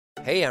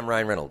Hey, I'm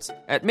Ryan Reynolds.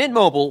 At Mint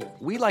Mobile,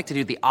 we like to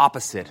do the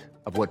opposite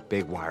of what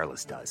Big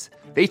Wireless does.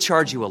 They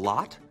charge you a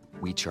lot,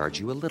 we charge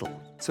you a little.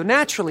 So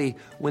naturally,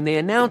 when they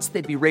announced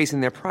they'd be raising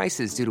their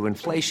prices due to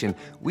inflation,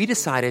 we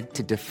decided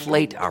to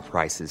deflate our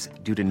prices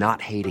due to not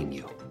hating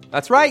you.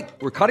 That's right.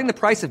 We're cutting the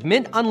price of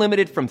Mint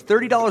Unlimited from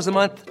 $30 a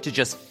month to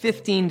just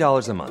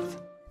 $15 a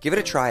month. Give it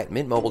a try at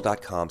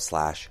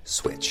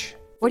mintmobile.com/switch.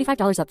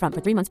 $45 up front for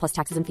 3 months plus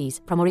taxes and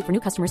fees. Promo rate for new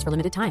customers for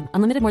limited time.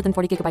 Unlimited more than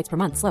 40 gigabytes per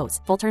month. Slows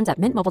full terms at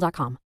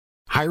mintmobile.com.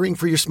 Hiring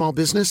for your small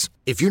business?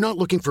 If you're not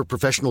looking for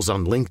professionals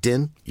on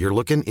LinkedIn, you're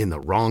looking in the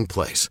wrong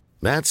place.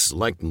 That's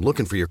like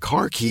looking for your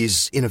car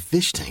keys in a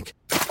fish tank.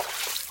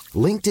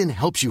 LinkedIn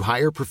helps you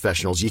hire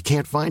professionals you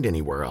can't find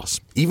anywhere else,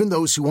 even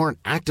those who aren't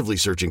actively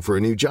searching for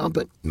a new job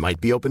but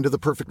might be open to the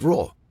perfect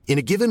role. In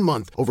a given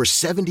month, over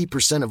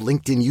 70% of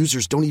LinkedIn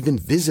users don't even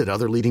visit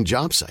other leading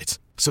job sites.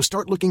 So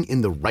start looking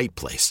in the right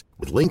place.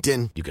 With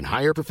LinkedIn, you can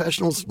hire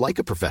professionals like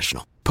a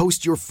professional.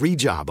 Post your free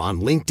job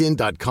on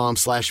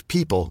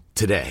linkedin.com/people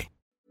today.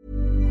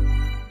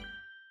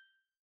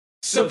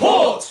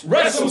 Support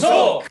Wrestle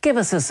Talk! Give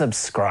us a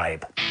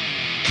subscribe.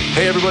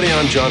 Hey everybody,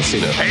 I'm John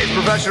Cena. Hey, it's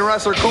professional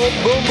wrestler Colt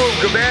Boom Boom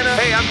Cabana.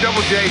 Hey, I'm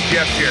Double J,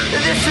 Jeff Jarrett.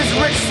 This is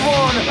Rich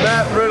Swann.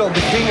 Matt Riddle,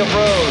 the King of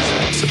Bros.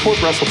 Support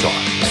Wrestle Talk.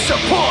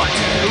 Support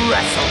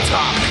Wrestle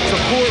Talk.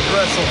 Support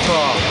Wrestle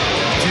Talk.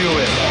 Do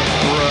it,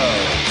 bro.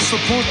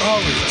 Support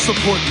Ollie.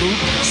 Support Luke.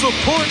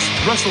 Support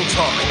Wrestle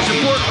Talk.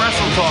 Support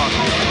Wrestle Talk.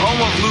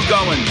 Home of Luke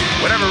Owen.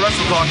 Whatever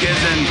Wrestle Talk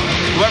is, and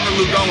whoever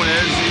Luke Owen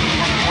is,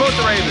 support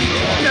the Ravens.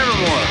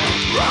 Nevermore.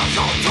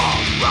 Wrestle Talk.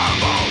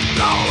 Rebel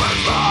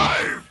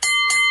live.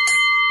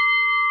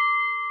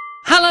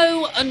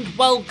 Hello and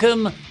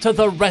welcome to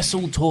the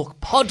Wrestle Talk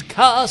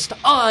podcast.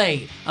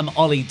 I am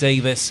Ollie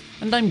Davis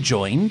and I'm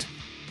joined...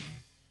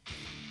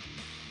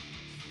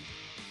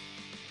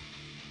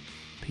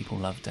 People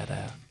love dead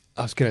air.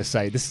 I was going to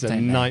say, this is a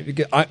night.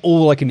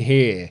 All I can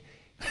hear...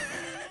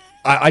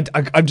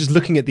 I'm just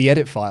looking at the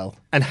edit file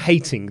and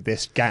hating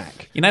this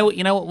gag. You know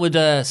what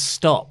would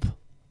stop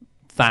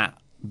that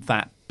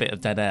bit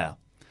of dead air?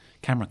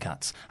 Camera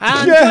cuts.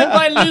 And joined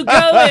by Luke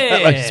Owen.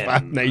 Hello,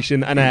 Spam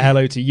Nation, and a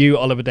hello to you,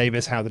 Oliver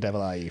Davis. How the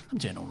devil are you? I'm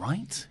doing all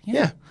right.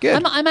 Yeah,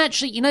 good. I'm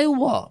actually, you know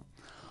what?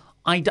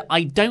 I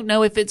don't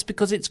know if it's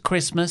because it's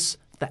Christmas,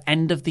 the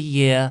end of the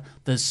year,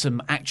 there's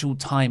some actual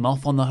time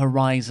off on the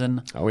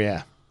horizon. Oh,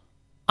 yeah.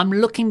 I'm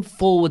looking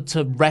forward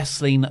to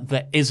wrestling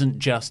that isn't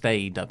just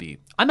AEW.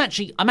 I'm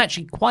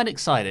actually quite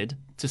excited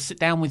to sit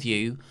down with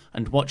you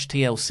and watch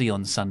TLC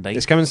on Sunday.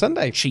 This coming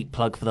Sunday. Cheap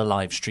plug for the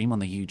live stream on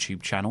the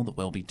YouTube channel that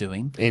we'll be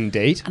doing.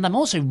 Indeed. And I'm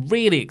also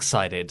really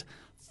excited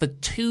for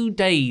 2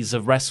 days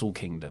of Wrestle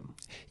Kingdom.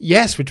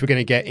 Yes, which we're going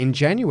to get in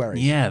January.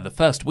 Yeah, the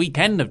first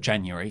weekend of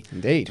January.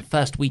 Indeed. The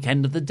first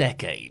weekend of the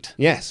decade.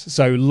 Yes,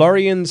 so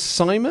Laurie and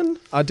Simon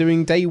are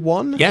doing day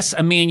 1. Yes,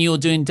 and me and you are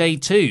doing day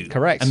 2.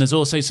 Correct. And there's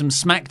also some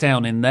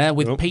SmackDown in there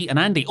with Pete and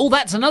Andy. Oh,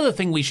 that's another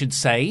thing we should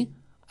say.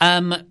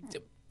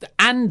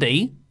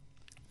 Andy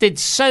did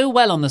so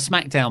well on the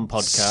SmackDown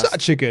podcast.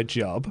 Such a good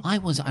job. I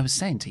was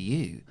saying to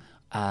you,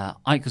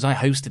 because I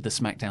hosted the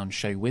SmackDown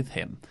show with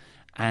him,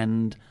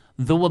 and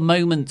there were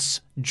moments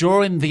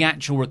during the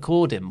actual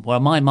recording where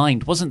my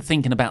mind wasn't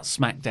thinking about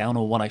SmackDown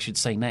or what I should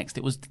say next.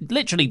 It was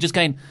literally just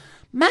going,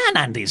 man,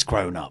 Andy's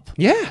grown up.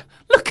 Yeah.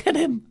 Look at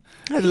him.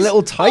 A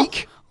little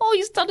tyke. Oh,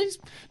 he's done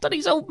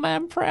his old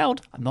man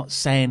proud. I'm not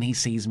saying he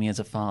sees me as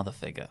a father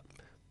figure.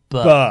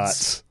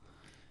 But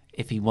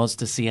if he was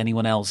to see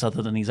anyone else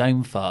other than his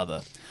own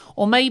father,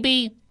 or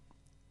maybe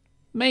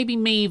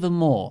me even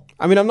more.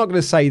 I mean, I'm not going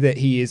to say that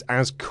he is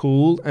as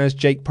cool as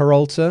Jake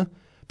Peralta,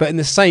 but in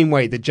the same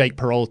way that Jake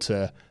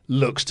Peralta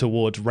looks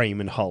towards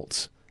Raymond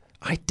Holt,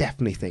 I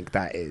definitely think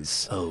that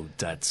is... Oh,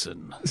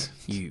 Dadson,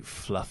 you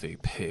fluffy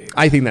pig.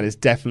 I think that is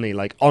definitely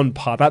like on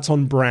par. That's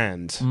on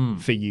brand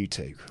for you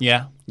two.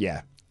 Yeah?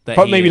 Yeah. That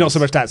But maybe not so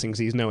much Dadson because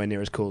he's nowhere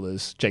near as cool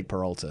as Jake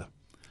Peralta.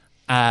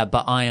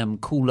 But I am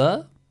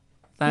cooler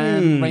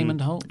than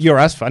Raymond Holt. You're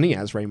as funny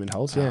as Raymond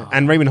Holt, yeah.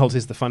 And Raymond Holt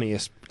is the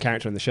funniest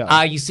character in the show.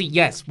 You see,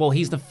 yes. Well,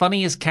 he's the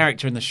funniest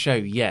character in the show,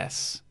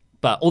 yes.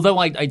 But although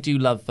I do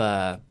love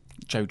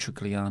Joe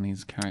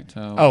Tricoliani's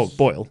character. Oh,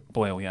 Boyle.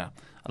 Boyle, yeah.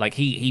 Like,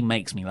 he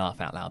makes me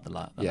laugh out loud the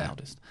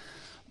loudest.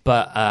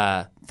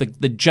 But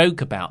the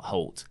joke about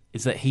Holt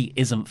is that he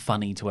isn't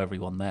funny to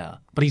everyone there.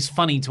 But he's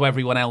funny to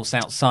everyone else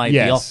outside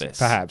the office.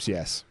 Perhaps,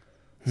 yes.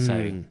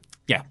 So...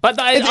 Yeah, but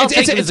I'll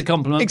take it as a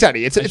compliment.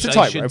 Exactly, it's a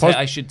tightrope.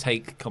 I should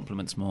take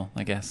compliments more,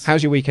 I guess.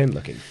 How's your weekend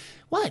looking?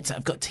 Well,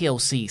 I've got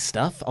TLC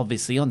stuff,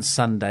 obviously, on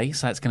Sunday,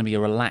 so it's going to be a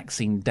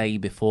relaxing day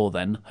before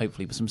then,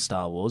 hopefully with some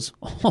Star Wars.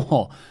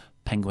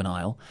 Penguin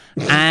Isle.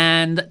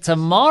 And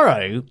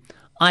tomorrow,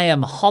 I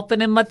am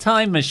hopping in my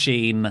time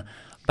machine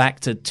back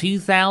to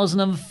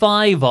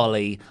 2005,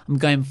 Ollie. I'm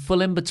going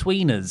full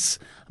in-betweeners.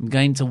 I'm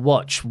going to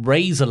watch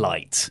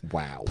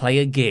Razorlight play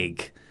a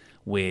gig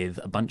with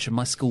a bunch of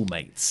my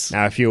schoolmates.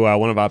 Now, if you are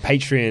one of our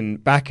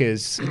Patreon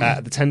backers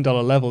at the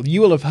 $10 level,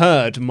 you will have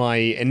heard my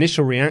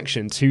initial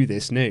reaction to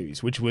this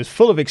news, which was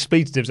full of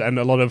expletives and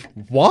a lot of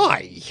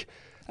why.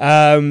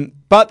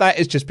 But that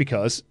is just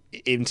because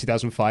in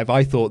 2005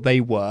 I thought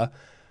they were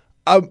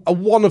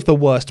one of the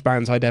worst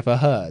bands I'd ever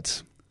heard.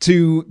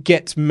 To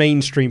get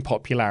mainstream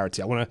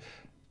popularity, I want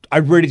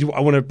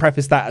to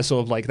preface that as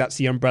sort of like that's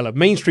the umbrella.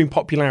 Mainstream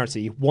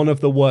popularity, one of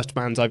the worst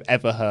bands I've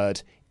ever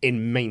heard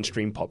in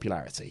mainstream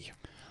popularity.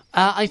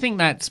 I think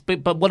that's...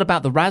 But what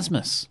about the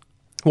Rasmus?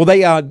 Well,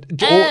 they are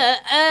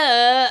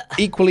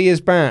equally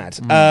as bad.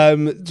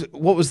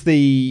 What was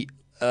the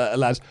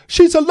lads?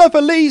 She's a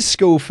lovely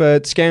school for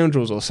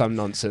scoundrels or some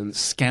nonsense.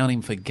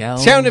 Scouting for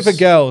girls. Scouting for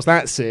girls.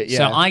 That's it.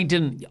 Yeah. So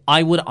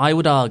I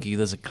would argue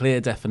there's a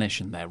clear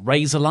definition there.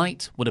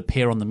 Razorlight would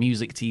appear on the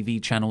music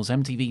TV channels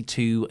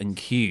MTV2 and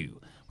Q,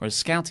 whereas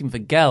Scouting for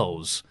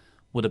Girls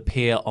would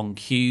appear on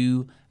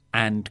Q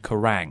and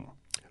Kerrang.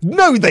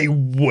 No, they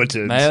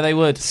wouldn't. No, they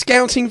would.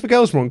 Scouting for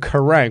Girls were on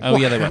Kerrang. Oh,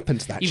 what yeah, they happened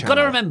would. to that You've channel?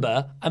 got to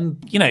remember,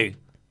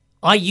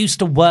 I used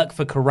to work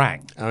for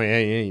Kerrang. Oh, yeah,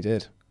 you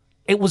did.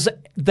 It was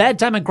their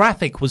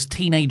demographic was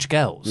teenage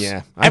girls.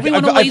 Yeah,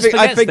 Everyone always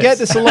forgets I forget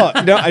this a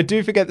lot. No, I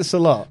do forget this a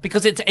lot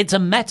because it's a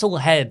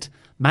metalhead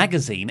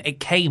magazine. It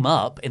came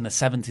up in the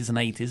 70s and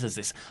 80s as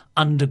this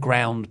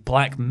underground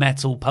black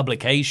metal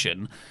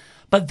publication.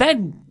 But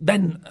then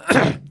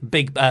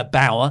Big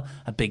Bauer,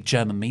 a big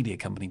German media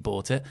company,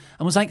 bought it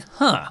and was like,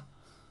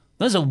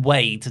 there's a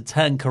way to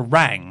turn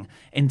Kerrang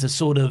into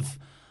sort of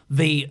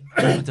the,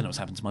 I don't know what's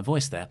happened to my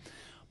voice there,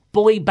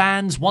 boy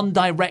bands, One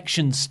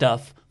Direction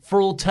stuff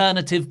for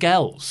alternative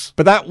girls.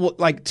 But that,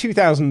 like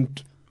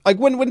 2000, like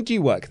when did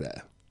you work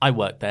there? I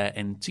worked there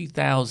in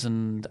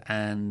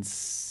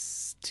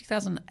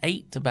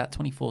 2008 to about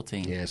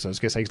 2014. Yeah, so I was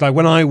going to say, 'cause like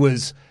when I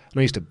used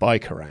to buy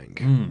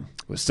Kerrang,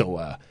 it was still,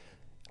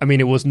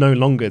 it was no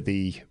longer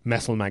the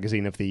metal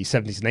magazine of the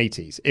 70s and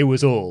 80s. It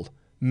was all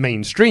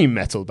mainstream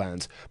metal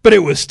bands, but it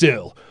was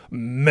still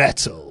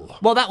metal.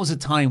 Well, that was a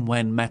time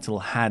when metal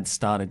had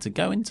started to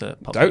go into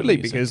popular Totally,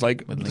 music because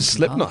like with Linkin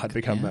Slipknot Park, had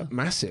become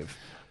massive.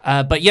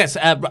 But yes,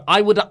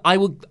 I would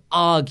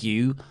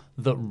argue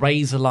that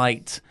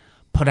Razorlight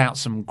put out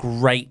some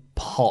great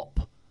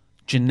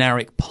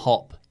generic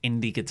pop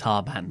indie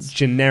guitar bands.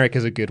 Generic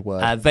is a good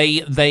word.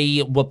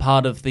 They were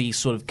part of the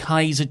sort of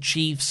Kaiser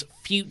Chiefs,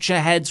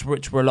 Future Heads,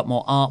 which were a lot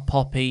more art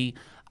poppy.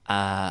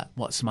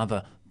 Some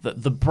other?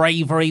 The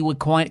Bravery were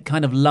quite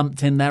kind of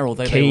lumped in there,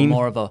 although they were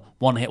more of a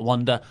one-hit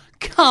wonder.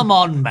 Come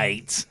on,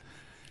 mate.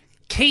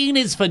 Keen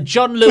is for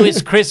John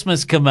Lewis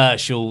Christmas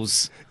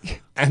commercials.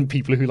 And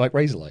people who like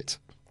Razorlight.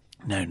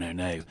 No.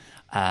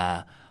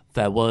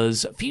 There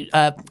was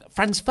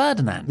Franz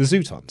Ferdinand. The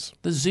Zootons.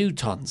 The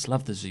Zootons.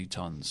 Love the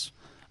Zootons.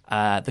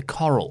 The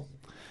Coral.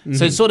 Mm-hmm.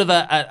 So sort of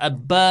a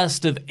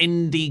burst of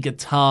indie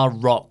guitar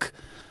rock.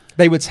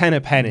 They were tenor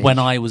penny. When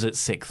I was at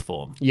sixth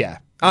form. Yeah.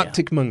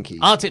 Arctic Monkeys.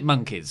 Arctic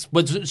Monkeys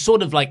was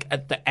sort of like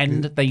at the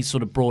end, they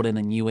sort of brought in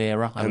a new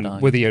era, I would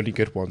argue. Were the only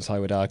good ones, I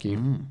would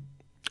argue.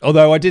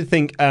 Although I did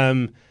think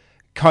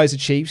Kaiser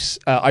Chiefs,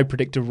 I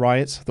Predict a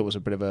Riot, I thought was a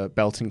bit of a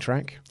belting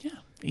track. Yeah,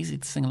 easy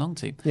to sing along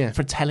to. Yeah.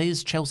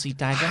 Fratelli's Chelsea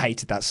Dagger.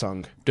 Hated that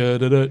song.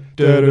 Hated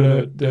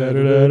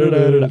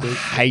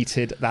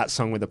that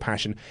song with a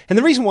passion. And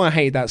the reason why I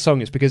hated that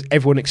song is because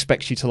everyone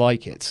expects you to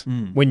like it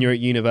when you're at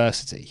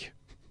university.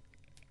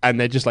 And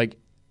they're just like,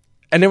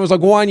 and everyone's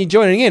like, why aren't you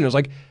joining in? I was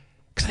like,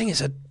 because I think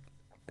it's a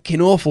fucking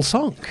awful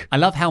song. I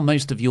love how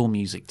most of your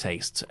music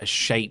tastes are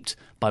shaped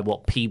by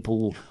what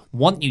people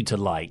want you to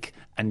like,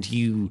 and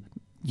you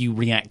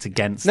react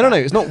against that. No,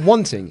 it's not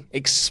wanting,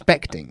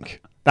 expecting.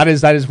 That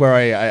is where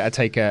I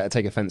take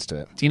offence to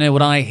it. Do you know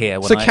what I hear?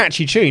 It's a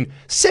catchy tune.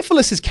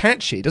 Syphilis is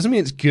catchy. Doesn't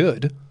mean it's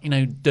good. You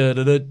know, da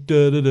da da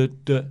da da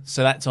da.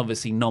 So that's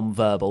obviously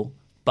non-verbal,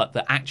 but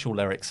the actual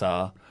lyrics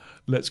are,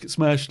 "Let's get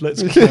smashed,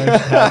 let's get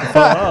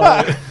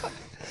smashed."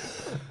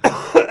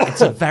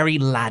 It's a very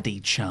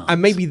laddie chant.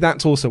 And maybe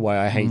that's also why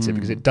I hate it,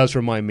 because it does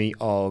remind me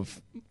of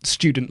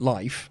student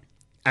life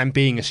and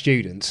being a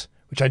student,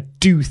 which I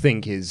do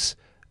think is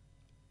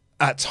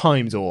at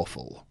times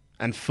awful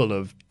and full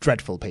of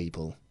dreadful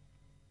people.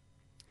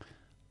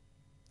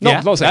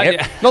 Not saying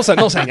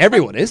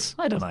everyone is.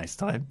 I had a nice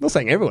time. Not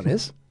saying everyone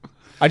is.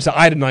 I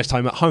had a nice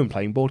time at home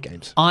playing board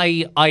games.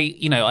 I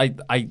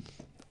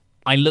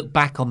look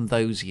back on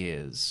those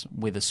years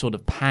with a sort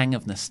of pang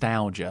of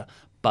nostalgia,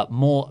 but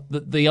more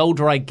the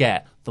older I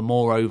get, the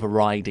more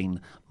overriding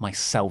my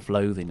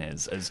self-loathing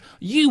is. As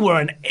you were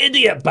an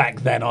idiot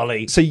back then,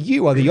 Ollie. So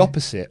you are the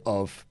opposite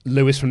of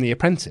Lewis from The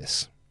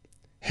Apprentice,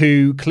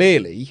 who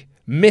clearly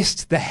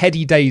missed the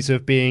heady days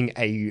of being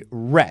a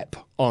rep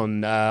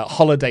on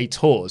holiday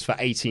tours for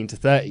 18 to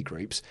 30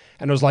 groups,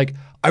 and I was like,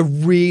 I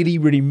really,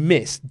 really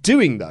miss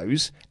doing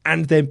those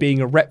and then being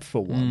a rep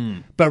for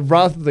one. But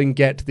rather than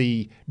get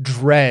the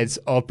dread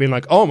of being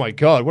like, oh my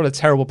God, what a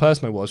terrible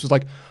person I was, it was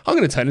like, I'm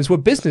going to turn into a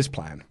business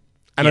plan.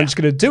 And I'm just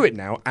going to do it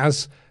now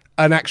as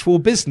an actual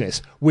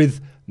business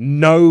with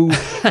no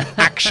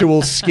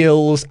actual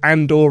skills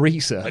and or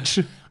research.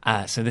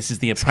 So this is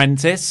The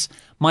Apprentice.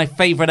 My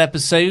favourite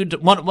episode,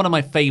 one of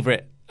my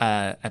favourite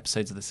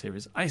episodes of the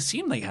series. I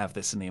assume they have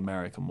this in the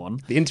American one.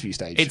 The interview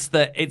stage. It's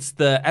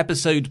the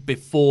episode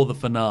before the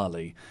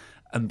finale.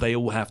 and they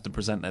all have to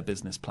present their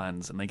business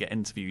plans, and they get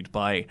interviewed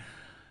by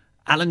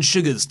Alan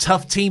Sugar's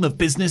tough team of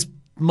business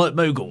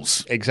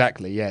moguls.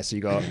 Exactly, yeah. So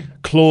you got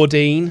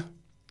Claudine,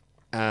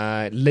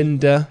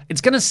 Linda.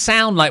 It's going to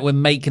sound like we're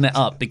making it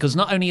up because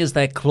not only is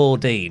there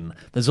Claudine,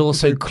 there's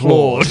also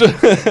Claude.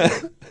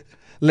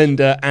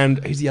 Linda,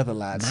 and who's the other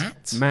lad?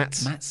 Matt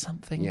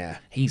something? Yeah.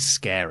 He's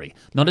scary.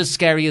 Not as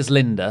scary as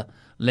Linda.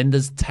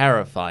 Linda's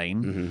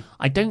terrifying. Mm-hmm.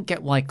 I don't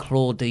get why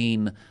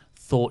Claudine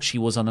thought she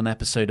was on an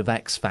episode of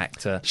X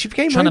Factor. She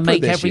became trying to Oprah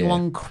make this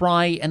everyone year.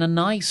 cry in a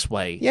nice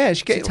way. Yeah,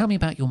 So tell me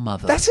about your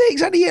mother. That's it,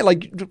 exactly. Yeah,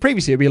 like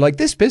previously it'd be like,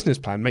 this business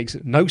plan makes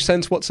no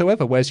sense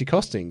whatsoever. Where's your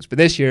costings? But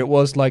this year it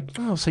was like,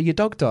 oh, so your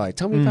dog died.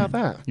 Tell me about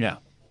that. Yeah.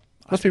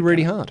 Must be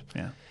really hard.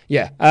 Yeah.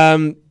 Yeah.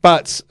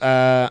 But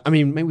I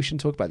mean, maybe we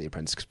shouldn't talk about The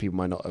Apprentice because people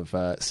might not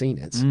have seen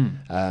it.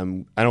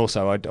 And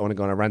also, I don't want to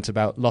go on a rant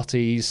about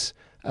Lottie's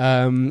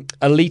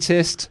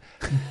elitist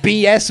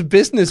BS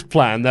business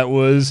plan that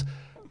was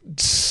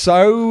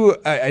so.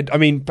 I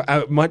mean,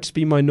 it might just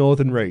be my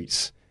northern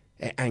roots.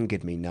 It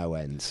angered me no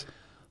end.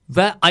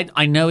 That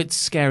I know it's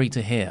scary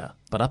to hear,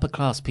 but upper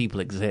class people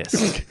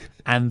exist,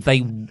 and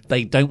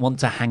they don't want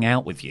to hang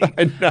out with you.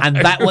 And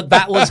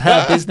that was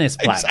her business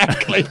plan.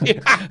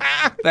 Exactly.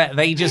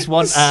 They just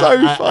want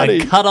funny.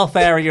 a cut-off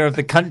area of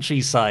the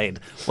countryside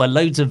where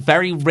loads of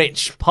very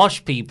rich,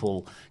 posh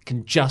people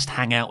can just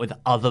hang out with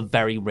other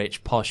very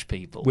rich, posh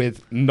people.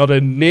 With not a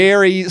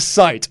neary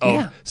sight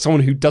of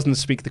someone who doesn't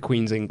speak the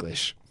Queen's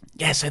English.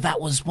 Yeah, so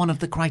that was one of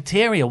the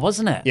criteria,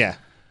 wasn't it? Yeah.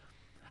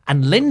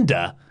 And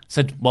Linda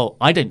said, well,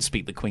 I don't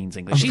speak the Queen's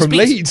English. I'm from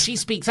Leeds. She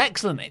speaks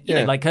excellent. You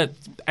know, like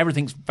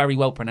everything's very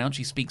well pronounced.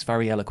 She speaks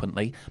very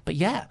eloquently. But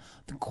yeah,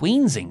 the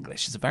Queen's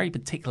English is a very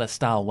particular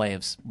style way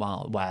of...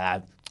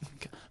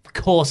 of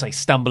course I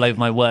stumble over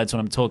my words when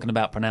I'm talking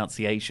about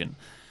pronunciation.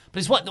 But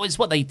it's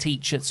what they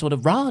teach at sort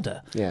of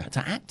RADA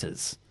to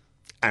actors.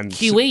 And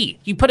QE.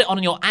 You put it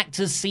on your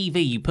actor's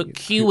CV. You put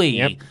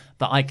QE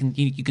that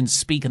you can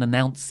speak and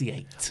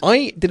enunciate.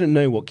 I didn't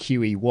know what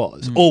QE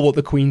was or what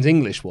the Queen's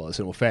English was,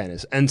 in all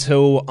fairness,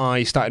 until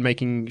I started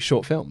making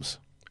short films.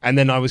 And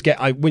then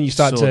when you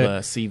start saw to the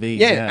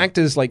CVs,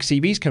 actors like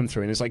CVs come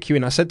through, and it's like QE.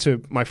 And I said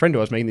to my friend who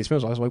I was making these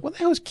films, I was like, "What the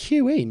hell is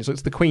QE?" And he's like,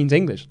 "It's the Queen's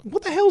English."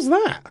 What the hell's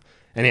that?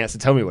 And he has to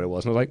tell me what it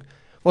was, and I was like,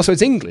 "Well, so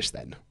it's English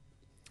then?"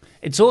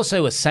 It's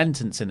also a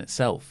sentence in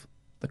itself.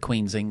 The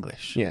Queen's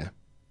English. Yeah.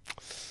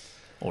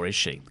 Or is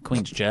she? The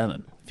Queen's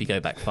German, if you go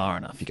back far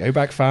enough.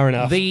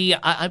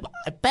 I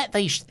bet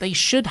they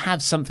should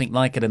have something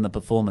like it in the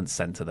Performance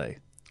Centre, though.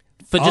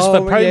 For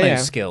promo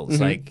skills.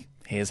 Mm-hmm. Like,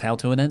 here's how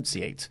to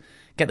enunciate.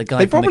 Get the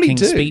guy from the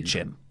King's Speech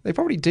in. They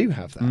probably do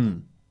have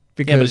that.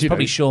 Because, but it's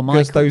probably Shawn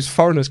Michaels. Because those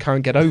foreigners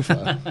can't get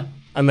over.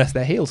 Unless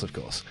they're heels, of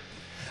course.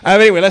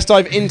 Anyway, let's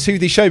dive into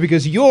the show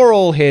because you're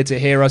all here to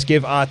hear us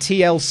give our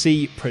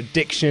TLC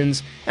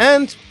predictions.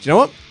 And, do you know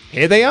what?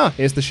 Here they are.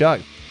 Here's the show.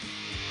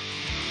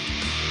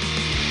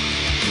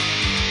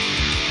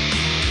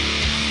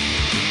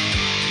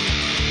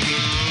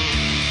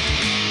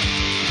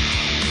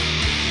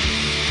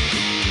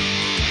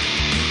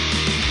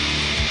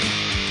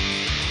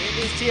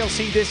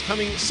 TLC this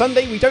coming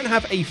Sunday. We don't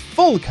have a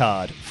full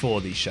card for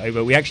the show,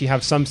 but we actually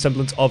have some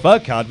semblance of a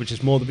card, which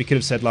is more than we could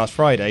have said last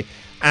Friday.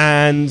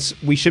 And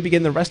we should be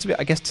getting the rest of it,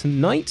 I guess,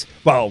 tonight.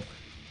 Well,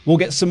 we'll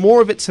get some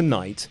more of it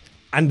tonight,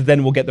 and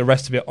then we'll get the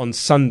rest of it on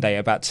Sunday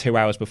about 2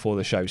 hours before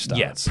the show starts.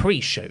 Yeah,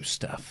 pre-show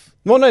stuff.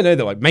 Well, no,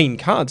 though, like main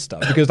card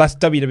stuff, because that's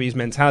WWE's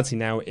mentality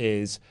now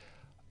is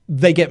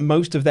they get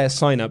most of their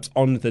sign-ups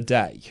on the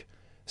day.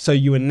 So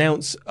you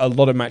announce a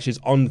lot of matches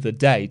on the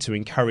day to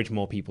encourage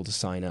more people to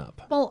sign up.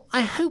 Well,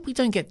 I hope we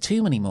don't get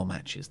too many more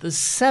matches. There's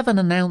 7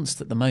 announced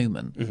at the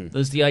moment. Mm-hmm.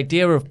 There's the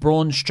idea of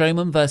Braun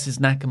Strowman versus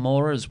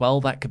Nakamura as well.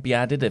 That could be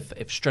added if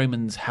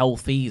Strowman's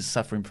healthy. He's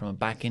suffering from a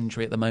back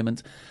injury at the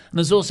moment. And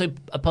there's also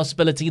a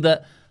possibility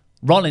that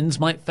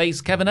Rollins might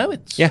face Kevin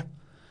Owens. Yeah.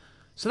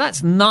 So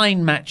that's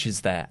 9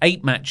 matches there.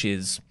 8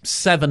 matches,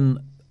 7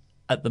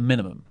 at the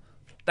minimum.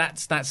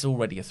 That's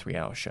already a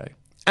 3-hour show.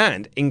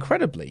 And,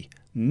 incredibly,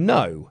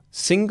 no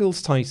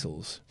singles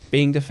titles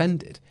being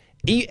defended.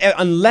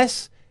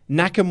 Unless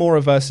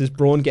Nakamura versus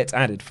Braun gets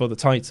added for the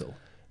title,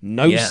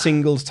 no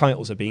singles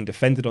titles are being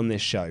defended on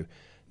this show.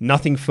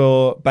 Nothing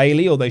for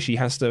Bayley, although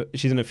she's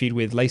in a feud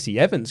with Lacey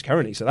Evans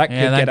currently, so that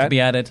could be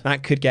added.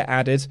 That could get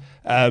added.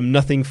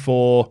 Nothing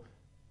for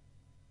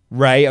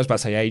Ray. I was about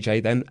to say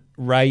AJ then.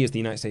 Ray is the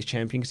United States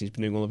champion because he's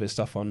been doing all of his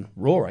stuff on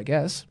Raw, I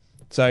guess.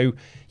 So,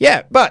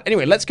 yeah, but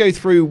anyway, let's go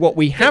through what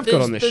we have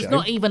got on this show. There's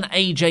not even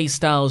AJ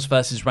Styles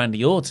versus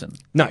Randy Orton.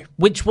 No.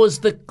 Which was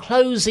the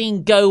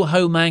closing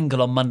go-home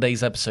angle on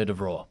Monday's episode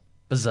of Raw.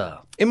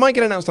 Bizarre. It might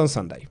get announced on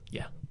Sunday.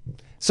 Yeah.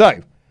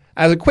 So,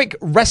 as a quick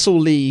Wrestle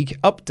League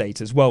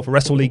update as well for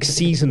Wrestle League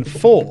Season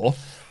 4,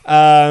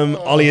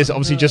 Ollie has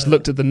obviously just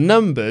looked at the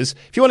numbers.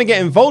 If you want to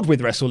get involved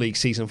with Wrestle League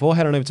Season 4,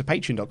 head on over to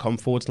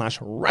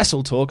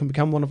patreon.com/WrestleTalk and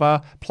become one of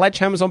our pledge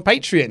hammers on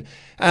Patreon.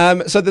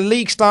 So the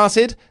league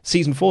started,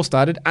 Season 4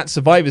 started at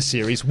Survivor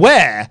Series,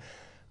 where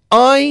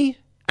I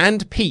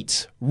and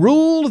Pete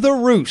rule the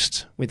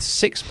roost with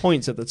 6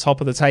 points at the top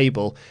of the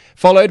table,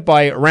 followed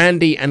by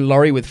Randy and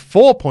Laurie with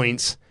 4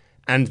 points,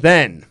 and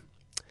then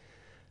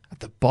at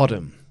the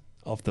bottom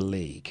of the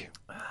league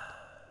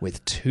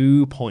with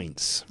 2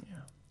 points,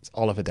 it's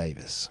Oliver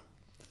Davis.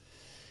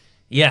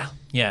 Yeah.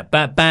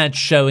 Bad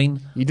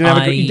showing. You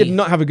did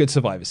not have a good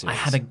Survivor Series. I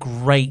had a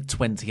great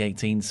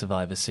 2018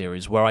 Survivor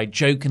Series where I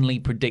jokingly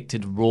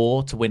predicted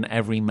Raw to win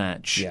every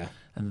match. Yeah.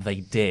 And they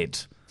did.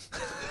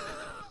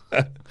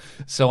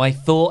 So I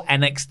thought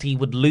NXT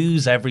would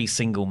lose every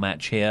single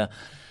match here.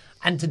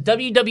 And to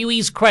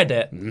WWE's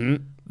credit,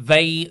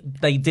 they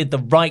did the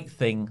right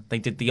thing. They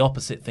did the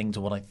opposite thing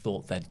to what I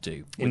thought they'd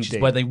do, which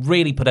is where they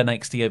really put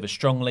NXT over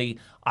strongly.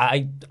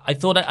 I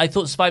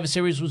thought Survivor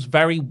Series was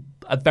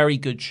a very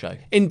good show.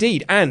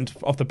 Indeed, and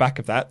off the back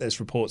of that, there's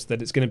reports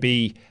that it's going to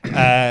be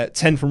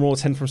 10 from Raw,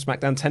 10 from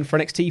SmackDown, 10 for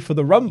NXT for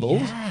the Rumble,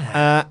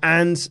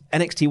 and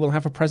NXT will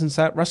have a presence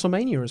at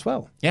WrestleMania as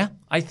well. Yeah,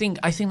 I think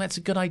that's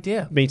a good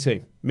idea. Me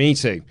too.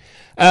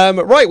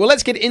 Right, well,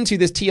 let's get into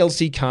this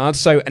TLC card.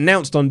 So,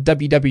 announced on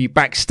WWE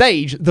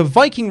Backstage, the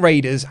Viking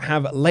Raiders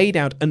have laid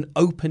out an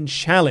open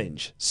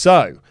challenge.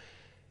 So,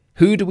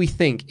 who do we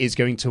think is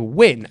going to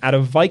win out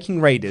of Viking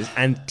Raiders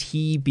and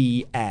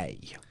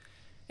TBA?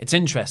 It's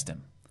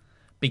interesting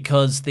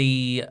because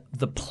the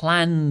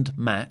planned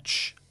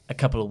match a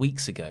couple of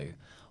weeks ago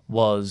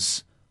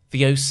was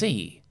the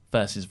OC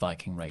versus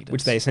Viking Raiders,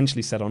 which they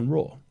essentially said on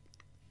Raw.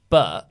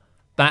 But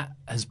that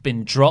has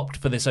been dropped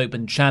for this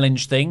open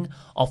challenge thing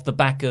off the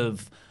back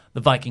of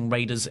the Viking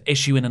Raiders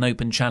issuing an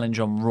open challenge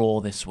on Raw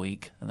this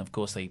week. And of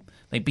course, they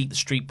beat the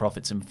Street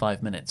Profits in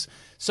 5 minutes.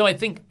 So I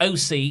think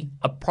OC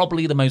are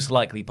probably the most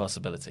likely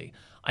possibility.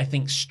 I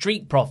think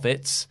Street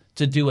Profits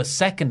to do a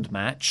second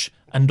match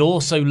and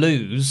also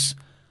lose,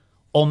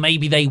 or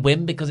maybe they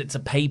win because it's a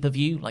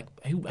pay-per-view. Like,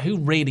 who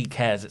really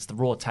cares? It's the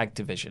Raw Tag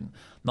Division.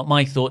 Not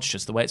my thoughts,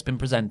 just the way it's been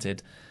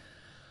presented.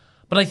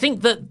 But I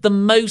think that the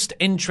most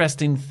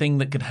interesting thing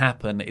that could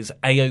happen is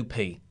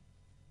AOP.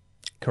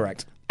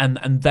 Correct. And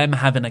them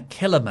having a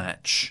killer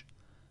match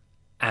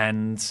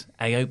and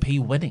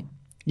AOP winning.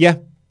 Yeah.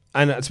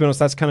 And to be honest,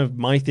 that's kind of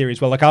my theory as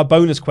well. Like, our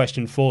bonus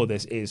question for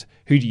this is,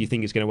 who do you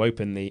think is going to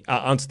open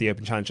answer the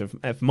open challenge?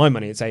 For my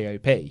money, it's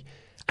AOP.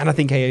 And I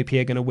think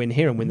AOP are going to win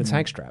here and win the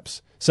tag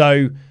straps.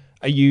 So,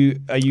 are you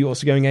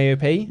also going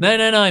AOP? No.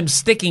 I'm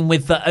sticking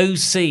with the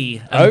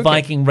OC and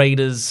Viking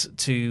Raiders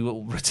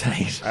to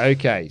retain.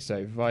 Okay,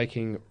 so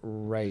Viking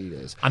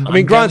Raiders.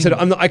 Granted,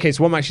 I'm not. Okay,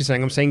 so what I'm actually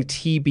saying, I'm saying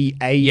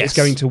TBA is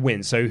going to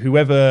win. So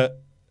whoever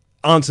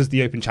answers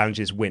the open challenge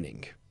is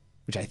winning,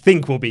 which I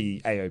think will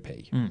be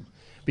AOP.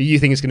 But you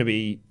think it's going to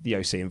be the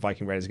OC and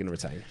Viking Raiders are going to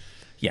retain?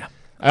 Yeah.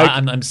 Okay.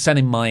 I'm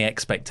setting my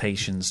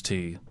expectations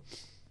to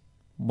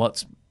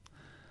what's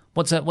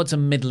a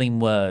middling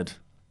word?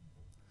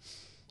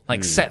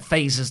 Like set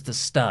phases to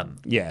stun.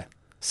 Yeah.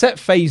 Set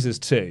phases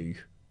to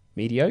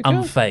mediocre?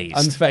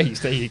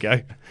 Unfazed, there you go.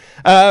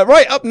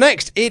 Right, up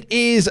next, it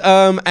is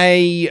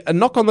a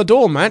knock on the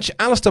door match.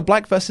 Aleister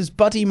Black versus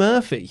Buddy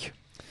Murphy.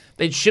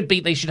 They should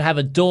have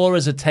a door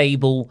as a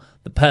table,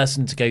 the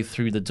person to go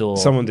through the door.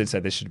 Someone did say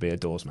this should be a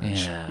doors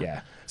match.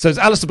 Yeah. So it's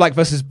Aleister Black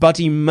versus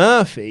Buddy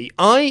Murphy.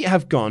 I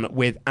have gone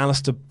with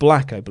Aleister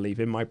Black, I believe,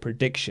 in my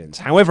predictions.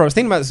 However, I was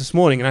thinking about this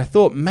morning, and I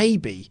thought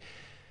maybe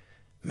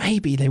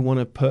they want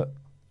to put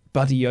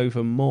Buddy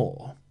over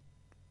more.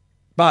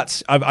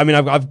 But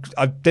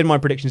I've did my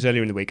predictions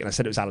earlier in the week, and I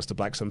said it was Aleister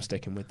Black, so I'm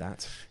sticking with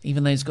that.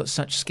 Even though he's got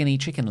such skinny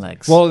chicken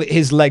legs. Well,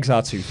 his legs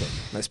are too thin.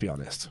 Let's be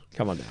honest.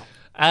 Come on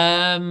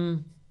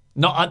now.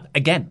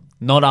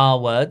 Not our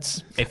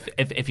words.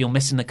 If you're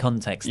missing the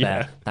context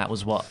there, that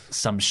was what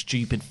some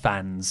stupid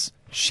fans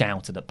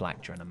shouted at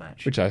Black during a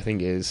match, which I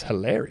think is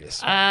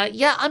hilarious.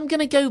 I'm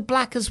gonna go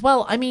Black as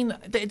well. I mean,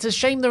 it's a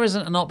shame there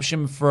isn't an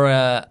option for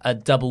a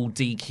double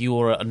DQ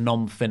or a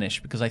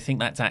non-finish, because I think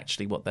that's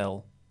actually what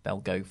they'll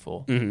go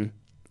for.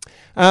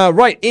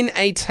 Right, in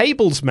a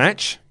tables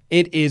match,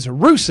 it is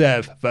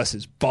Rusev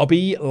versus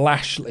Bobby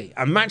Lashley,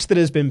 a match that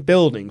has been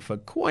building for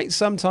quite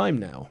some time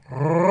now.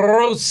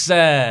 Rusev.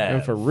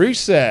 And for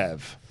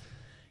Rusev.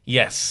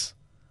 Yes.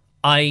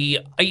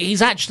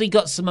 He's actually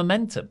got some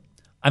momentum.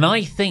 And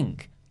I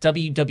think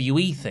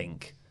WWE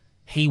think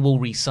he will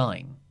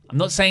resign. I'm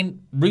not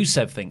saying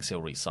Rusev thinks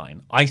he'll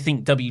resign. I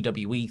think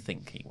WWE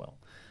think he will.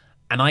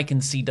 And I can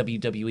see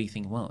WWE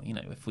think, well,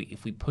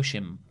 if we push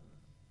him,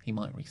 he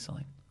might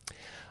resign.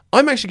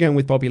 I'm actually going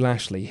with Bobby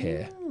Lashley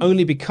here,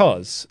 only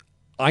because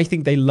I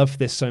think they love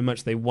this so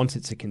much they want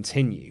it to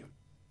continue.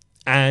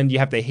 And you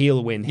have the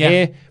heel win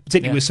here,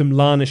 particularly with some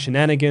Lana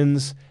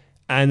shenanigans,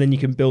 and then you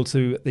can build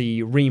to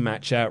the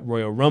rematch at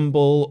Royal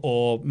Rumble,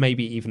 or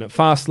maybe even at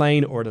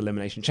Fastlane, or at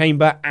Elimination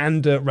Chamber,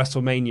 and at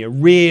WrestleMania.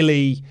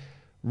 Really,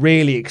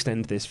 really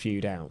extend this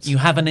feud out. You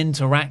have an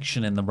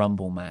interaction in the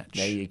Rumble match.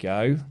 There you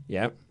go,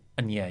 yep.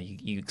 And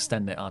you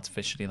extend it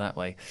artificially that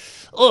way.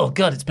 Oh,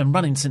 God, it's been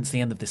running since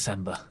the end of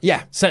December.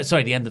 Yeah.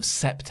 Sorry, the end of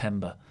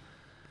September.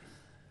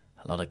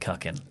 A lot of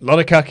cucking. A lot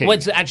of cucking. Well,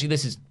 actually,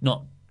 this is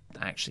not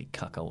actually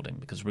cuckolding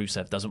because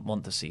Rusev doesn't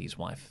want to see his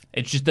wife.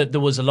 It's just that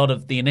there was a lot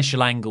of the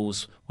initial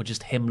angles were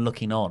just him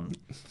looking on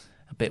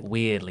a bit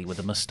weirdly with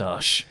a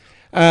moustache.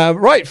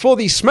 Right, for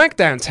the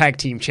SmackDown Tag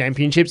Team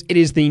Championships, it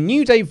is the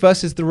New Day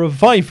versus the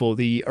Revival.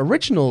 The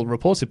original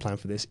reported plan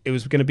for this, it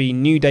was going to be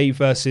New Day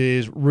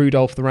versus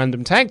Rudolph the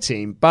Random Tag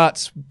Team,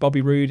 but Bobby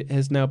Roode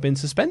has now been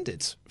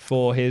suspended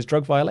for his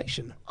drug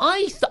violation.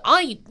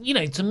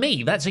 To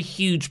me, that's a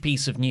huge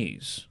piece of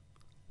news.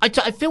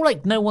 I feel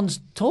like no one's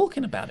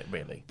talking about it,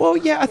 really. Well,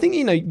 yeah, I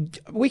think,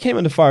 we came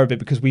under fire a bit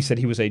because we said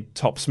he was a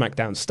top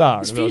SmackDown star.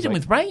 He's feuding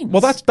with Reigns. Well,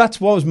 that's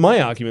what was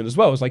my argument as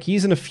well. It was like,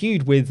 he's in a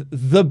feud with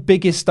the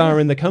biggest star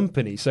in the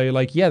company. So,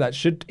 that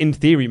should, in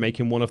theory, make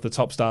him one of the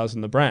top stars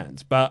in the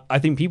brand. But I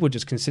think people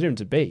just consider him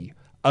to be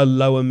a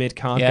lower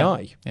mid-card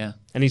guy. Yeah.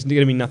 And he's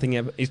going to be nothing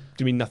he's going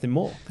to be nothing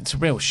more. It's a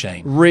real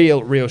shame.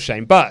 Real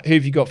shame. But who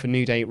have you got for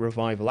New Day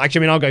Revival?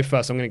 Actually, I'll go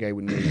first. I'm going to go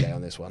with New Day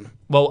on this one.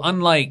 Well,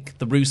 unlike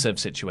the Rusev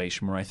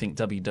situation where I think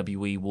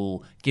WWE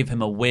will give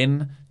him a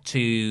win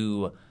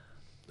to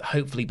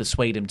hopefully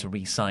persuade him to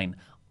re-sign,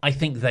 I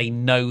think they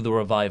know the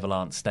Revival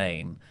aren't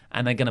staying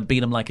and they're going to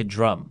beat him like a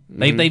drum.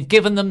 They've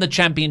given them the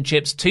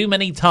championships too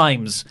many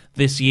times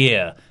this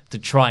year to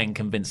try and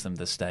convince them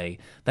to stay.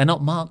 They're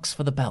not marks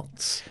for the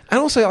belts. And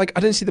also, I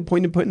don't see the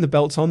point in putting the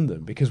belts on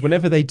them because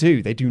whenever they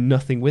do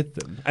nothing with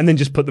them and then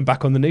just put them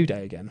back on the New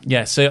Day again.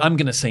 Yeah, so I'm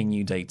going to say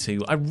New Day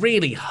too. I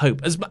really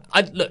hope...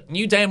 Look,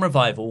 New Day and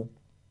Revival,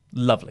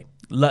 lovely.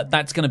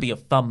 That's going to be a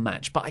fun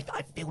match, but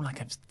I feel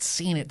like I've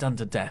seen it done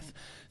to death.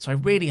 So I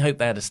really hope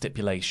they had a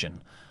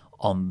stipulation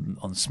on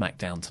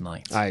SmackDown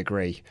tonight. I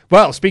agree.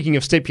 Well, speaking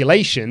of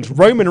stipulations,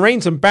 Roman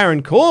Reigns and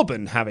Baron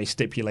Corbin have a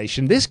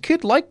stipulation. This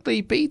could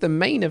likely be the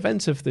main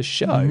event of the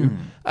show.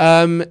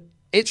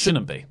 It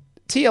shouldn't be.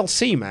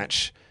 TLC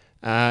match.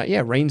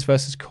 Reigns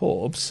versus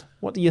Corbs.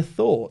 What are your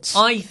thoughts?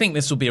 I think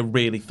this will be a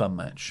really fun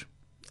match.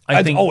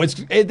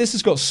 This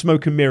has got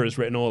smoke and mirrors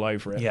written all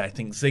over it. Yeah, I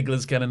think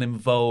Ziggler's getting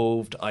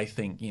involved. I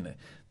think,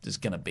 there's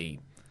going to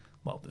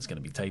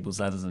be tables,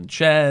 ladders, and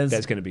chairs.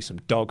 There's going to be some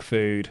dog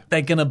food.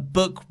 They're going to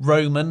book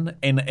Roman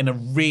in a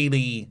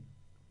really...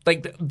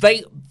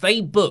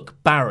 They book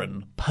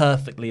Baron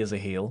perfectly as a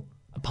heel,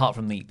 apart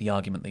from the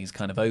argument that he's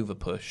kind of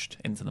overpushed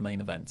into the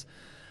main event.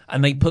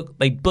 And they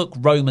book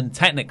Roman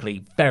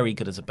technically very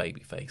good as a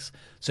babyface.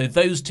 So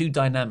those two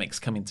dynamics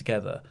coming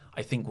together,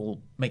 I think, will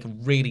make a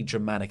really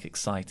dramatic,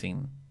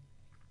 exciting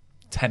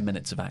 10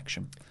 minutes of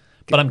action.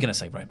 But I'm going to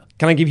say Roman.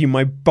 Can I give you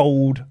my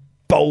bold,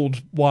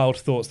 wild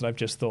thoughts that I've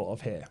just thought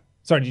of here?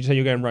 Sorry, did you say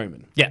you're going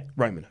Roman? Yeah.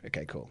 Roman.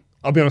 Okay, cool.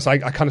 I'll be honest, I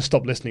kind of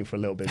stopped listening for a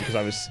little bit because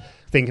I was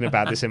thinking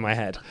about this in my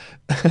head.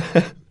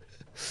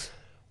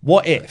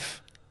 What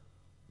if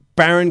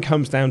Baron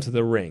comes down to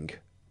the ring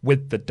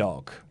with the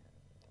dog?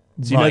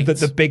 So you know that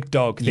the big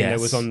dog thing that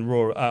was on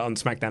Raw, on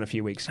SmackDown a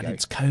few weeks ago? And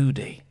it's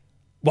Cody.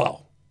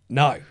 Well,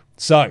 no.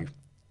 So,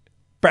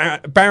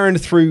 Baron,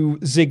 through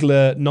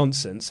Ziggler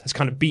nonsense, has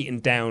kind of beaten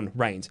down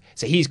Reigns.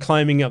 So he's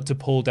climbing up to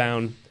pull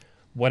down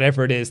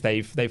whatever it is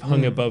they've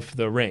hung above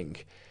the ring.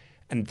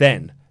 And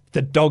then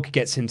the dog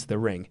gets into the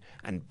ring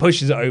and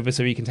pushes it over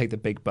so he can take the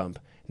big bump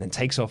and then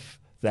takes off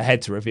the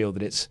head to reveal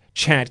that it's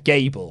Chad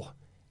Gable.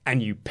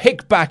 And you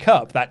pick back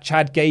up that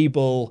Chad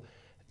Gable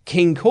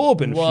King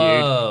Corbin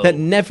feud that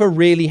never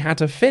really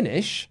had a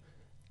finish,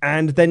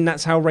 and then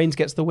that's how Reigns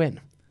gets the win.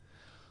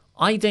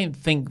 I don't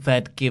think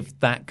they'd give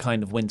that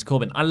kind of win to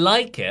Corbin. I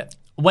like it.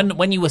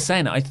 When you were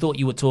saying it, I thought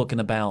you were talking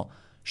about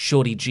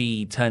Shorty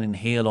G turning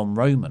heel on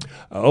Roman.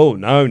 Oh,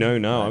 no.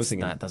 I was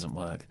thinking that doesn't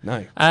work.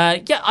 No.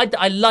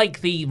 I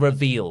like the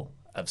reveal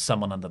of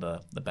someone under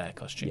the bear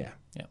costume.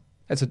 Yeah.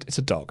 It's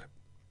a dog.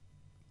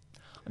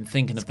 I'm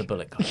thinking of the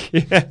Bullet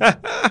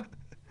guy.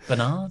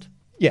 Bernard?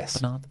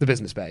 Yes, Bernard? The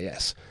business bear,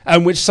 yes.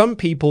 Which some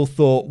people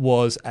thought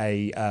was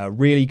a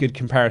really good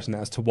comparison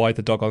as to why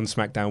the dog on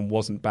SmackDown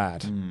wasn't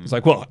bad. It's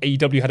like, well,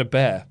 AEW had a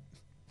bear.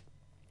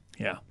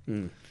 Yeah.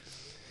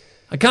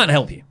 I can't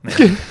help you.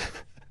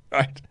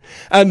 Right.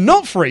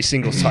 Not for a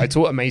singles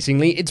title,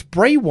 amazingly, it's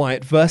Bray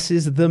Wyatt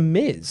versus The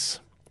Miz.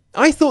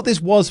 I thought this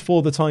was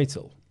for the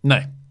title.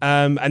 No.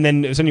 And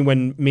then it was only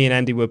when me and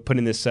Andy were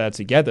putting this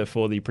together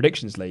for the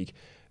Predictions League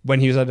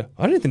when he was like,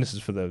 I don't think this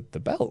is for the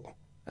belt.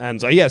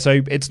 And so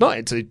it's not.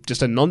 It's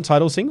just a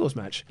non-title singles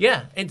match.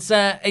 Yeah, and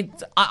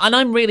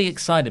I'm really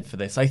excited for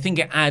this. I think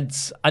it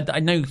adds. I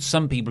know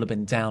some people have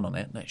been down on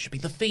it. It should be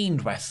the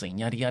Fiend wrestling,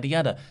 yada yada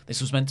yada. This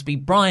was meant to be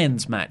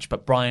Bryan's match,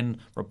 but Bryan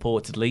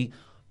reportedly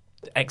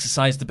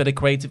exercised a bit of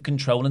creative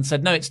control and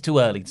said, "No, it's too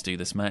early to do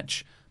this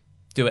match.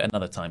 Do it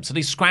another time." So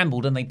they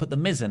scrambled and they put the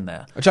Miz in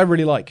there, which I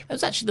really like. It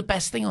was actually the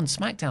best thing on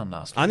SmackDown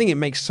last week. I think it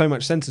makes so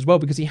much sense as well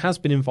because he has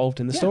been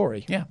involved in the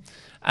story. Yeah.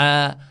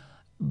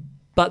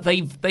 But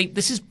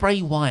this is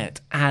Bray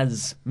Wyatt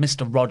as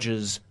Mr.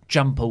 Rogers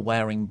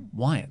jumper-wearing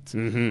Wyatt.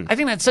 Mm-hmm. I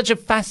think that's such a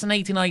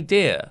fascinating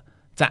idea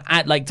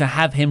to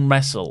have him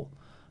wrestle.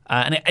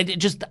 And it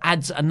just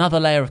adds another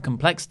layer of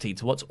complexity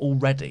to what's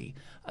already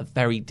a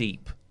very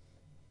deep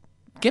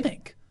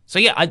gimmick. So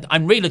yeah,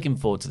 I'm really looking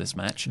forward to this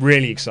match.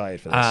 Really excited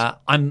for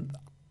this.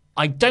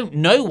 I don't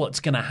know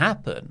what's going to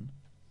happen,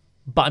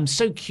 But I'm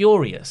so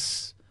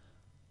curious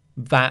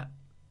that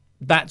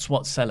that's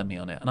what's selling me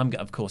on it. And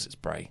of course, it's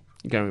Bray.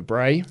 You're going with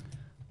Bray?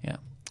 Yeah.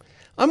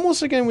 I'm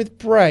also going with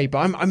Bray, but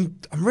I'm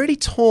really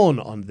torn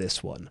on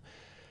this one.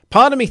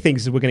 Part of me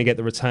thinks that we're going to get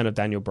the return of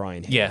Daniel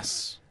Bryan here.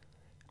 Yes.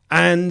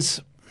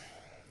 And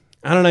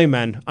I don't know,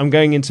 man. I'm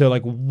going into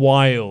like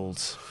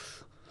wild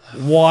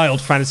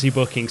fantasy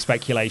booking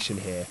speculation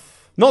here.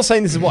 Not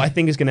saying this is what I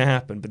think is going to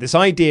happen, but this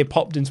idea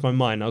popped into my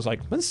mind. I was like,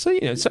 it's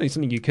certainly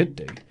something you could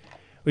do,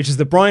 which is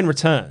that Bryan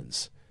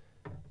returns,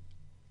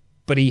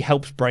 but he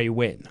helps Bray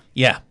win.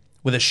 Yeah,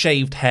 with a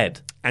shaved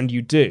head. And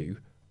you do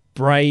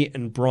Bray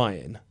and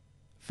Bryan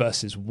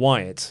versus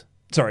Miz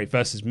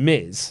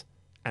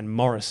and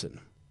Morrison.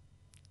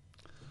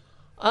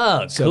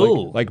 Oh, so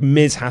cool. Like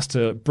Miz has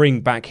to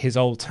bring back his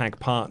old tag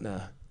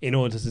partner in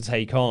order to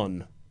take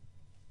on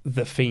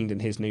The Fiend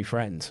and his new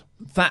friend.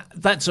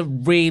 That's a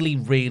really,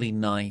 really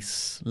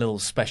nice little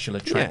special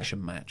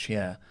attraction match,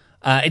 yeah.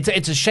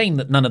 It's a shame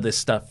that none of this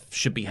stuff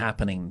should be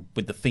happening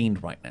with The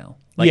Fiend right now.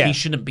 He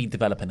shouldn't be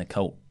developing a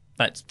cult.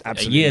 That's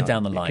absolutely a year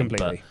down the line.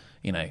 Completely.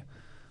 But,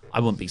 I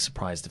wouldn't be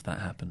surprised if that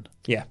happened.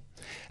 Yeah.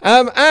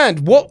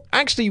 And what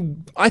actually,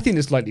 I think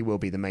this likely will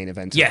be the main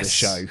event of the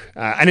show.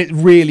 And it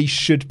really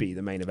should be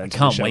the main event of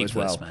the show as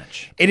well. Can't wait for this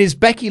match. It is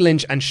Becky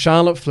Lynch and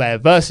Charlotte Flair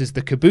versus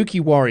the Kabuki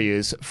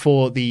Warriors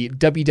for the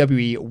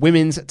WWE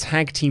Women's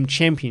Tag Team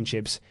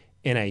Championships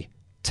in a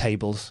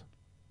tables,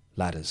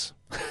 ladders,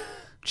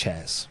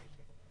 chairs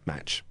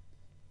match.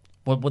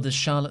 What does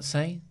Charlotte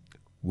say?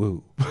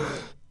 Woo.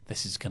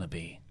 This is going to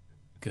be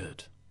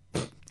good.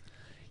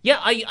 Yeah,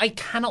 I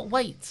cannot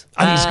wait.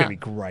 I think it's going to be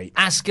great.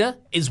 Asuka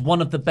is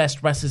one of the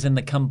best wrestlers in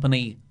the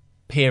company,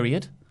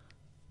 period.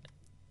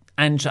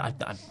 And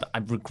I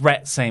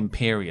regret saying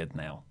period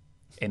now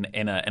in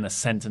a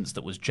sentence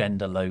that was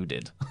gender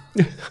loaded.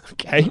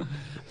 Okay.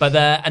 But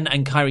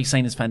and Kairi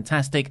Sane is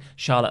fantastic.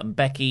 Charlotte and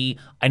Becky,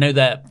 I know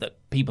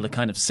that people are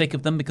kind of sick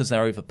of them because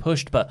they're over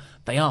pushed, but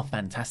they are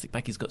fantastic.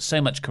 Becky's got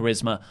so much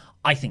charisma.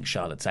 I think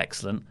Charlotte's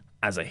excellent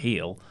as a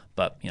heel,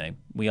 but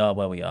we are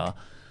where we are.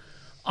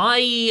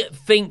 I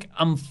think,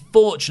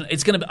 unfortunately,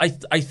 it's going to be.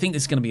 I think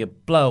it's going to be a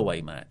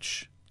blowaway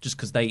match, just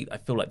because I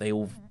feel like they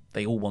all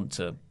want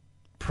to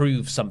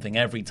prove something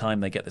every time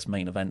they get this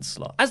main event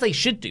slot, as they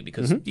should do,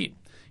 because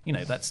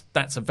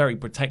that's a very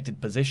protected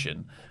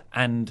position,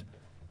 and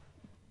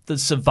the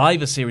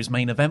Survivor Series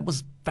main event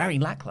was very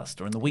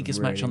lackluster and the weakest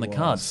match on the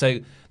card. So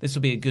this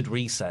will be a good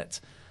reset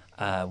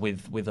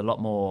with a lot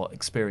more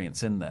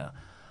experience in there.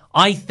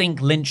 I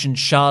think Lynch and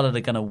Charlotte are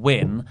going to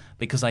win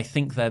because I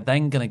think they're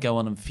then going to go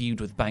on and feud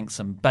with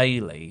Banks and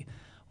Bayley,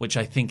 which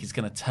I think is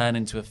going to turn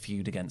into a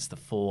feud against the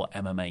 4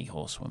 MMA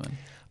horsewomen.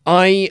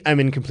 I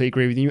am in complete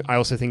agree with you. I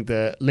also think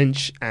that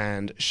Lynch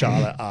and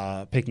Charlotte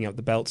are picking up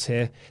the belts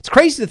here. It's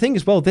crazy to think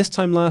as well, this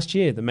time last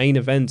year, the main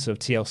event of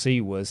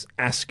TLC was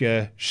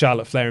Asuka,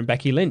 Charlotte Flair and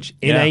Becky Lynch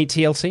in a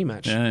TLC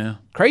match. Yeah.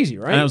 Crazy,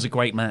 right? That was a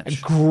great match.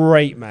 A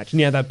great match.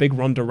 And that big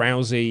Ronda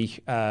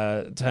Rousey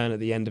turn at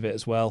the end of it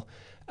as well.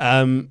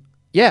 I'm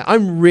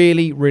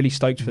really, really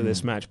stoked for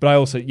this match. But I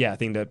also, I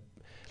think that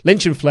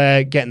Lynch and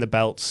Flair getting the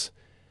belts,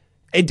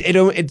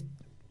 it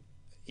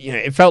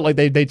felt like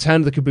they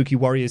turned the Kabuki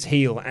Warriors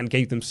heel and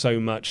gave them so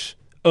much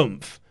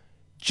oomph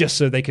just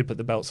so they could put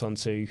the belts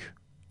onto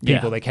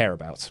people they care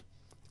about.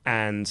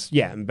 And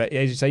but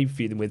as you say,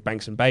 feuding with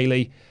Banks and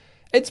Bayley,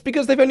 it's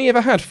because they've only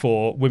ever had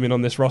 4 women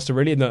on this roster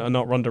really that are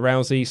not Ronda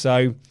Rousey.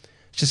 So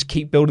just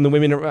keep building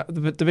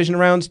the division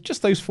around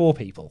just those 4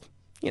 people,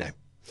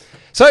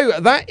 So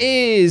that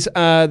is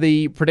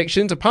the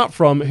predictions, apart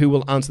from who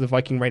will answer the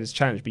Viking Raiders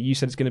challenge. But you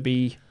said it's going to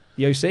be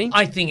the OC?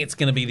 I think it's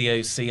going to be the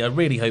OC. I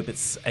really hope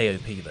it's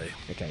AOP, though.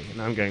 Okay,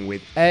 and I'm going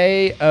with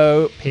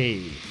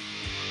AOP.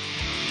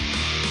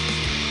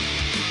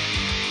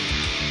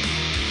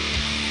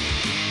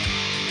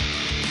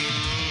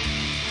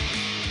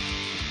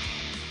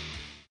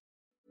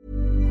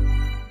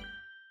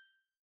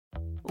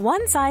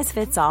 One size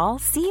fits all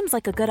seems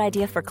like a good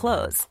idea for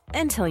clothes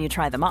until you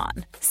try them on.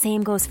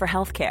 Same goes for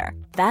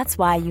healthcare. That's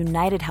why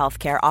United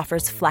Healthcare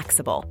offers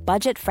flexible,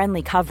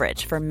 budget-friendly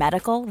coverage for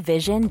medical,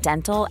 vision,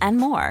 dental, and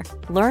more.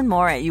 Learn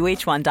more at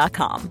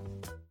uh1.com.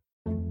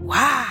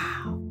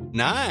 Wow.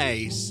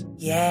 Nice.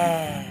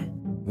 Yeah.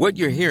 What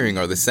you're hearing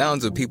are the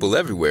sounds of people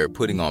everywhere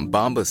putting on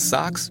Bombas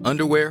socks,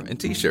 underwear, and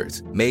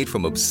T-shirts made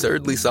from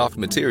absurdly soft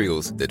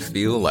materials that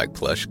feel like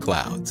plush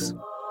clouds.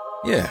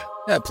 Yeah,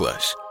 that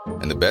plush.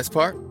 And the best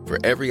part?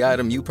 For every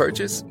item you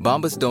purchase,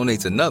 Bombas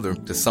donates another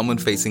to someone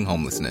facing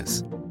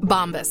homelessness.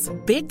 Bombas.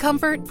 Big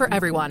comfort for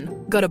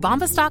everyone. Go to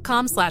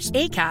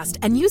bombas.com/ACAST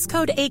and use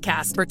code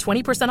ACAST for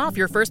 20% off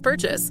your first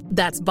purchase.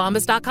 That's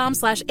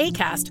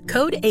bombas.com/ACAST.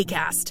 Code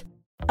ACAST.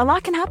 A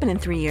lot can happen in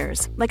 3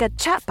 years. Like a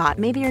chatbot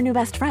may be your new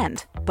best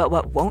friend. But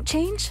what won't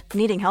change?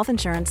 Needing health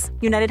insurance.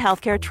 United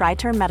Healthcare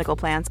Tri-Term Medical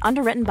Plans,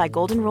 underwritten by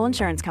Golden Rule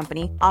Insurance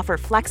Company, offer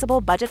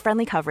flexible,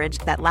 budget-friendly coverage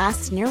that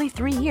lasts nearly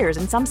 3 years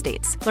in some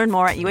states. Learn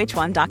more at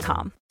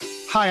uh1.com.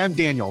 Hi, I'm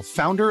Daniel,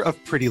 founder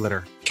of Pretty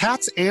Litter.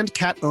 Cats and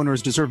cat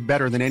owners deserve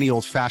better than any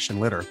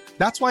old-fashioned litter.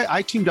 That's why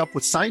I teamed up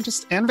with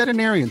scientists and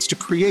veterinarians to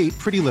create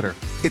Pretty Litter.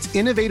 Its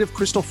innovative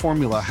crystal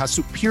formula has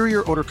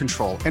superior odor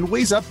control and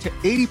weighs up to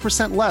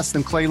 80% less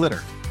than clay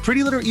litter.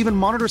 Pretty Litter even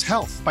monitors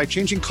health by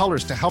changing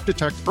colors to help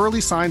detect early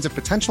signs of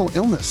potential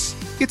illness.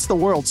 It's the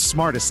world's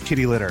smartest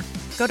kitty litter.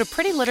 Go to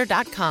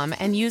prettylitter.com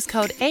and use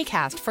code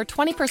ACAST for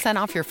 20%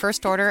 off your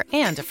first order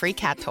and a free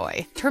cat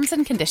toy. Terms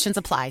and conditions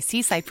apply.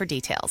 See site for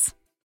details.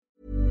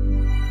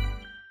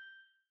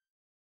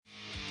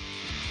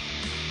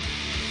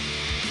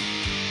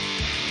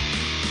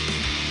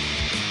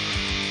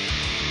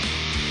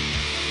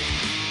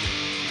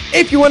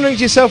 If you're wondering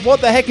to yourself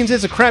what the heck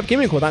is a crap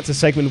gimmick, well, that's a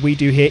segment we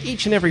do here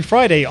each and every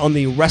Friday on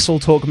the Wrestle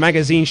Talk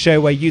magazine show,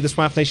 where you, the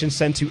Swaff Nation,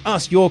 send to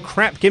us your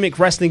crap gimmick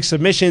wrestling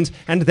submissions,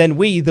 and then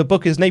we, the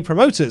bookers, nay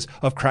promoters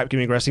of crap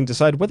gimmick wrestling,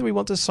 decide whether we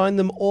want to sign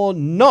them or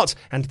not.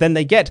 And then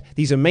they get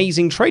these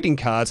amazing trading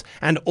cards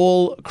and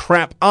all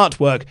crap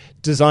artwork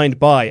designed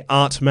by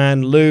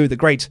Artman Lou, the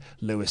great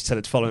Lewis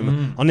Tillett. Follow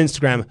him on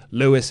Instagram,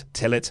 Lewis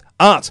Tillett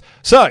Art.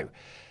 So,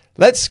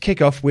 let's kick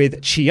off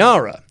with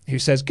Chiara, who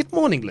says, "Good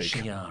morning, Luke.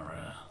 Chiara.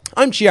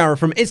 I'm Chiara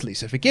from Italy,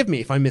 so forgive me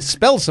if I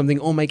misspell something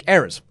or make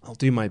errors. I'll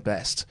do my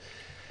best.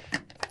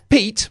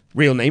 Pete,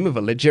 real name of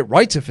a legit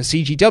writer for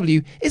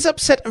CGW, is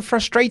upset and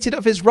frustrated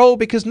of his role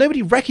because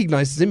nobody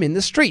recognizes him in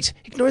the street,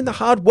 ignoring the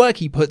hard work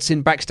he puts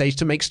in backstage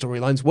to make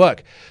storylines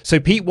work. So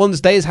Pete one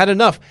day has had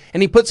enough,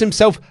 and he puts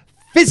himself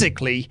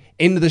physically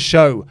into the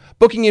show,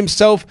 booking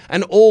himself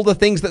and all the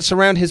things that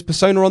surround his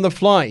persona on the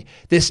fly.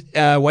 This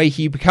way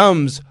he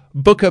becomes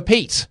Booker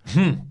Pete,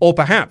 or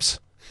perhaps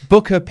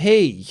Booker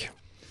P."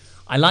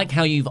 I like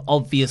how you've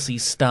obviously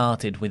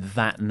started with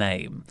that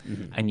name,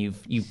 and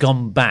you've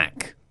gone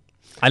back.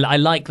 I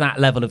like that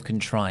level of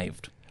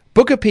contrived.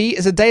 Booker P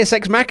is a deus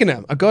ex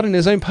machina, a god in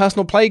his own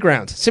personal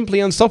playground, simply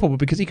unstoppable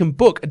because he can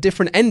book a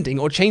different ending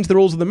or change the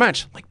rules of the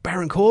match, like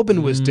Baron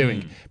Corbin was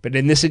doing. But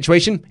in this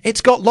situation,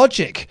 it's got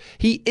logic.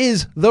 He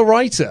is the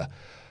writer.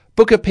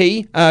 Booker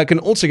P can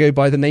also go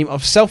by the name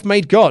of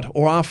Self-Made God,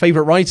 or our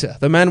favourite writer,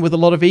 the man with a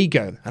lot of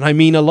ego, and I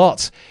mean a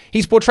lot.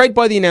 He's portrayed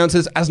by the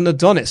announcers as an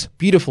Adonis,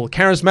 beautiful,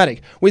 charismatic,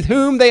 with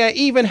whom they are,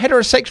 even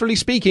heterosexually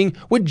speaking,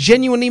 would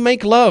genuinely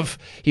make love.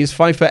 He is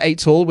 5'8"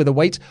 tall with a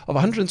weight of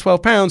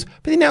 112 pounds,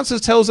 but the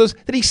announcers tells us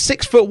that he's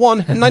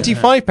 6'1" and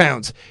 95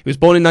 pounds. He was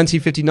born in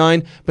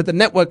 1959, but the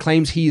network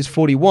claims he is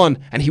 41,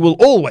 and he will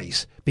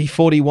always be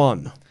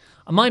 41.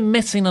 Am I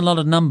missing a lot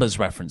of numbers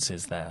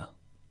references there?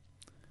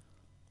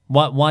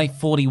 Why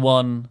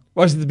 41?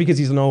 Well, it's because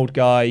he's an old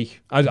guy.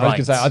 I was going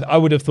to say, I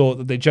would have thought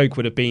that the joke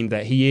would have been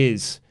that he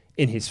is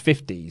in his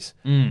 50s.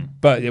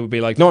 But it would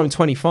be like, no, I'm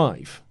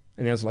 25.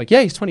 And I was like,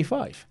 yeah, he's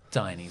 25.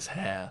 Dyeing his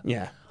hair.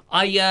 Yeah.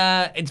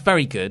 It's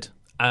very good.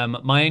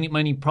 My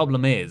only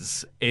problem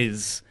is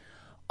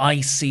I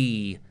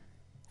see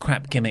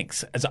crap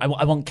gimmicks as I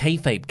want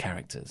kayfabe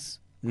characters.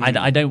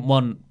 I don't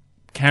want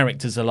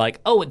characters that are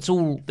like, oh,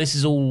 this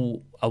is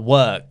all a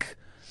work.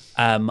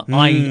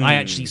 I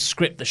actually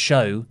script the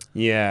show.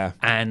 Yeah.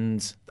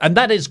 And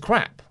that is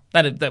crap.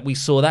 That we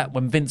saw that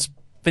when Vince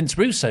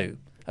Russo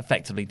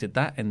effectively did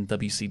that in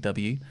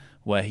WCW,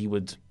 where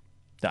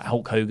that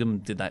Hulk Hogan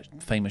did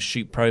that famous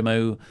shoot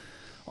promo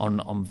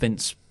on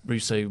Vince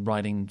Russo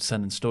writing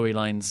certain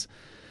storylines.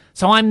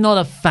 So I'm not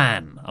a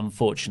fan,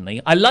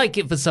 unfortunately. I like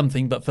it for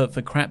something, but for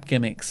crap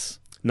gimmicks,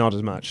 not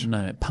as much.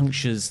 No, it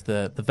punctures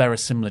the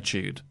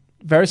verisimilitude.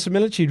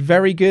 Verisimilitude,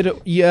 very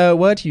good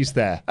word use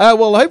there.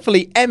 Well,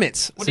 hopefully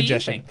Emmett's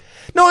suggestion. Do you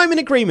think? No, I'm in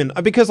agreement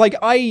because, like,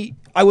 I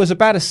was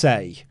about to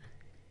say,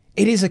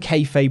 it is a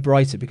kayfabe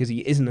writer because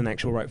he isn't an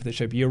actual writer for the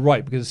show. But you're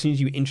right, because as soon as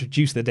you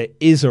introduce that there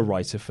is a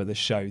writer for the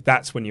show,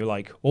 that's when you're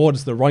like, oh, what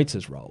is the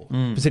writer's role?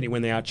 Particularly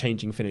when they are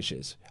changing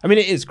finishes. I mean,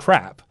 it is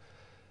crap.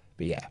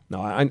 But yeah, no,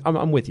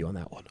 I'm with you on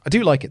that one. I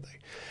do like it,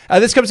 though.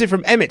 This comes in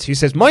from Emmett, who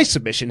says, my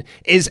submission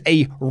is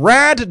a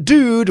rad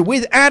dude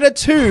with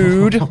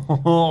attitude,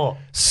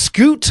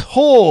 Scoot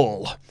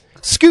Hall.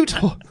 Scoot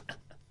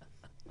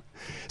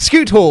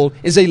Hall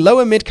is a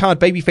lower mid-card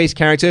babyface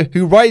character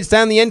who rides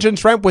down the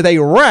entrance ramp with a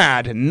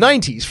rad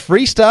 90s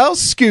freestyle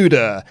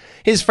scooter.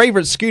 His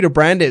favorite scooter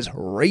brand is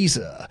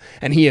Razor,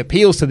 and he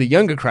appeals to the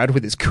younger crowd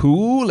with his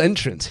cool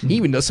entrance. He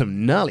even does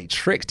some gnarly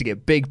tricks to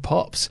get big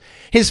pops.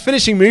 His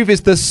finishing move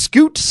is the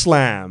Scoot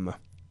Slam,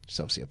 which is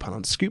obviously a pun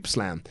on Scoop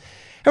Slam.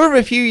 However,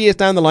 a few years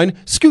down the line,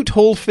 Scoot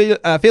Hall feels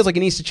like he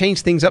needs to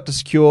change things up to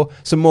secure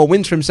some more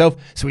wins for himself,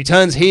 so he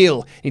turns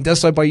heel. He does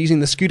so by using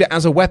the scooter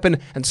as a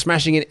weapon and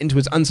smashing it into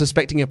his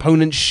unsuspecting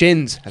opponent's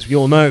shins. As we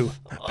all know,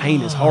 that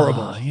pain is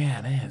horrible. Yeah,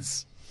 it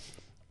is.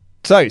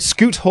 So,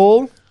 Scoot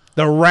Hall,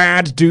 the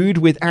rad dude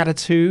with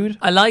attitude.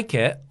 I like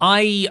it.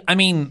 I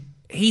mean,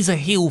 he's a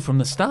heel from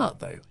the start,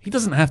 though. He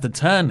doesn't have to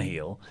turn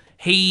heel.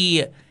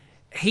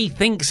 He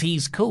thinks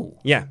he's cool.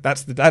 Yeah,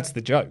 that's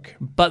the joke.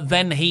 But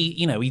then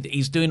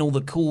he's doing all the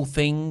cool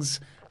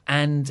things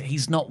and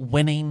he's not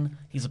winning.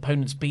 His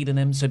opponent's beating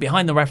him. So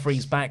behind the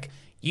referee's back,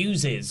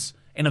 uses,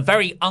 in a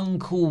very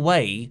uncool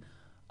way,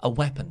 a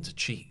weapon to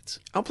cheat.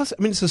 Oh, plus,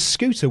 I mean, it's a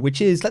scooter,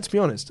 which is, let's be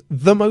honest,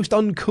 the most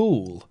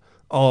uncool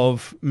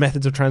of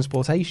methods of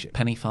transportation.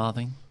 Penny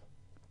farthing.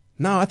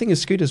 No, I think a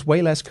scooter's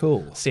way less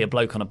cool. See a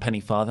bloke on a penny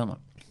farthing. I'm like,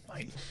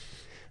 mate.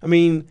 I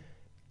mean,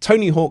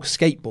 Tony Hawk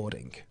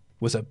skateboarding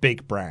was a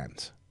big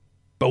brand.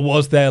 But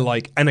was there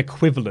like an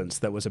equivalent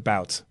that was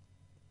about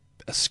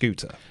a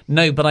scooter?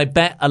 No, but I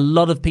bet a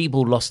lot of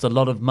people lost a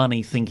lot of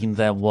money thinking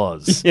there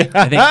was. Yeah.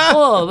 I think,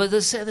 but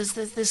this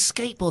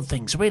skateboard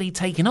thing's really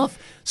taking off.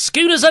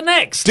 Scooters are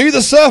next. Do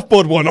the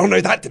surfboard one. Oh,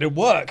 no, that didn't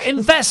work.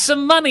 Invest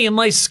some money in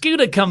my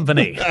scooter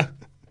company.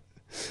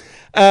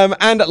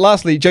 And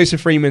lastly,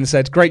 Joseph Freeman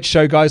said, great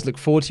show, guys. Look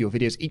forward to your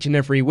videos each and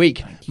every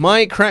week.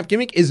 My crap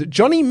gimmick is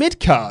Johnny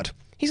Midcard.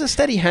 He's a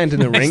steady hand in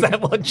the ring. Is that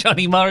what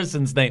Johnny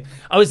Morrison's name?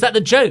 Oh, is that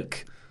the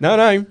joke? No.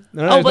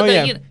 Oh,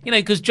 but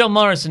because John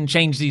Morrison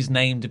changed his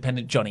name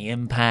dependent. Johnny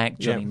Impact,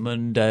 Johnny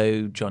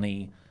Mundo,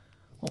 Johnny.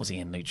 What was he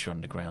in Lucha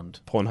Underground?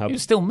 Pornhub. He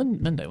was still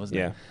Mundo, wasn't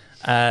he?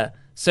 Yeah.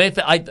 So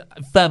I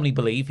firmly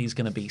believe he's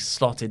going to be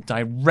slotted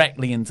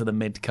directly into the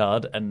mid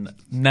card and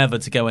never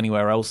to go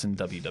anywhere else in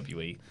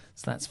WWE.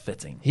 So that's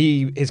fitting.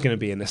 He is going to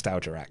be a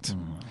nostalgia act.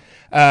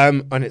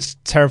 And it's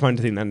terrifying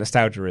to think that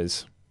nostalgia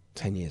is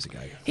 10 years ago.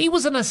 He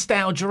was a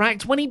nostalgia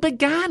act when he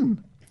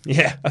began.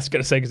 Yeah, I was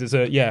going to say because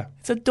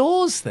it's a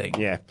Doors thing.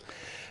 Yeah.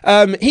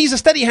 He's a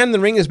steady hand in the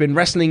ring, has been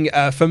wrestling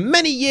for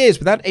many years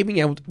without being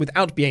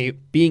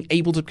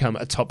able to become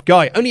a top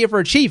guy, only ever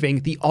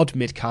achieving the odd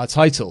mid-card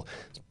title.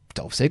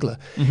 Dolph Ziggler.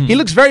 Mm-hmm. He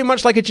looks very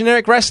much like a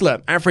generic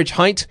wrestler. Average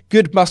height,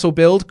 good muscle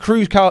build,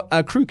 crew cut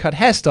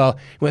hairstyle.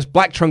 He wears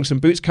black trunks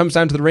and boots, comes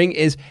down to the ring,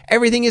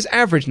 everything is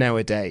average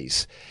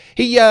nowadays.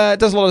 He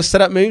does a lot of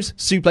setup moves,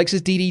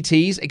 suplexes,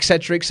 DDTs,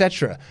 etc.,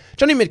 etc.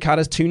 Johnny Midcard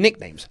has two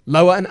nicknames,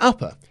 Lower and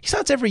Upper. He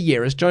starts every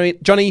year as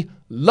Johnny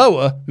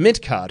Lower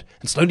Midcard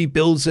and slowly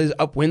builds his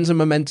up wins and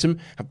momentum,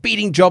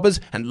 beating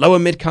jobbers and lower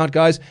midcard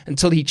guys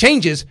until he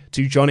changes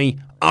to Johnny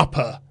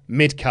Upper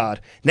Midcard.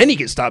 Then he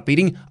can start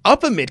beating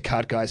upper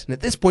midcard guys, and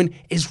at this point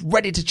is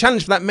ready to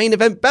challenge for that main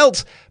event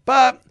belt.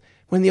 But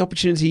when the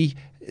opportunity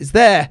is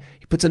there,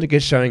 he puts in a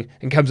good showing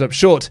and comes up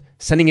short,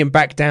 sending him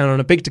back down on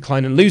a big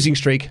decline and losing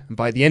streak. And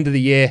by the end of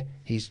the year,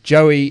 he's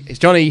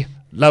Johnny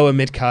Lower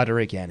Midcarder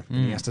again.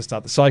 And he has to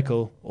start the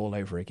cycle all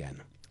over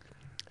again.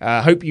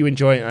 Hope you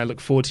enjoy it, and I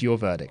look forward to your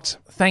verdict.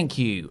 Thank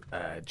you,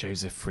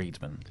 Joseph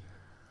Friedman.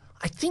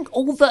 I think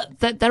all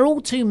that they're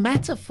all too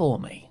meta for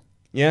me.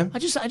 Yeah? I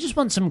just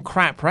want some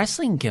crap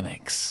wrestling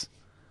gimmicks.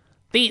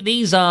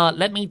 These are,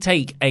 let me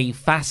take a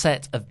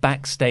facet of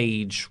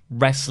backstage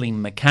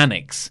wrestling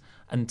mechanics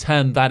and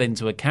turn that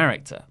into a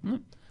character.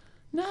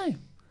 No.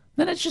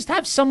 Then let's just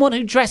have someone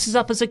who dresses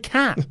up as a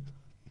cat.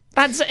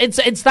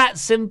 It's that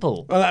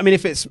simple. Well, I mean,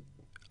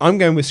 I'm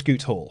going with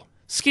Scoot Hall.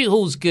 Scoot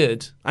Hall's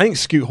good. I think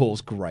Scoot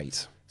Hall's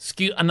great.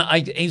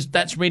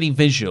 That's really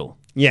visual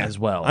as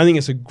well. I think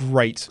it's a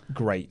great,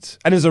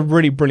 and it's a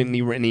really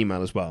brilliantly written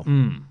email as well.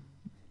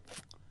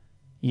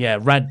 Yeah,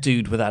 rad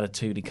dude with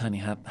attitude. He kind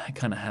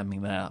of had me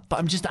there.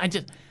 But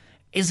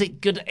is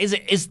it good?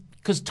 Is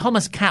because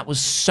Thomas Cat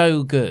was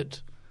so good.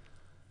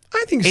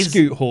 I think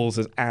Scoot Hall's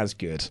is as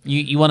good.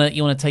 You want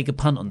to take a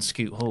punt on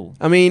Scoot Hall?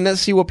 I mean, let's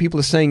see what people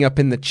are saying up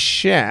in the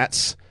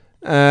chat.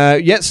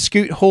 Yes,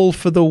 Scoot Hall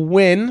for the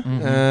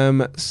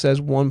win, says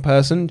one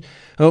person.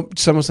 Oh,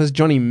 someone says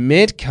Johnny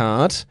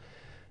Midcard.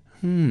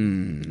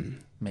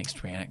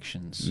 Mixed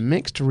reactions.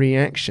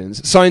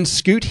 Signed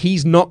Scoot,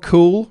 he's not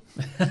cool.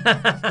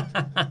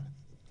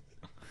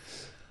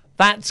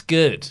 That's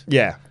good.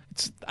 Yeah.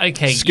 It's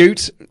okay.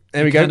 Scoot,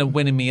 there we go. Kind of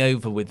winning me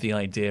over with the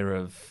idea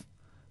of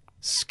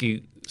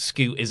Scoot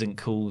isn't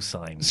cool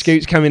signs.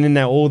 Scoot's coming in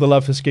now. All the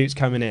love for Scoot's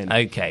coming in.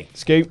 Okay.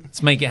 Scoot.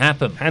 Let's make it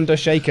happen. Hand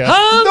shaker.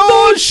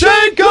 Hand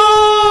shaker!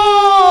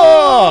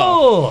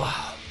 Oh!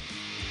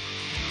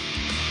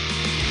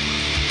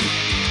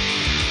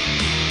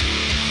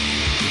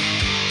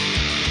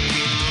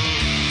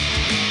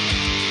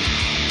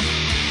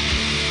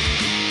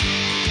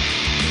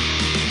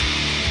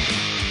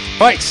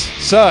 Right,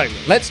 so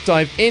let's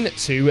dive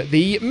into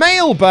the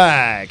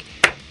mailbag.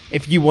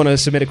 If you want to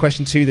submit a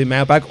question to the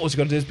mailbag, all you've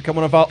got to do is become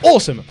one of our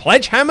awesome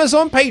Pledge Hammers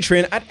on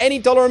Patreon at any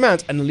dollar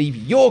amount and leave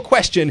your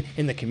question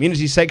in the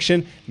community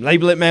section.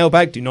 Label it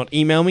mailbag. Do not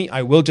email me.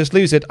 I will just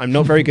lose it. I'm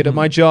not very good at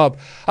my job.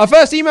 Our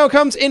first email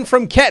comes in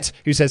from Ket,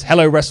 who says,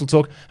 hello, Wrestle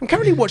Talk. I'm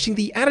currently watching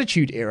the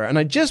Attitude Era, and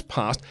I just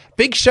passed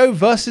Big Show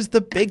versus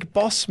the Big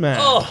Boss Man.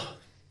 Oh,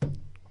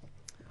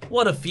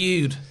 what a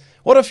feud.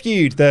 What a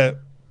feud that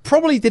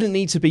probably didn't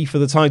need to be for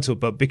the title,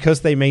 but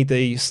because they made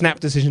the snap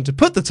decision to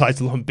put the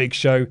title on Big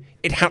Show,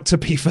 it had to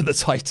be for the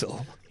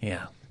title.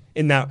 Yeah.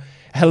 In that,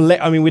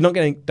 I mean, don't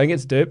get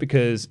to do it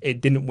because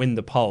it didn't win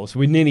the poll. So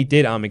we nearly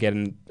did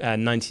Armageddon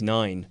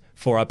 99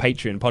 for our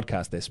Patreon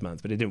podcast this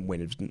month, but it didn't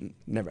win.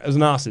 It was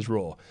an arse's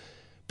Raw.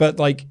 But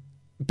like,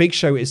 Big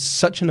Show is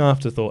such an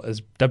afterthought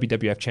as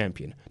WWF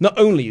champion. Not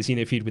only is he in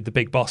a feud with the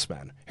Big Boss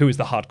Man, who is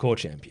the hardcore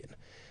champion.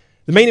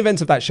 The main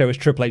event of that show is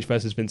Triple H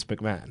versus Vince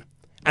McMahon,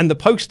 and the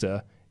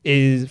poster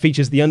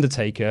features The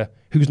Undertaker,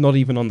 who's not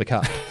even on the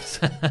card.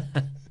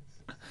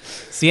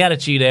 It's the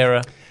Attitude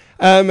Era.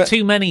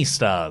 Too many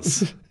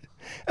stars.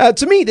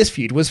 To me, this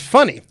feud was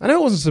funny. I know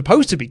it wasn't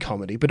supposed to be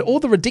comedy, but all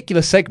the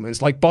ridiculous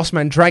segments like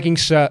Bossman dragging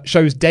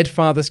Show's dead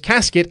father's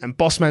casket and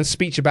Bossman's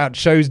speech about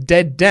Show's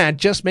dead dad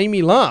just made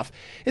me laugh.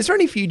 Is there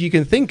any feud you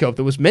can think of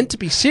that was meant to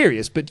be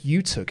serious but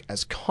you took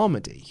as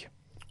comedy?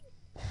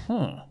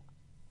 I'm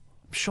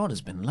sure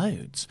there's been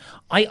loads.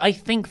 I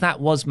think that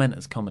was meant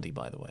as comedy,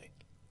 by the way.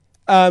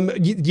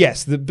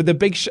 Yes, the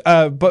big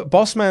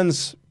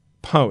Bossman's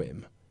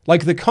poem.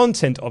 Like, the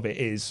content of it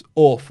is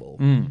awful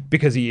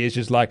because he is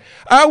just like,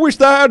 I wish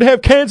that I'd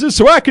have cancer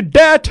so I could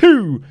die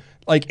too.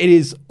 Like, it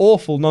is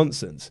awful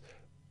nonsense.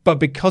 But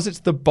because it's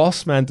the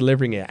Bossman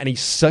delivering it and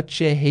he's such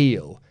a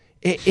heel,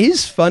 it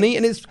is funny.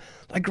 And it's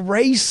like,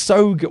 Ray's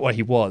so good. Well,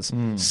 he was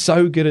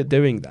so good at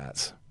doing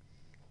that.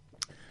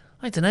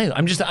 I don't know.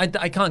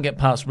 I can't get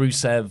past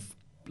Rusev,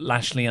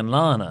 Lashley, and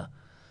Lana.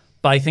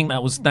 But I think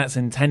that's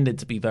intended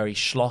to be very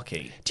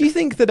schlocky. Do you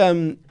think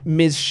that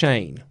Ms.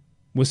 Shane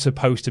was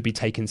supposed to be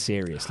taken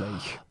seriously?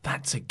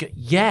 That's a good...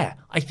 Yeah.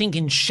 I think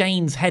in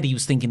Shane's head, he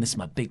was thinking, this is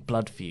my big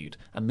blood feud.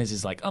 And Miz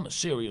is like, I'm a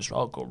serious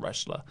hardcore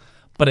wrestler.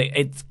 But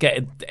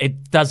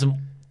it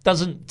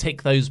doesn't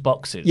tick those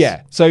boxes.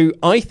 Yeah. So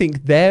I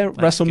think their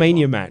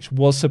WrestleMania match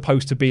was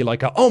supposed to be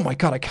like, oh my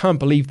God, I can't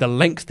believe the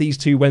length these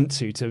two went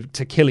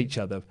to kill each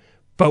other.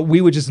 But we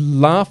were just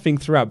laughing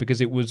throughout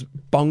because it was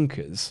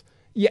bonkers.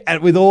 Yeah,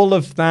 and with all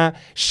of that,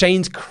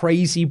 Shane's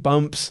crazy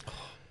bumps...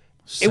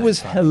 So it was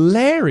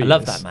hilarious. I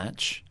love that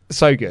match.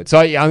 So good. So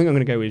yeah, I think I'm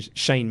going to go with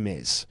Shane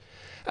Miz.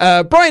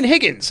 Brian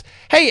Higgins.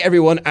 Hey,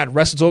 everyone at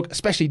WrestleTalk,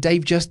 especially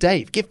Dave Just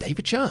Dave. Give Dave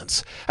a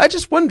chance.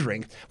 Just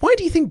wondering, why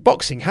do you think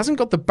boxing hasn't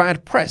got the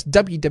bad press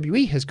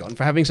WWE has gone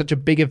for having such a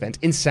big event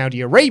in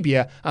Saudi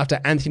Arabia after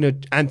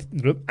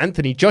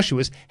Anthony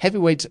Joshua's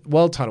heavyweight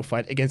world title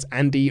fight against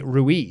Andy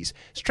Ruiz?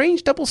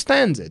 Strange double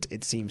standard,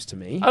 it seems to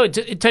me. Oh,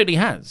 it totally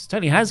has.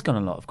 Totally has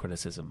gotten a lot of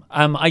criticism.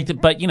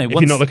 But you know, if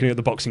you're not looking at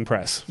the boxing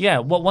press, yeah.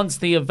 Well, once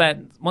the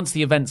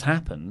event's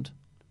happened,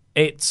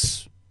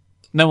 it's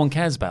no one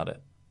cares about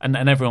it. And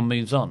everyone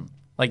moves on.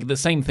 Like, the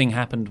same thing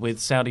happened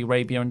with Saudi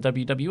Arabia and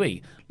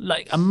WWE.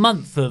 Like, a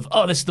month of,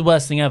 this is the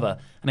worst thing ever.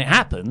 And it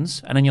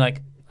happens, and then you're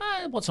like,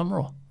 what's on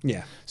Raw?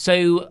 Yeah.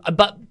 So,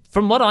 but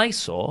from what I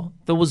saw,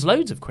 there was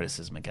loads of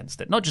criticism against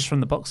it. Not just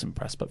from the boxing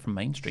press, but from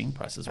mainstream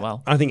press as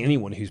well. I think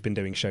anyone who's been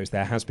doing shows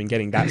there has been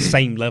getting that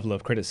same level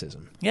of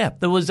criticism. Yeah,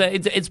 there was,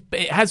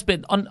 it has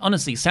been,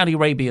 honestly, Saudi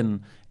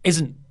Arabian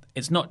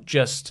it's not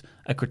just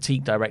a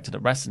critique directed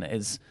at wrestling, it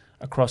is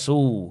across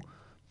all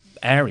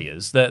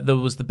areas. There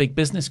was the big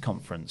business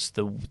conference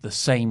the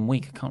same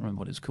week. I can't remember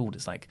what it's called.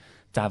 It's like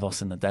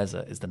Davos in the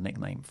Desert is the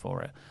nickname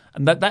for it.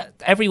 And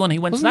that everyone who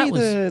went to that was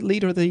the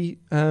leader of the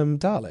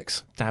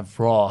Daleks.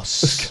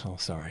 Davros. Oh,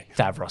 sorry,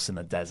 Davros in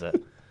the Desert.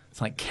 It's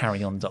like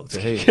Carry On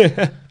Doctor Who.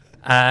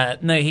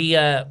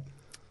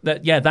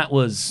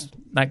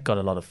 That got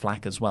a lot of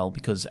flack as well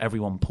because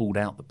everyone pulled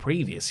out the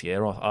previous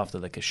year after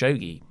the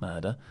Khashoggi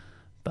murder.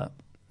 But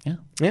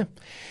yeah.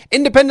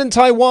 Independent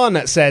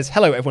Taiwan says,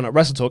 hello everyone at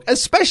WrestleTalk,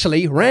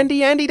 especially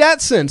Randy Andy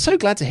Datson. So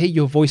glad to hear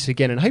your voice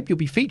again and hope you'll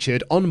be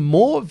featured on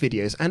more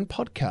videos and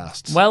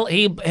podcasts. Well,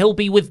 he'll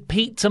be with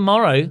Pete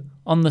tomorrow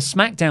on the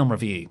SmackDown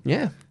review.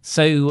 Yeah.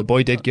 So the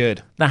boy did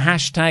good. The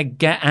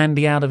hashtag let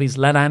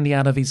Andy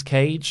out of his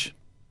cage.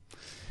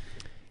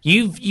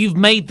 You've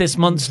made this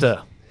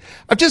monster.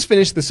 I've just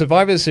finished the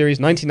Survivor Series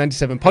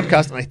 1997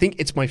 podcast and I think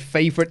it's my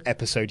favourite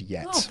episode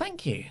yet. Oh,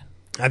 thank you.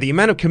 The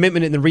amount of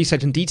commitment in the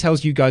research and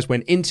details you guys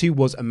went into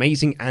was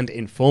amazing and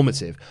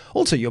informative.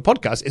 Also, your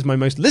podcast is my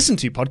most listened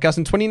to podcast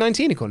in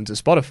 2019, according to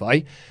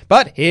Spotify.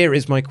 But here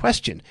is my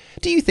question.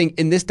 Do you think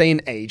in this day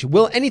and age,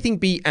 will anything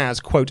be as,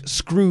 quote,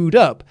 screwed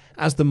up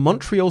as the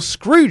Montreal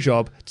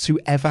Screwjob to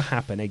ever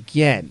happen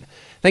again?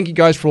 Thank you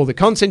guys for all the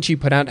content you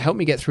put out to help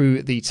me get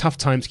through the tough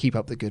times. Keep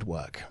up the good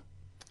work.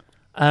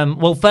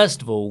 Well,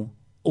 first of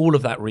all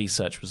of that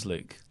research was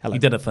Luke. Hello. You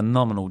did a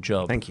phenomenal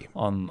job. Thank you.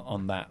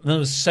 On that. There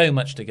was so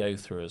much to go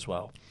through as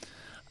well.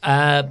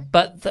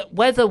 But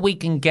whether we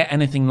can get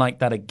anything like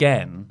that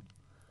again,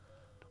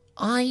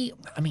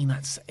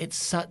 it's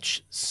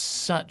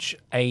such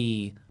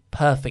a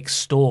perfect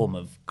storm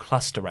of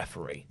cluster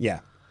referee.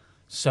 Yeah.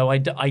 So I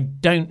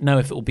don't know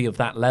if it will be of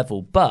that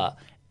level, but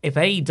if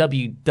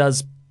AEW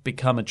does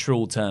become a true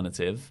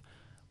alternative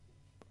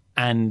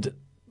and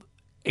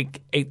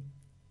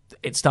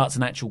it starts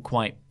an actual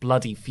quite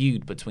bloody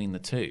feud between the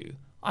two,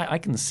 I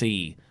can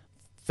see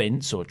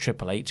Vince or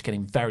Triple H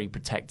getting very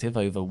protective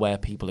over where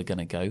people are going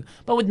to go.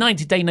 But with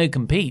 90-day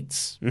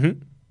no-competes,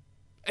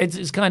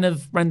 it's kind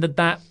of rendered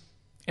that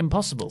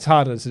impossible. It's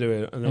harder to do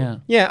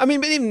it. Yeah, I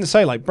mean, but even to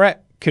say, like,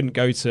 Brett couldn't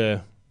go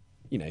to,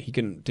 he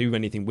couldn't do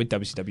anything with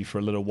WCW for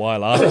a little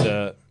while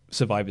after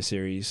Survivor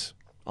Series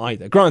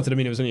either. Granted, I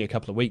mean, it was only a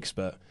couple of weeks,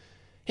 but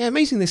Yeah,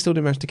 amazing they still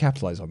didn't manage to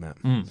capitalise on that.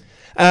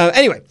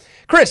 Anyway,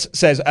 Chris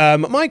says,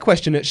 my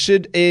question is,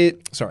 should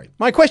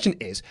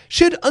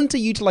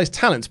underutilised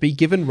talent be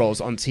given roles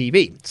on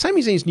TV?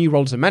 Sami Zayn's new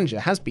role as a manager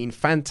has been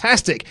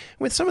fantastic.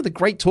 With some of the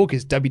great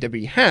talkers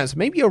WWE has,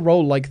 maybe a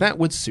role like that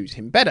would suit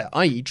him better,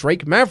 i.e.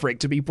 Drake Maverick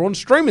to be Braun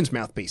Strowman's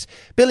mouthpiece,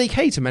 Billy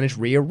Kay to manage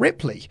Rhea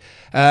Ripley.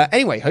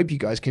 Anyway, hope you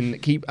guys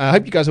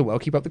are well.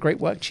 Keep up the great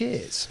work.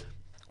 Cheers.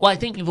 Well, I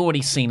think you've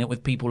already seen it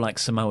with people like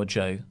Samoa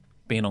Joe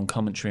being on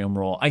commentary on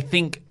Raw. I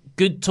think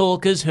good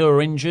talkers who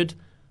are injured,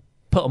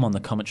 put them on the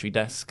commentary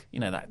desk. You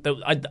know that.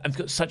 I've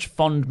got such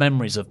fond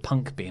memories of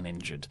Punk being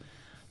injured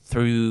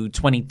through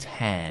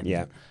 2010.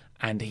 Yeah.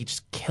 And he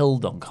just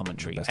killed on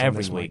commentary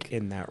every week.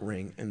 In that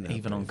ring.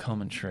 Even on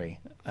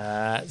commentary.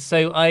 But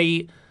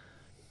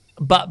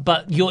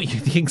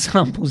the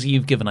examples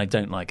you've given I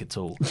don't like at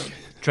all.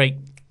 Drake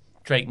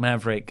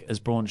Maverick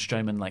as Braun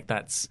Strowman, like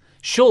that's...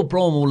 Sure,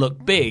 Braun will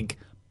look big,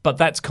 but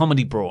that's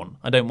comedy Braun.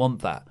 I don't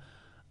want that.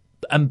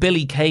 And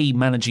Billy Kay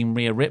managing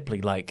Rhea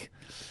Ripley, like...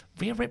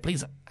 Rhea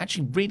Ripley's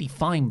actually really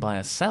fine by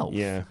herself.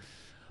 Yeah.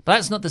 But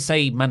that's not to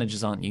say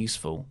managers aren't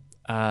useful.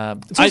 I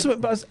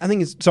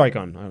think it's... Sorry,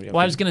 go on.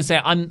 I was going to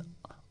say,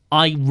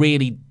 I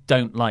really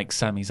don't like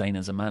Sami Zayn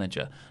as a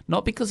manager.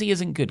 Not because he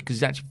isn't good, because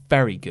he's actually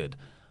very good.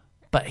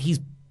 But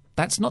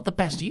that's not the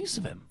best use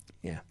of him.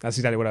 Yeah, that's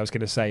exactly what I was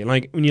going to say.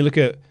 Like, when you look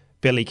at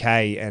Billy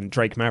Kay and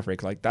Drake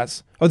Maverick, like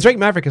that's... Well, Drake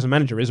Maverick as a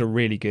manager is a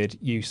really good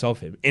use of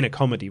him in a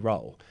comedy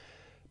role.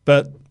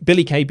 But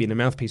Billy Kay being a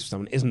mouthpiece for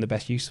someone isn't the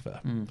best use of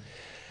her.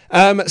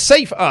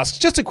 Safe asks,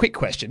 just a quick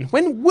question.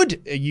 When would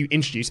you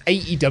introduce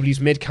AEW's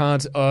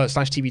mid-card /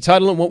 TV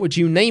title, and what would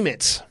you name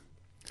it?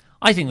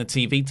 I think the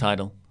TV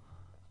title.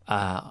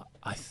 I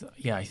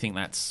think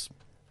that's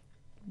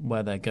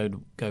where they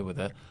go with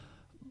it.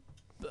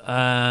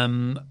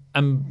 And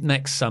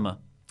next summer,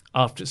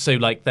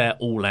 they're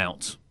all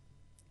out.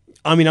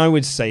 I mean, I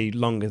would say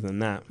longer than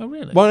that. Oh,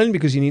 really? Well, only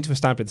because you need to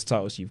establish the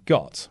titles you've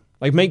got.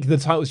 Like, make the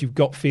titles you've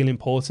got feel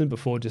important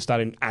before just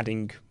starting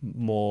adding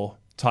more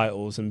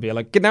titles and be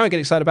like, now I get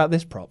excited about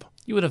this prop.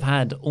 You would have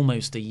had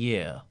almost a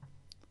year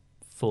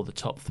for the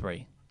top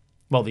three.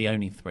 Well, the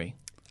only three.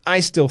 I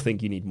still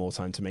think you need more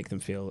time to make them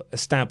feel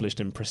established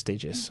and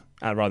prestigious,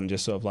 rather than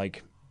just sort of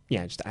like,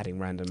 just adding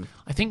random.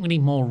 I think we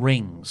need more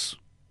rings.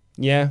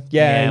 Yeah.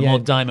 More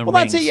diamond rings.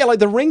 Well, that's it. Yeah, like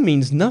the ring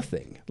means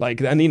nothing.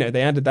 Like, and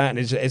they added that, and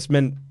it's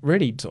meant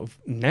really sort of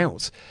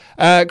nout.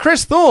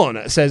 Chris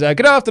Thorne says,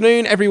 "Good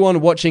afternoon,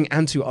 everyone watching,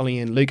 and to Ollie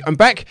and Luke. I'm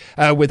back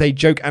with a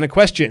joke and a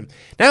question.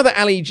 Now that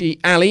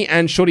Ali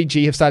and Shorty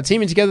G have started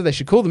teaming together, they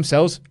should call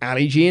themselves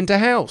Ali G into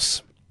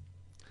House."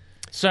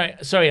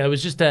 Sorry. I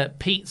was just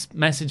Pete's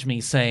messaged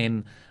me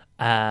saying,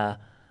 it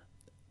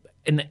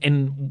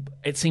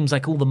seems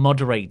like all the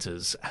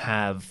moderators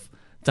have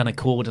done a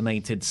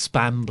coordinated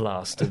spam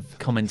blast of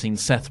commenting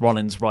Seth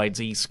Rollins rides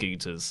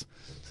e-scooters.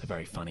 So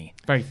very funny,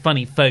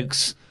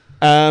 folks.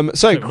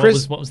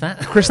 Chris, what was that?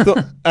 Chris, so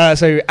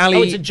Ali.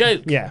 Oh, it's a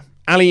joke. Yeah,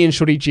 Ali and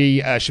Shorty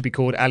G should be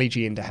called Ali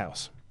G into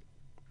House.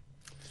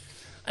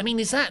 I mean,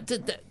 was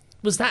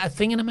that a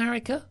thing in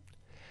America?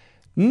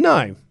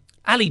 No.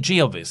 Ali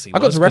G obviously. I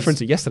got to reference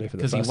it yesterday for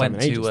the first time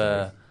in ages.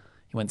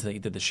 He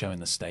did the show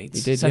in the States.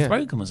 He did. Seth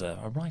Rogen was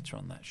a writer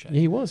on that show. Yeah,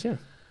 he was. Yeah.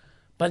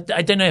 But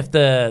I don't know if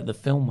the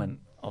film went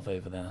off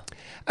over there.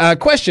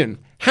 Question: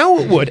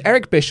 how would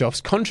Eric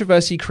Bischoff's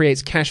controversy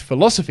creates cash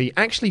philosophy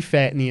actually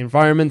fare in the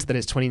environment that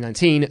is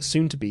 2019,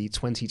 soon to be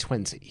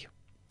 2020?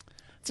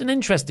 It's an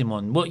interesting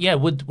one. Well, yeah,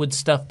 would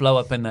stuff blow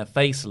up in their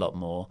face a lot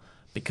more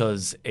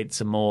because it's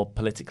a more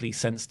politically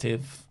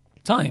sensitive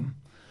time?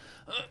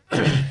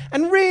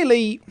 And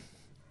really,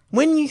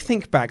 when you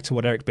think back to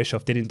what Eric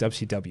Bischoff did in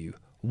WCW,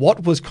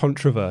 what was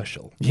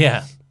controversial?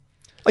 Yeah.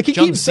 Like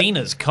John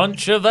Cena's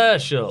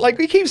controversial. Like,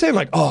 we keep saying,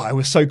 like, oh, I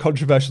was so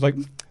controversial. Like,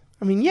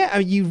 I mean,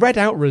 you read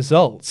out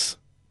results,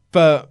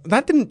 but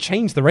that didn't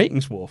change the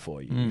ratings war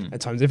for you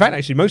at times. In fact,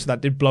 actually, most of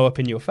that did blow up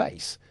in your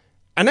face.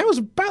 And that was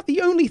about the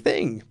only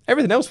thing.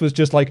 Everything else was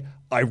just like,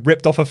 I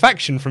ripped off a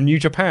faction from New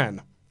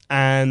Japan,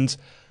 and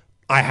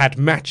I had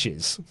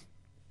matches.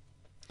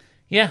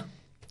 Yeah.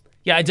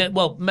 Yeah, I don't.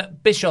 Well,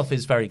 Bischoff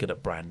is very good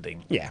at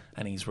branding. Yeah.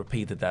 And he's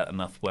repeated that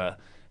enough where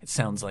it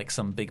sounds like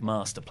some big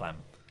master plan.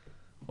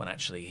 When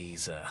actually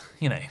he's,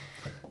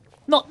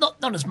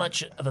 not as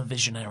much of a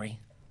visionary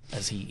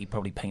as he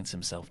probably paints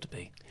himself to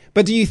be.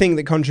 But do you think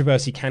that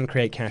controversy can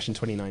create cash in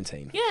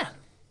 2019? Yeah,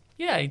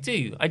 I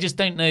do. I just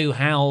don't know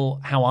how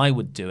I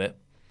would do it,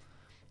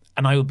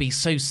 and I would be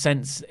so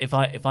if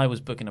I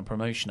was booking a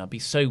promotion, I'd be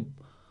so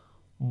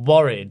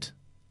worried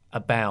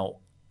about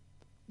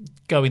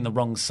going the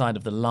wrong side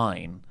of the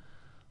line.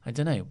 I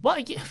don't know.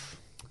 What?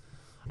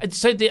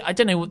 So I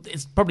don't know.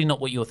 It's probably not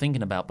what you're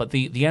thinking about, but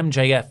the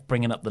MJF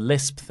bringing up the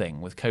lisp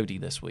thing with Cody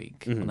this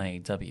week on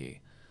AEW.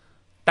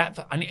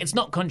 It's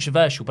not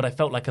controversial, but I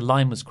felt like a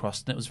line was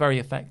crossed, and it was very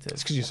effective.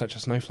 It's because you're such a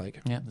snowflake.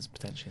 Yeah, there's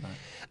potentially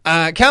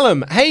that.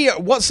 Callum, hey,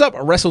 what's up,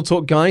 Wrestle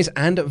Talk guys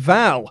and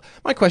Val?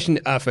 My question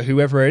for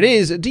whoever it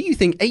is, do you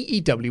think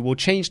AEW will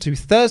change to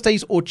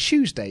Thursdays or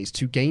Tuesdays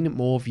to gain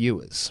more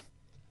viewers?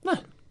 No.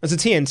 It's a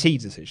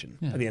TNT decision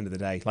at the end of the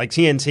day. Like,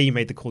 TNT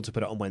made the call to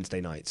put it on Wednesday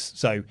nights.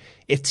 So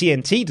if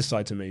TNT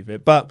decide to move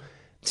it, but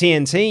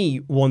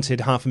TNT wanted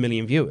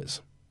 500,000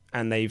 viewers,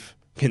 and they've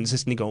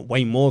consistently got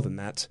way more than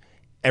that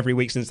every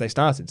week since they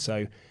started.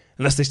 So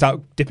unless they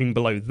start dipping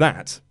below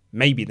that,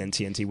 maybe then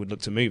TNT would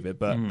look to move it.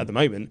 But at the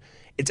moment,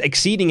 it's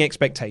exceeding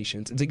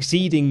expectations. It's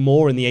exceeding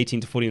more in the 18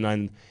 to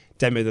 49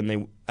 demo than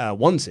they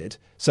wanted.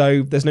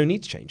 So there's no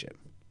need to change it.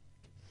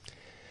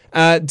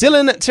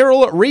 Dylan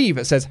Tyrrell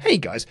Reeve says, "Hey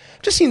guys,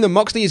 just seen that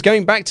Moxley is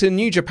going back to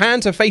New Japan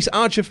to face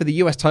Archer for the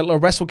US title at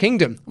Wrestle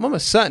Kingdom. I'm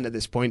almost certain at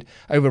this point,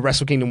 over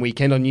Wrestle Kingdom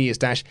weekend on New Year's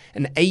Dash,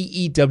 an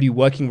AEW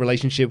working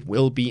relationship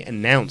will be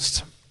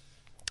announced.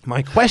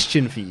 My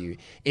question for you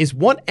is,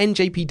 what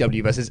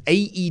NJPW versus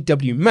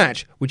AEW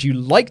match would you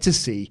like to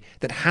see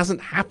that hasn't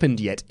happened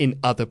yet in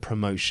other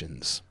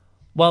promotions?"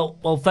 Well,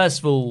 first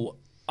of all,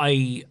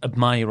 I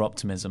admire your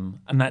optimism,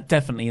 and that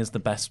definitely is the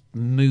best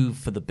move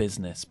for the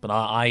business. But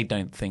I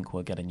don't think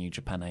we'll get a New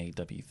Japan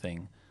AEW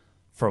thing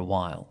for a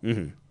while,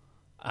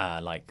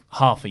 like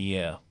half a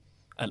year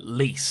at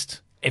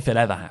least, if it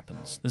ever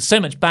happens. There's so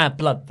much bad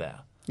blood there,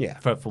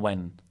 for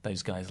when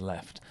those guys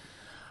left.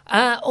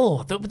 There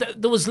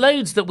was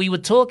loads that we were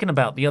talking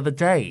about the other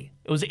day.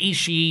 It was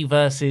Ishii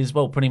versus,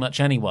 pretty much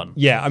anyone.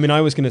 Yeah, I mean,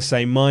 I was going to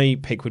say my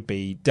pick would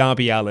be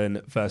Darby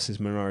Allin versus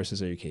Minoru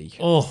Suzuki.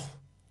 Oh.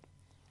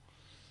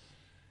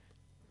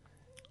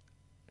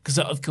 Because,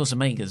 of course,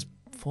 Omega's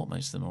fought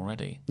most of them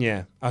already.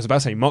 Yeah. I was about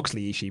to say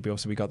Moxley Ishii, but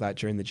also we got that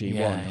during the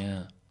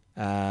G1.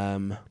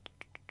 Yeah.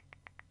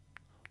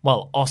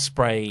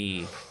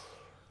 Ospreay.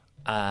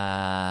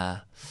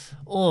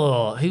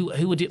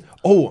 Who would you...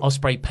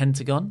 Ospreay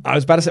Pentagon? I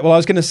was about to say... Well, I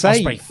was going to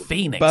say... Ospreay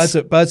Phoenix.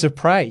 Birds of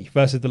Prey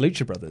versus the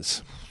Lucha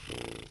Brothers.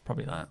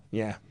 Probably that.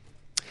 Yeah.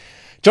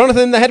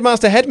 Jonathan, the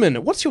Headmaster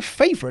Headman, what's your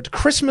favourite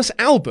Christmas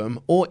album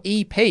or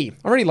EP? I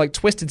really like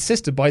Twisted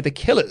Sister by The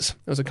Killers.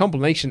 There was a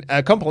compilation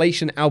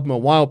album a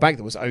while back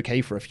that was okay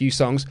for a few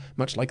songs,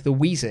 much like the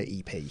Weezer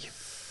EP.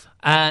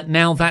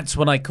 Now That's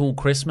What I Call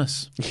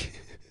Christmas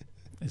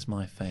is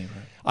my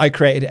favourite. I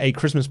created a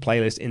Christmas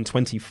playlist in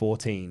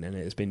 2014, and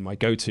it has been my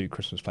go-to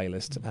Christmas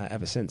playlist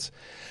ever since.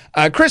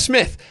 Chris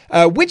Smith,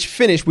 which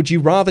finish would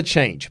you rather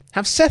change?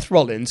 Have Seth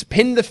Rollins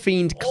pin The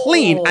Fiend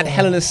clean at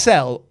Hell in a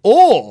Cell,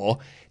 or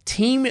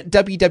Team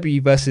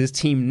WWE versus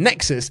Team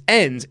Nexus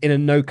ends in a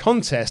no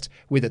contest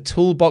with a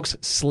toolbox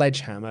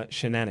sledgehammer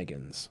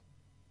shenanigans?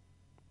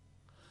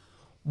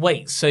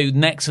 Wait, so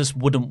Nexus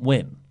wouldn't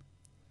win?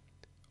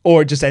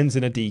 Or it just ends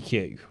in a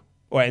DQ?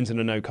 Or it ends in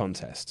a no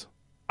contest?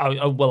 Seth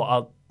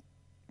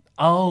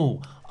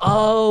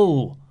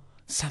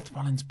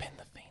Rollins pinned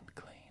The Fiend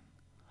clean.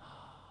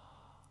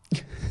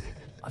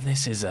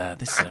 This is a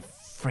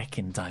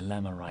freaking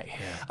dilemma right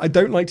here. I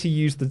don't like to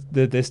use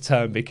this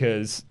term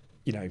because,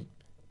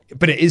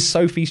 but it is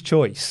Sophie's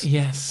choice.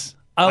 Yes.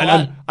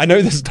 I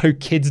know there's no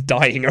kids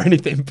dying or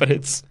anything, but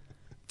it's...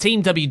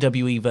 Team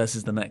WWE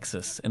versus the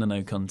Nexus in a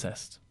no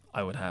contest,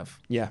 I would have.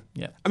 Yeah.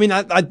 Yeah. I mean,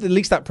 at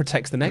least that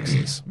protects the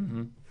Nexus,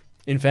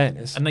 in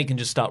fairness. And they can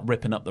just start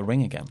ripping up the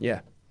ring again. Yeah.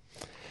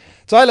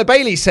 Tyler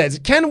Bailey says,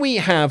 can we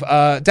have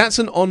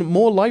Datsun on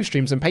more live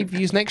streams and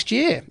pay-per-views next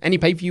year? Any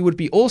pay-per-view would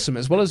be awesome,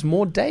 as well as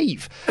more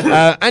Dave.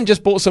 And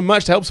just bought some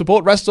merch to help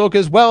support WrestleTalk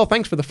as well.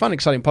 Thanks for the fun,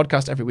 exciting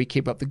podcast every week.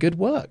 Keep up the good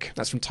work.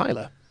 That's from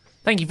Tyler.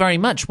 Thank you very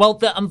much. Well,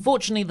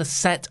 unfortunately, the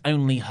set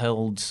only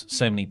holds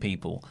so many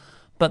people.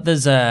 But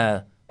there's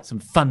some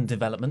fun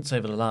developments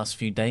over the last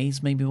few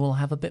days. Maybe we'll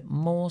have a bit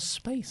more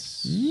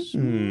space. So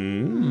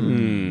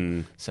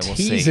we'll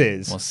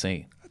Teasers. see. We'll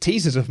see.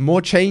 Teasers of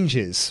more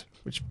changes,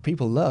 which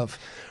people love.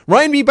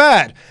 Ryan B.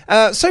 Bad.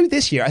 So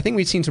this year, I think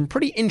we've seen some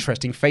pretty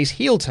interesting face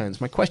heel turns.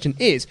 My question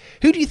is,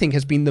 who do you think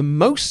has been the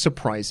most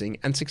surprising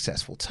and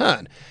successful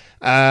turn?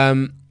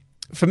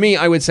 For me,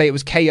 I would say it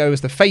was KO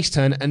as the face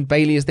turn and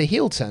Bailey as the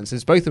heel turn,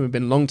 since both of them have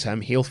been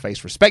long-term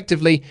heel-face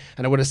respectively,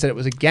 and I would have said it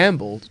was a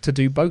gamble to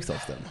do both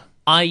of them.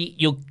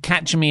 You're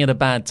catching me at a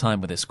bad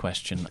time with this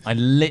question. I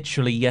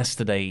literally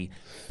yesterday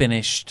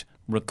finished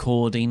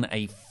recording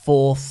a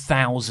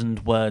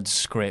 4,000-word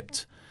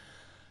script.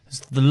 It's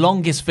the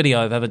longest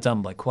video I've ever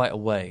done by quite a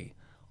way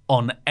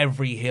on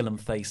every heel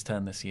and face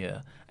turn this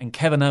year. And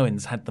Kevin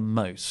Owens had the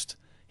most.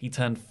 He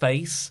turned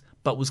face,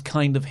 but was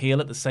kind of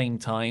heel at the same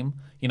time.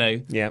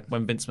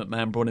 When Vince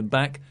McMahon brought him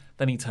back.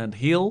 Then he turned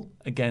heel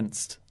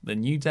against the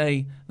New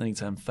Day. Then he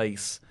turned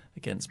face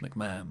against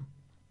McMahon.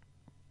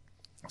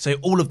 So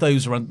all of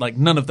those are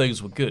none of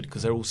those were good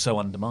because they're all so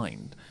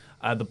undermined.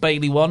 The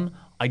Bailey one,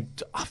 I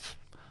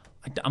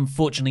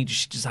unfortunately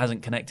just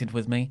hasn't connected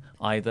with me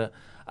either.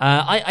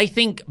 I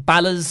think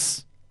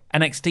Balor's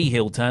NXT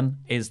heel turn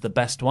is the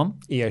best one.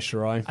 Io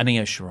Shirai. And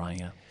Io Shirai,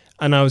 yeah.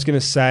 And I was going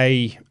to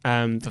say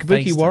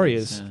Kabuki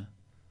Warriors. Turns, yeah.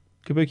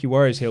 Kabuki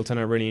Warriors heel turn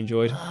I really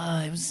enjoyed.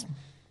 It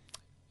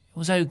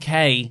was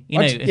okay.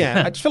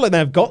 I just feel like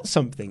they've got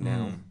something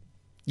now.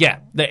 Yeah,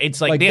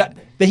 it's like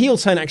the heel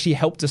turn actually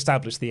helped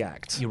establish the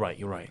act. You're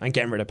right. And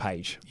getting rid of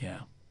Paige. Yeah.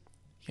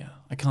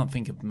 I can't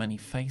think of many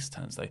face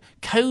turns though.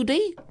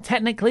 Cody,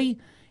 technically,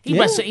 He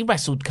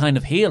wrestled kind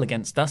of heel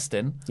against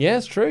Dustin. Yeah,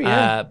 it's true.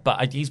 Yeah,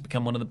 but he's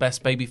become one of the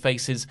best baby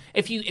faces.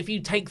 If you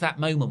take that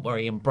moment where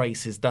he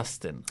embraces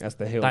Dustin as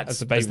the heel, as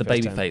the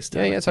baby face,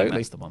 yeah, totally.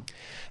 That's the one.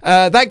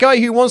 That guy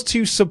who wants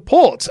to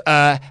support.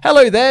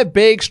 Hello there,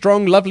 big,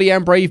 strong, lovely,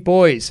 and brave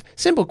boys.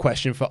 Simple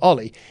question for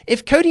Ollie: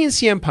 if Cody and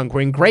CM Punk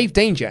were in grave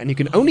danger, and you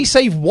can only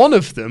save one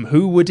of them,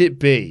 who would it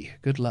be?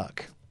 Good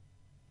luck.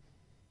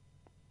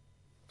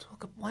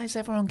 Why is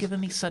everyone giving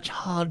me such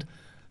hard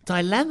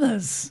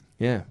dilemmas?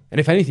 Yeah, and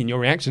if anything, your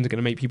reactions are going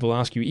to make people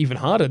ask you even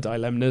harder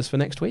dilemmas for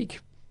next week.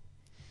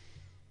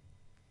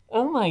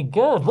 Oh my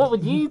God, what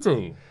would you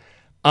do?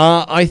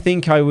 I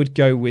think I would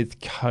go with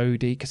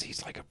Cody because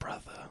he's like a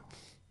brother.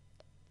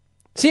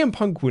 CM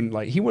Punk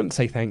wouldn't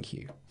say thank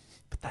you.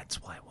 But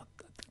that's why I want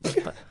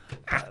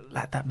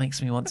that. That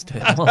makes me want to do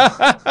it more.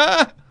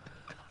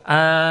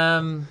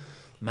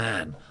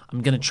 Man,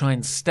 I'm going to try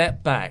and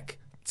step back,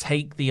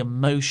 take the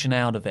emotion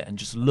out of it, and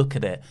just look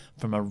at it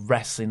from a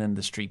wrestling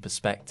industry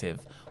perspective,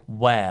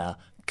 where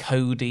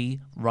Cody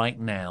right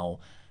now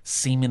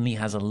seemingly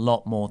has a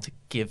lot more to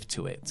give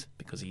to it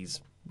because he's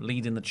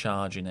leading the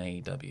charge in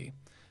AEW.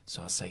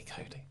 So I'll say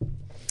Cody.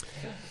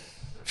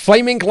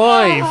 Flaming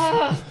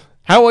Live.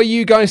 How are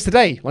you guys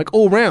today? Like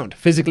all round,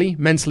 physically,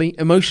 mentally,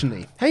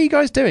 emotionally. How are you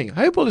guys doing?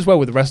 I hope all is well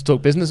with the Wrestle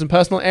Talk business and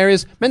personal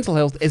areas. Mental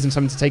health isn't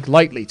something to take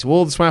lightly. To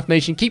all the SWAF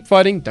Nation, keep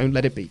fighting. Don't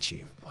let it beat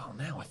you. Well,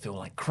 now I feel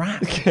like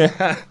crap.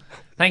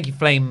 Thank you,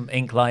 Flame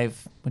Inc.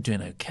 Live. We're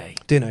doing okay.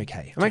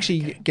 I'm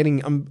actually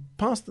I'm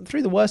past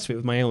through the worst of it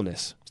with my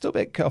illness. Still a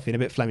bit coffee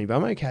and a bit phlegmy, but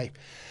I'm okay.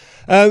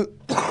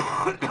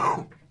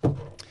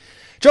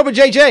 Jobber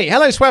JJ,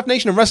 hello SWAF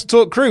Nation and Wrestle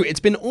Talk crew.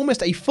 It's been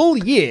almost a full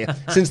year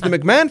since the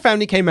McMahon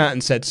family came out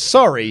and said,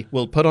 sorry,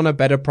 we'll put on a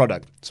better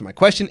product. So my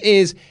question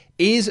is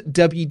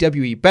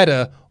WWE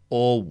better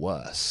or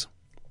worse?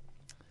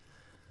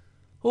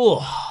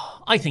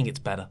 Oh, I think it's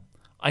better.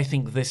 I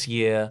think this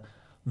year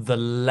the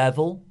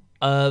level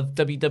of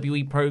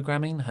WWE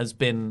programming has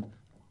been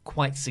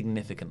quite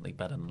significantly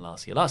better than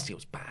last year. Last year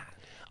was bad.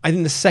 I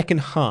think the second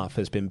half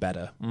has been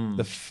better.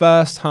 The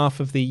first half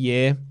of the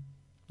year...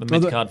 The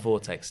mid-card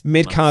vortex.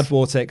 Mid-card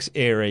vortex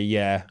era,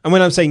 yeah. And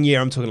when I'm saying year,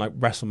 I'm talking like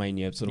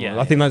WrestleMania. Sort of. Yeah,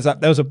 I think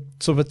there was a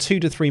sort of a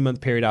 2 to 3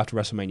 month period after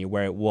WrestleMania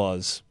where it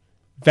was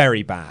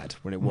very bad,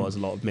 when it was a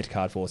lot of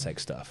mid-card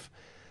vortex stuff.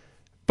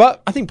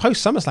 But I think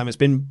post-SummerSlam it's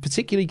been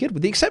particularly good,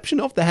 with the exception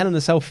of the Hell in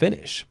a Cell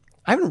finish.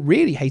 I haven't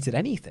really hated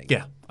anything.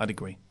 Yeah, I'd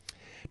agree.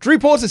 Drew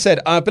Porter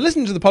said, I've been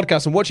listening to the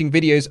podcast and watching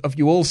videos of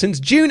you all since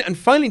June and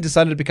finally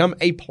decided to become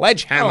a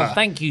pledge hammer. Oh,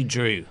 thank you,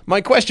 Drew.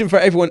 My question for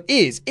everyone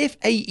is, if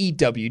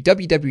AEW,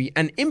 WWE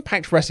and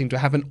Impact Wrestling to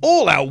have an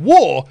all-out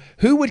war,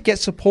 who would get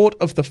support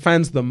of the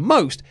fans the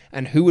most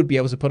and who would be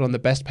able to put on the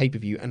best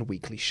pay-per-view and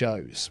weekly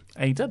shows?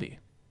 AEW.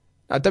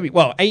 I think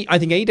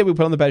AEW would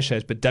put on the best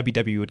shows, but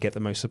WWE would get the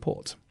most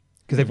support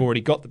because they've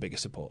already got the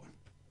biggest support.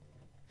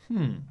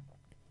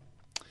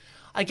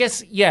 I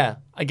guess,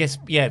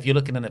 if you're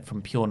looking at it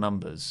from pure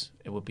numbers,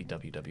 it would be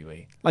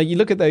WWE. Like, you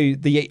look at the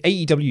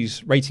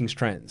AEW's ratings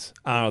trends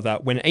are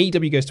that when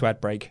AEW goes to ad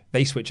break,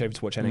 they switch over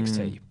to watch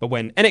NXT. But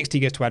when NXT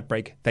goes to ad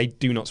break, they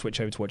do not switch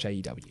over to watch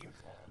AEW.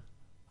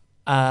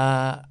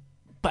 But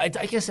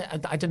I guess,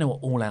 I don't know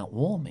what all-out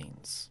war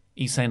means.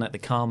 Are you saying like the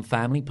Khan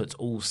family puts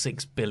all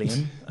 $6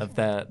 billion of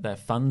their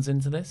funds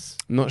into this?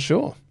 I'm not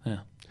sure. Yeah.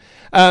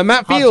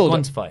 Matt Field.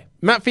 Hard to quantify.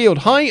 Matt Field,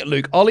 hi,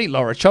 Luke, Ollie,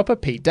 Laura, Chopper,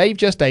 Pete, Dave,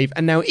 Just Dave,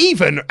 and now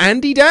even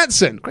Andy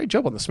Datson. Great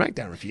job on the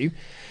SmackDown review.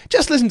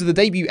 Just listened to the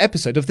debut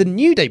episode of the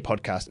New Day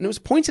podcast, and it was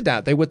pointed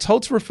out they were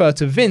told to refer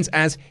to Vince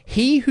as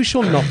he who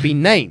shall not be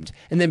named,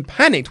 and then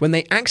panicked when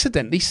they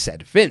accidentally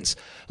said Vince.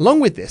 Along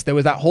with this, there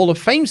was that Hall of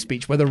Fame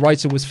speech where the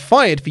writer was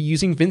fired for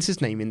using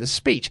Vince's name in the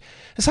speech.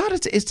 As hard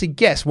as it is to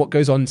guess what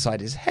goes on inside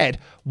his head,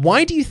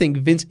 why do you think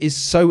Vince is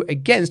so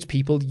against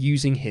people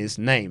using his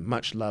name?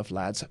 Much love,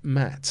 lads.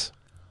 Matt.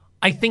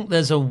 I think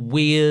there's a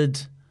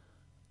weird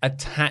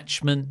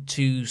attachment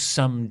to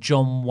some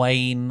John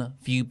Wayne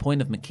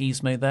viewpoint of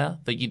machismo there,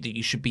 that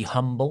you should be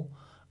humble.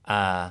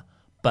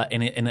 But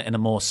in a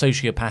more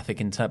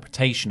sociopathic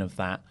interpretation of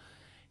that,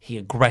 he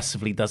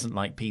aggressively doesn't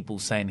like people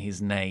saying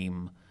his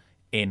name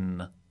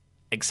in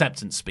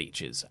acceptance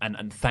speeches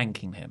and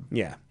thanking him.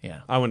 Yeah. Yeah.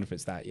 I wonder if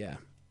it's that, yeah.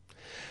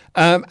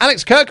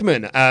 Alex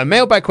Kirkman,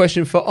 mailbag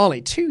question for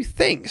Ollie. 2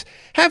 things.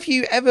 Have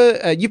you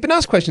ever... you've been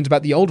asked questions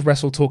about the old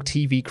Wrestle Talk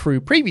TV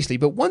crew previously,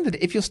 but wondered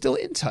if you're still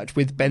in touch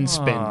with Ben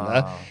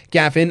Spindler,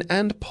 Gavin,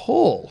 and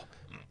Paul.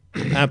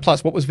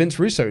 Plus, what was Vince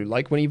Russo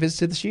like when he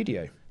visited the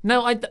studio?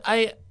 No,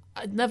 I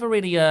never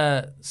really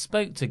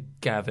spoke to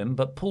Gavin,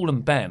 but Paul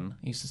and Ben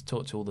I used to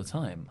talk to all the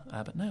time.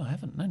 But no, I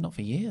haven't. No, not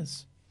for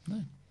years.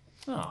 No.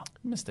 Oh, I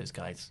miss those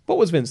guys. What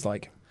was Vince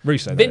like?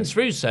 Russo. Vince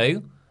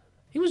Russo...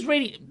 He was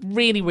really,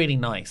 really, really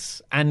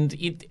nice, and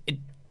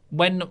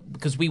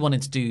because we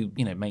wanted to do,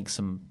 make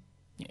some.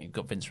 You've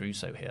got Vince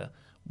Russo here.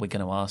 We're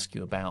going to ask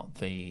you about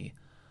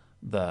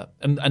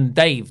and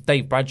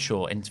Dave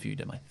Bradshaw interviewed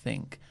him, I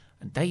think,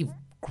 and Dave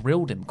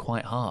grilled him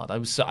quite hard. I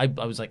was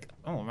like,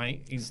 oh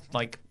mate, he's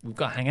like, we've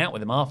got to hang out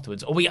with him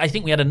afterwards. Or I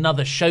think we had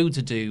another show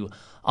to do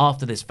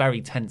after this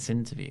very tense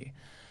interview,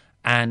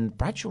 and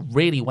Bradshaw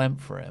really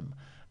went for him.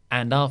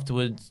 And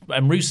afterwards,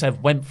 and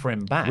Rusev went for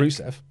him back.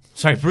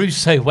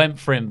 Russo went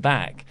for him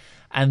back.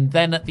 And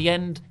then at the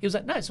end, he was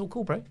like, no, it's all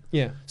cool, bro.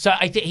 Yeah. So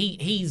I think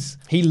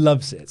he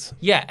loves it.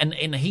 Yeah,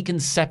 and he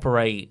can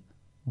separate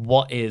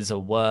what is a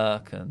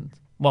work and,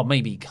 well,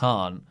 maybe he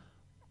can't,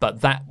 but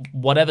that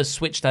whatever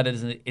switch that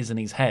is in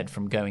his head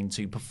from going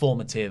to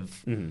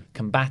performative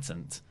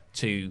combatant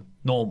to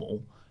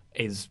normal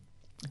is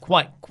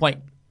quite,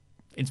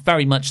 it's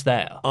very much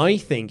there. I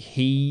think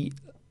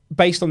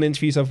based on the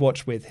interviews I've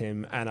watched with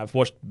him, and I've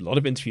watched a lot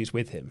of interviews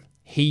with him,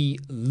 he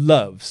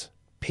loves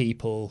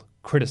people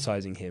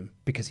criticizing him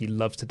because he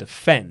loves to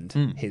defend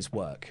his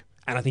work.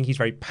 And I think he's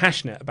very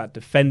passionate about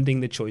defending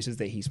the choices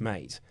that he's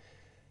made.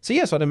 So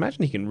yes, I'd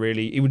imagine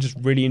he would just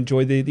really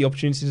enjoy the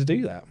opportunity to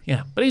do that.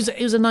 Yeah, but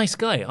he was a nice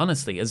guy,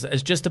 honestly,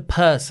 as just a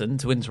person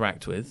to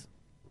interact with.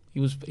 He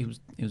was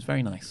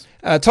very nice.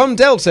 Tom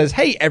Dell says,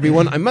 "Hey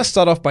everyone, I must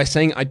start off by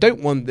saying I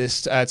don't want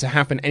this to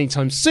happen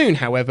anytime soon.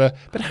 However,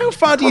 but how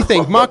far do you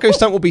think Marco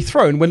Stunt will be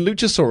thrown when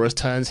Luchasaurus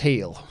turns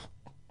heel?"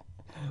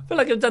 I feel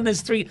like I've done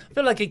this I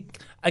feel like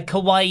a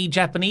kawaii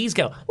Japanese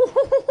girl.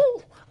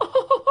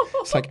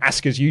 It's like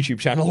Asuka's YouTube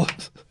channel.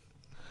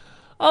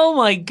 Oh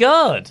my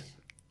god!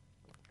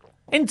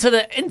 Into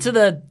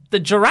the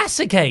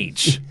Jurassic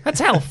Age.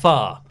 That's how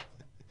far.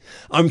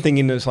 I'm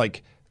thinking it's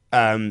like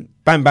Bam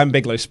Bam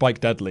Bigelow, Spike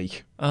Dudley,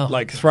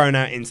 like thrown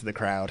out into the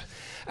crowd.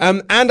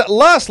 And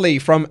lastly,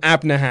 from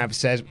Abnahab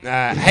says,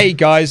 "Hey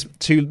guys,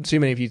 too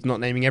many of you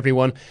not naming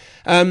everyone.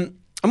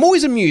 I'm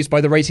always amused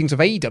by the ratings of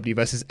AEW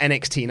versus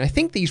NXT, and I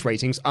think these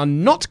ratings are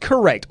not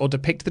correct or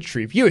depict the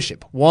true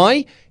viewership.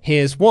 Why?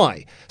 Here's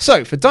why.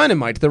 So, for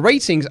Dynamite, the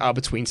ratings are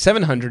between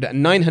 700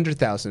 and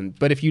 900,000,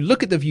 but if you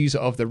look at the views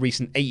of the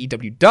recent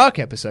AEW Dark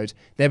episodes,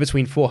 they're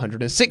between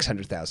 400 and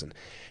 600,000.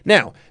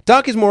 Now,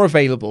 Dark is more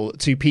available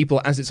to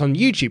people as it's on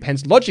YouTube,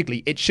 hence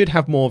logically it should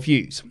have more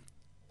views.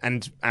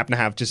 And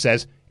Abnahab just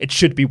says, it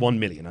should be 1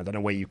 million. I don't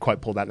know where you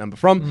quite pulled that number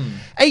from.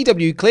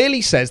 AEW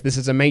clearly says this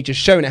is a major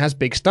show and it has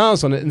big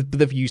stars on it, but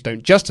the views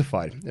don't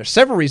justify it. There are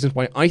several reasons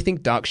why I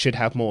think Dark should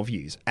have more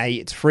views. A,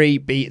 it's free.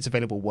 B, it's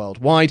available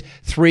worldwide.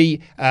 3,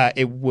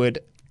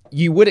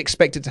 you would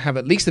expect it to have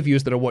at least the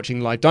viewers that are watching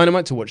live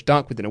Dynamite to watch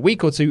Dark within a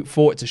week or two.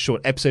 4, it's a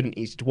short episode and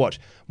easy to watch.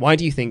 Why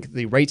do you think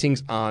the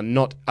ratings are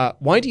not?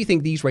 Why do you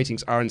think these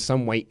ratings are in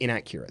some way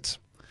inaccurate?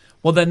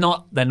 Well, they're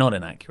not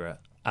inaccurate.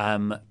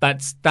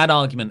 That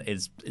argument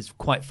is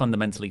quite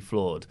fundamentally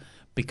flawed,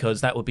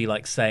 because that would be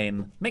like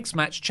saying Mixed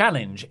Match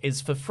Challenge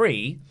is for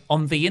free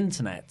on the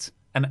internet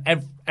and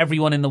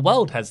everyone in the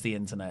world has the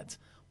internet.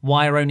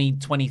 Why are only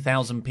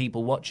 20,000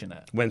 people watching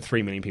it when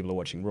 3 million people are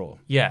watching Raw?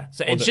 Yeah,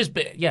 so it's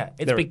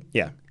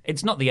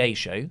not the A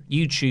show.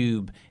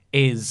 YouTube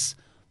is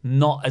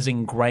not as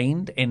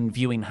ingrained in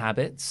viewing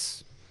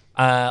habits.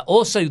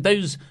 Also,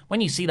 when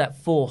you see that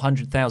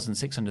 400,000,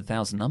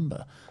 600,000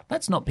 number,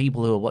 that's not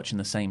people who are watching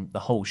the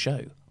whole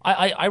show.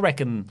 I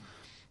reckon,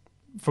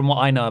 from what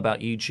I know about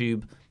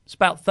YouTube, it's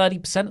about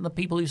 30% of the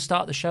people who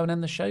start the show and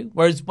end the show.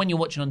 Whereas when you're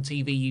watching on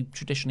TV, you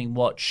traditionally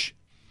watch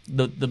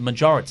the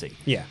majority.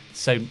 Yeah.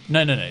 So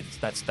no,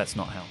 that's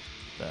not how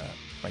the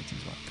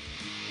ratings work.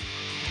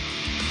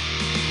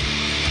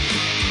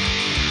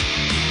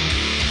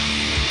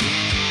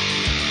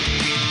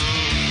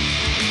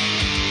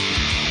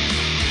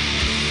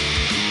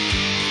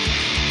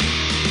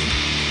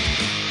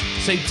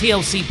 So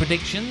TLC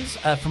predictions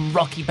from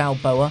Rocky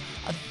Balboa,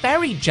 a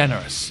very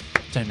generous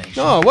donation.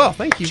 Oh, well,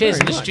 thank you. Cheers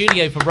in very the much.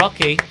 studio for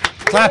Rocky.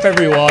 Clap,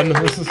 everyone.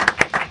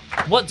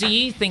 What do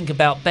you think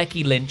about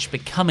Becky Lynch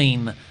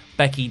becoming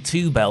Becky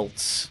Two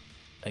Belts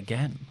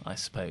again, I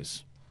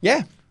suppose?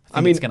 Yeah. I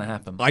mean, it's going to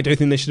happen. I don't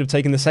think they should have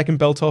taken the second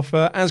belt off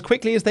as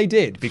quickly as they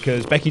did,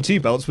 because Becky Two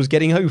Belts was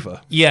getting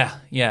over. Yeah.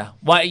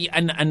 Why?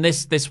 And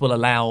this will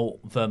allow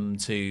them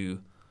to.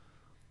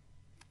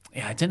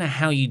 Yeah, I don't know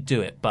how you do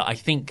it, but I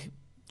think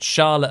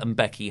Charlotte and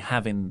Becky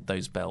having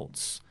those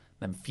belts,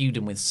 then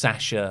feuding with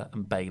Sasha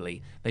and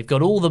Bayley, they've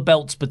got all the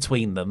belts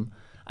between them,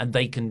 and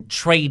they can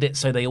trade it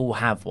so they all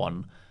have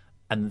one,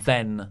 and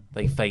then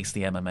they face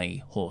the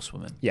MMA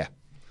horsewomen. Yeah.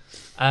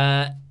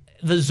 The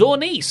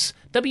Zornice,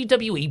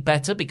 WWE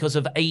better because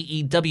of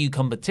AEW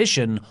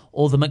competition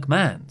or the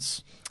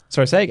McMahons?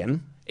 Sorry, say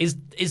again. Is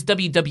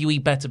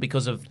WWE better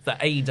because of the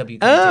AEW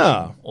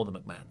competition or the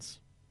McMahons?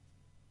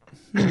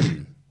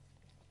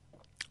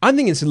 I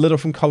think it's a little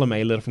from column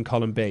A, a little from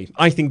column B.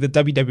 I think the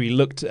WWE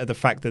looked at the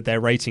fact that their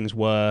ratings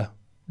were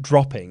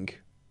dropping,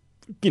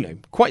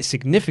 quite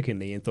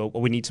significantly, and thought,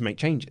 well, we need to make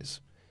changes.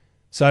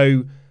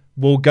 So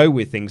we'll go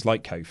with things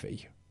like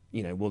Kofi.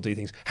 We'll do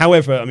things.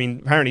 However, I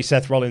mean, apparently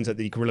Seth Rollins at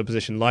the Gorilla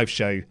Position live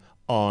show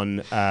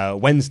on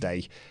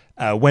Wednesday,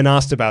 when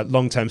asked about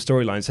long-term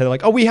storylines, said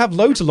like, we have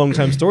loads of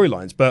long-term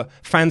storylines, but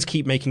fans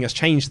keep making us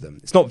change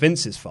them. It's not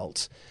Vince's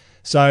fault.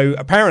 So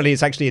apparently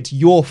it's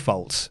your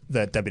fault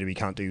that WWE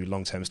can't do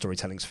long-term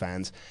storytelling to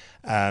fans.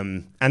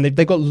 And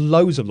they've got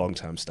loads of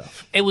long-term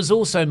stuff. It was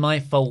also my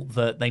fault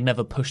that they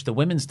never pushed the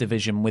women's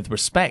division with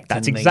respect.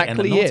 That's in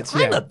exactly the it.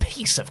 I'm yeah. a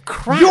piece of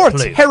crap. You're a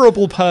Luke.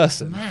 terrible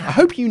person. I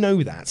hope you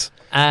know that.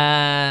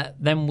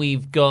 Then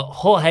we've got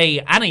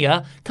Jorge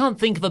Anaya. Can't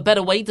think of a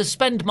better way to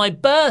spend my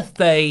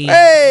birthday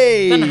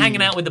than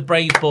hanging out with the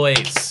Brave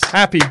Boys.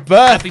 Happy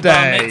birthday. Happy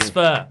bar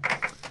mitzvah.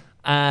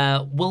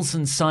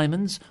 Wilson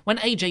Simons. When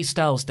AJ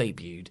Styles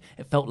debuted,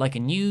 it felt like a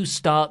new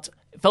start.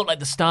 It felt like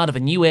the start of a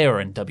new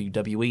era in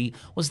WWE.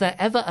 Was there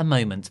ever a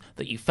moment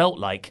that you felt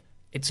like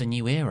it's a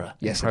new era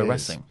in pro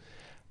wrestling?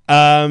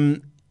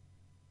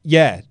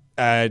 Yeah.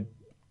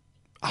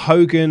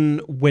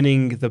 Hogan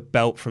winning the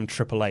belt from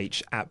Triple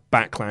H at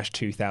Backlash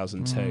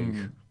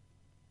 2002.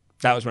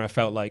 That was when I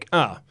felt like,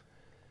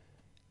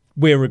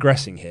 we're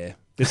regressing here.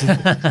 This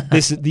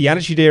is the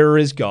Attitude Era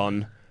is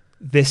gone.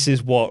 This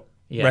is what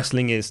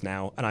wrestling is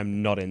now, and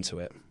I'm not into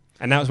it.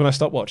 And that was when I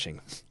stopped watching.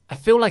 I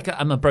feel like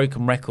I'm a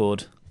broken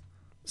record.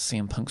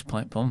 CM Punk's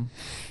pipe bomb,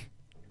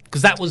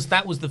 because that was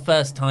the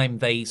first time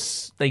they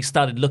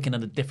started looking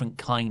at a different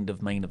kind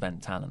of main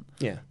event talent.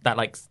 Yeah, that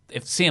like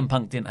if CM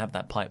Punk didn't have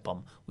that pipe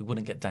bomb, we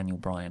wouldn't get Daniel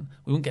Bryan,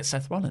 we wouldn't get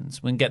Seth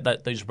Rollins, we wouldn't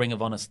get those Ring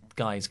of Honor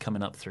guys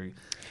coming up through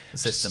the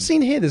system.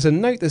 Seen here, there's a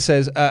note that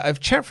says a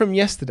chat from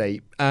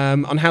yesterday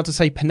on how to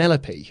say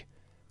Penelope.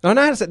 I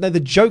know how to say. No, the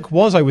joke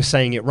was I was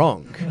saying it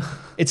wrong.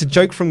 It's a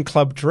joke from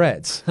Club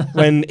Dreads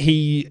when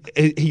he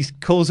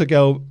calls a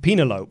girl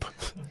Penelope,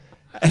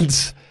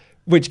 and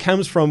which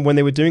comes from when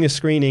they were doing a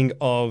screening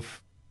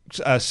of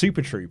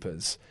Super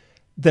Troopers.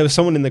 There was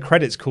someone in the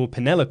credits called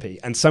Penelope,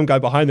 and some guy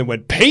behind them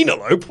went,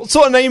 Penelope? What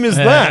sort of name is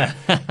that?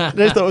 I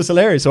just thought it was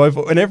hilarious. So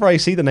whenever I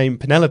see the name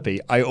Penelope,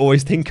 I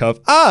always think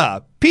of,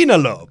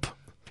 Penelope.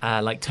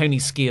 Like Tony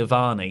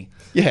Schiavone.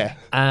 Yeah.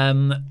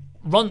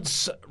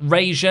 Ronce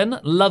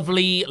Rajan,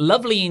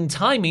 lovely in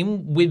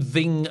timing with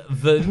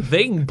the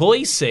thing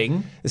boy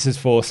sing. This is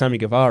for Sammy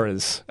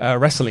Guevara's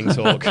wrestling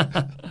talk.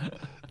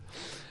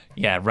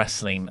 Yeah,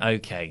 wrestling.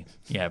 Okay.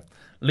 Yeah.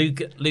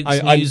 Luke's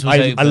news was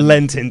I open.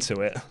 lent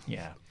into it.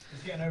 Yeah.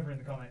 It's getting over in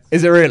the comments.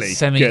 Is it really?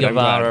 Sammy Good,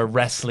 Guevara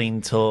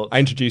wrestling talk. I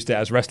introduced it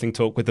as wrestling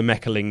talk with the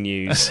Mechaling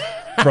news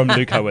from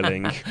Luke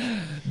Hoerling.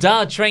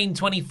 Dar Train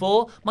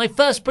 24, my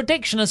first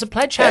prediction as a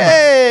pledge hammer.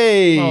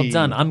 Hey! Well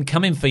done. I'm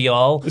coming for you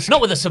all.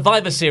 Not with a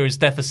Survivor Series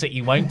deficit,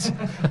 you won't.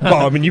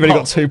 Well, I mean, you've only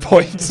got 2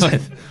 points.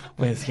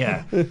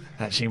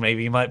 Actually,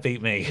 maybe you might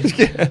beat me.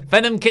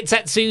 Venom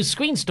Kitsetsu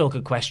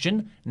Screenstalker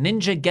question: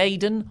 Ninja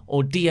Gaiden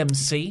or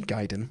DMC?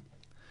 Gaiden.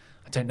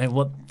 I don't know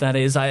what that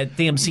is.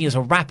 DMC is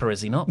a rapper,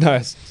 is he not? No,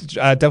 it's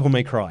Devil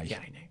May Cry. Yeah,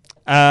 I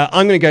know.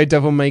 I'm going to go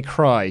Devil May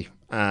Cry.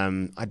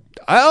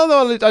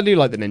 Although I do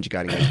like the Ninja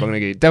Gaiden games, but I'm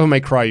going to go Devil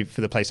May Cry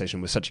for the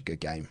PlayStation was such a good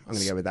game. I'm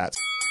going to go with that.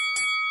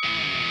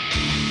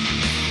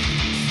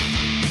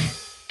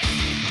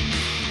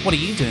 What are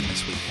you doing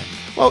this weekend?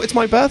 Well, it's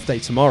my birthday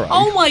tomorrow.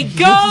 Oh my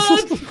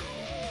god!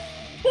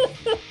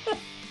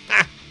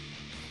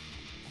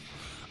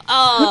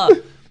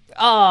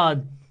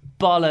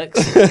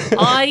 Bollocks.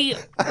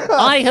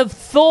 I have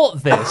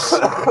thought this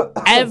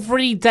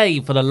every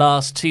day for the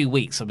last 2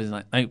 weeks. I've been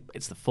like, no,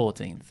 it's the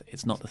 14th.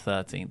 It's not the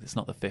 13th. It's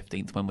not the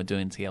 15th when we're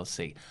doing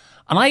TLC.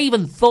 And I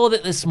even thought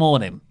it this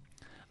morning.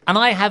 And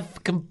I have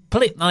and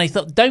I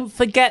thought, don't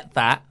forget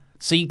that,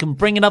 so you can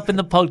bring it up in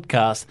the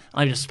podcast.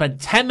 I just spent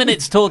 10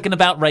 minutes talking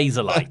about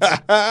Razorlight.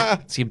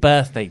 It's your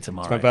birthday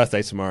tomorrow. It's my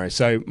birthday tomorrow.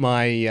 So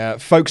my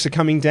folks are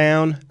coming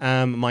down.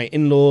 My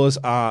in-laws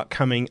are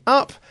coming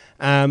up.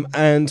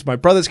 And my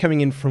brother's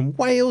coming in from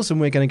Wales, and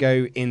we're going to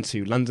go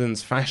into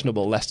London's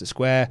fashionable Leicester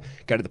Square,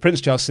 go to the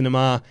Prince Charles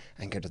Cinema,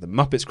 and go to the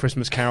Muppets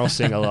Christmas Carol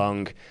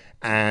sing-along.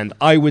 And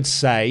I would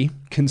say,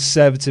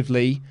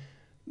 conservatively,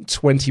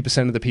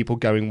 20% of the people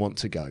going want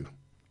to go.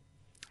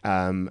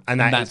 And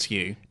that's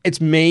you.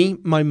 It's me,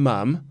 my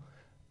mum,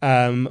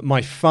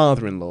 my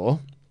father-in-law.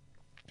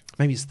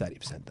 Maybe it's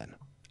 30% then.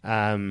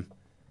 And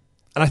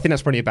I think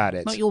that's probably about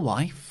it. Not your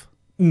wife?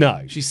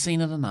 No. She's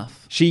seen it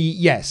enough.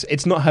 Yes,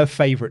 it's not her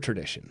favourite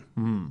tradition.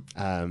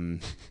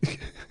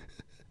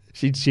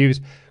 She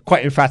was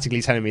quite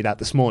emphatically telling me that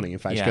this morning. In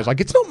fact, she goes like,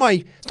 "It's not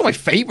my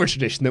favourite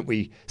tradition that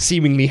we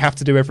seemingly have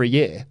to do every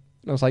year."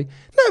 And I was like,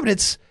 "No, but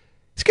it's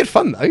good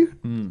fun though."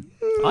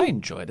 I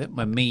enjoyed it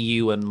when me,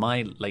 you, and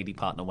my lady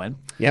partner went.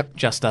 Yep,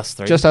 just us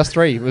three. Just us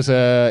three. It was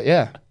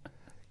a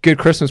good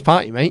Christmas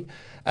party, mate.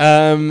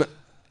 So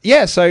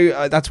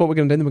that's what we're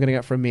going to do. Then we're going to go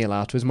out for a meal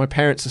afterwards. My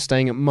parents are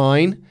staying at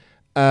mine.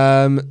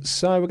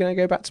 So we're going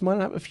to go back to mine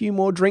and have a few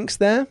more drinks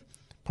there.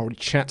 Probably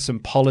chat some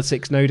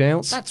politics, no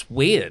doubt. That's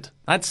weird.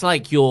 That's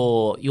like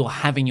you're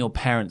having your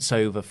parents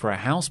over for a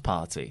house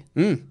party.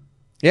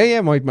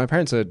 Yeah. My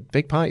parents are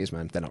big parties,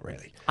 man. They're not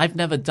really. I've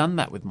never done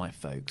that with my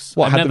folks.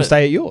 What, had them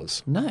stay at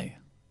yours? No.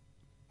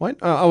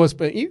 What? Where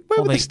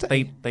would they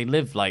stay? They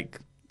live like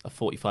a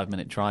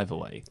 45-minute drive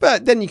away.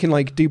 But then you can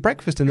like do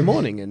breakfast in the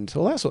morning and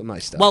all that sort of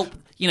nice stuff. Well,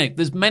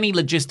 there's many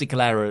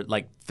logistical error,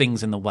 like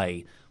things in the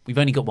way. We've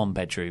only got one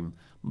bedroom.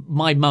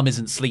 My mum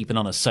isn't sleeping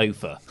on a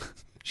sofa.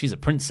 She's a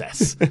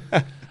princess.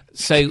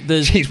 So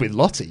there's she's with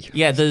Lottie.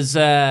 Yeah, there's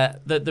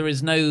there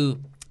is no.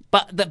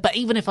 But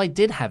even if I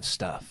did have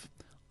stuff,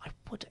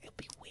 it'd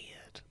be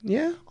weird.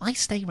 Yeah, I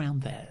stay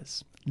around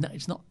theirs. No,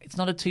 it's not. It's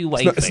not a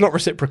two-way. It's not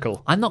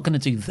reciprocal. I'm not going to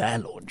do their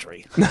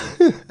laundry.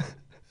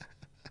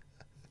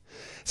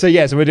 So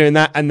we're doing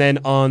that, and then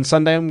on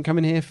Sunday I'm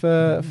coming here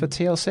for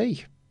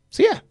TLC.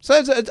 So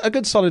it's a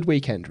good solid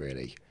weekend,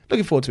 really.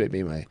 Looking forward to it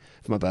being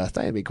for my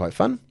birthday. It'll be quite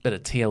fun. Bit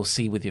of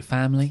TLC with your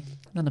family,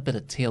 and then a bit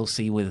of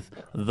TLC with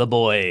the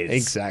boys.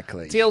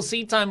 Exactly.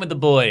 TLC time with the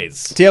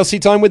boys. TLC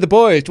time with the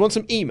boys. Do you want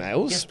some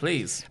emails? Yes,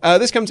 please.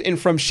 This comes in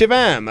from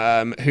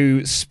Shivam,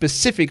 who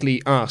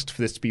specifically asked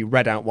for this to be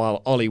read out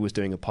while Ollie was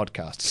doing a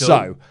podcast. Cool.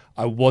 So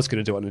I was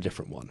going to do it on a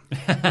different one.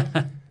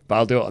 But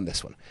I'll do it on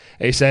this one.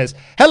 He says,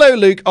 "Hello,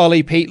 Luke,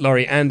 Ollie, Pete,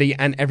 Laurie, Andy,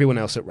 and everyone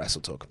else at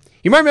WrestleTalk.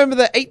 You might remember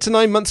that 8 to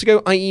 9 months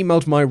ago, I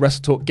emailed my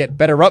WrestleTalk Get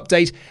Better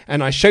update,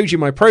 and I showed you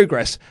my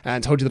progress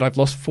and told you that I've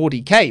lost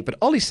 40k, but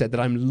Ollie said that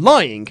I'm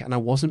lying, and I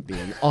wasn't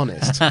being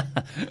honest." I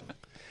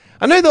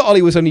know that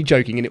Ollie was only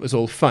joking and it was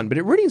all fun, but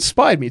it really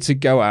inspired me to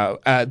go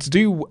out to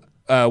do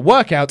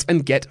workouts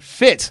and get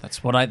fit.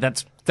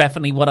 That's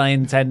definitely what I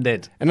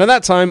intended. And at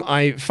that time,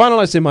 I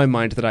finalised in my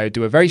mind that I would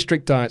do a very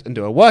strict diet and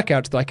do a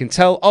workout that I can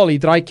tell Ollie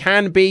that I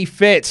can be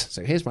fit.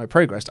 So here's my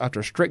progress after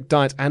a strict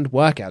diet and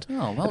workout.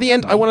 At the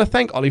end, I want to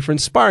thank Ollie for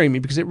inspiring me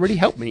because it really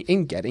helped me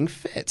in getting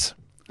fit.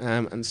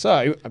 And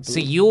so...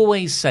 See, you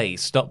always say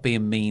stop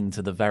being mean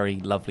to the very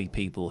lovely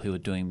people who are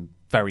doing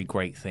very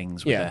great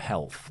things with their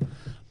health.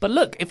 But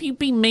look, if you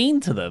be mean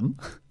to them...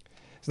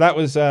 So that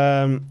was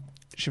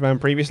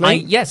Shivan previously?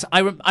 Yes, I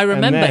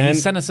remember he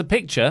sent us a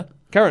picture...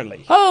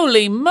 Currently.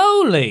 Holy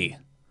moly!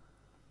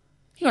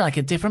 You're like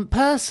a different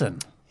person.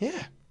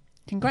 Yeah.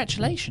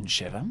 Congratulations,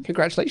 Shivam.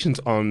 Congratulations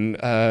on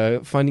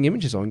finding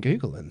images on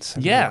Google and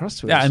sending them across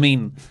to us. Yeah, I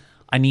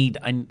mean,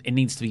 it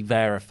needs to be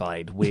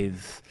verified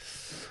with...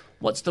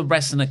 What's the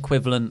wrestling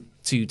equivalent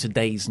to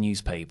today's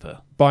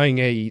newspaper? Buying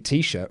a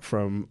T-shirt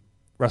from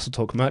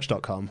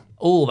WrestleTalkMerch.com.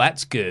 Oh,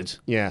 that's good.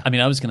 Yeah. I mean,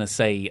 I was going to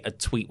say a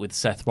tweet with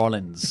Seth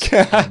Rollins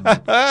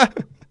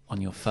on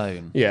your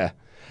phone. Yeah.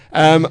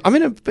 I'm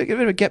in a bit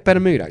of a get better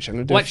mood, actually.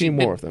 I'm going to do a few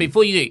more of them.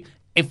 Before you do,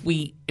 if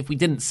we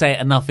didn't say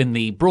it enough in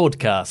the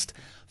broadcast,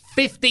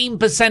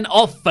 15%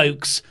 off,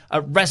 folks,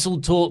 at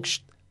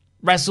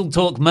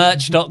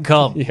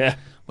WrestleTalkMerch.com. Yeah.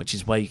 Which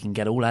is where you can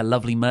get all our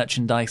lovely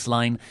merchandise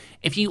line.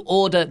 If you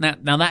order...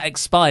 Now that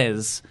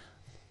expires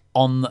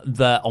on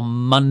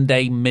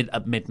Monday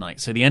at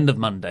midnight, so the end of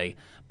Monday,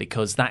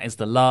 because that is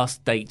the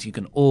last date you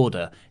can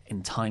order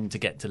in time to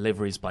get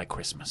deliveries by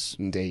Christmas.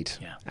 Indeed.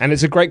 Yeah. And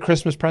it's a great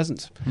Christmas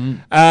present.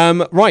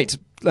 Right.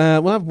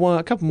 We'll have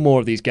a couple more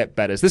of these Get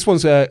Betters. This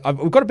one's...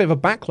 we've got a bit of a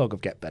backlog of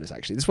Get Betters,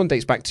 actually. This one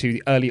dates back to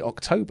the early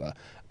October.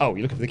 Oh,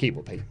 you're looking for the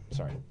keyboard, Pete.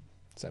 Sorry.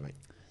 So, mate.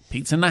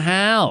 Pete's in the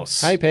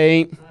house. Hi,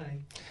 Pete.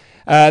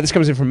 This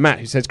comes in from Matt,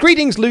 who says,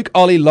 "Greetings, Luke,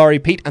 Ollie, Laurie,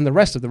 Pete, and the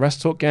rest of the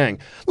WrestleTalk gang.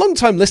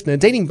 Long-time listener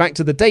dating back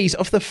to the days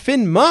of the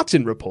Finn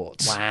Martin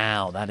reports."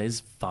 Wow, that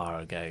is far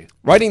ago.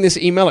 Writing this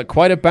email at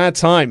quite a bad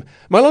time.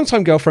 My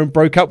long-time girlfriend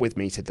broke up with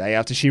me today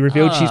after she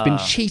revealed she's been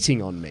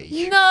cheating on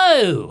me.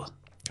 No!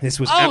 This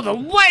was the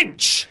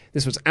wench!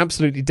 This was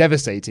absolutely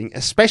devastating,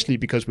 especially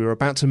because we were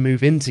about to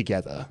move in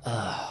together.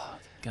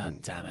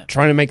 God damn it.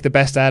 Trying to make the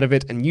best out of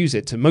it and use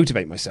it to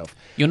motivate myself.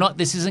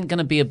 This isn't going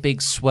to be a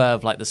big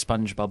swerve like the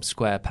SpongeBob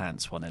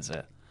SquarePants one, is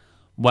it?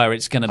 Where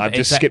it's going to be... I've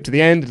just skipped to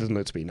the end. It doesn't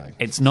look to be, no.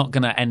 It's not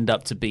going to end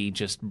up to be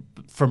just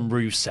from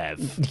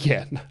Rusev.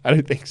 Yeah, no, I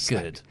don't think so.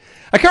 Good.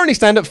 I currently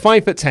stand at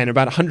 5'10",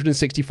 about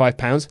 165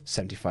 pounds,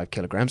 75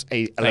 kilograms,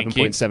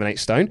 11.78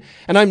 stone,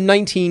 and I'm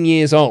 19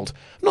 years old.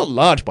 I'm not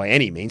large by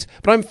any means,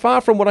 but I'm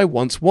far from what I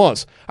once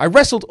was. I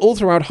wrestled all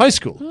throughout high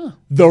school. Huh.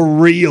 The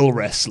real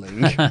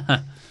wrestling.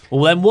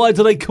 Well, then why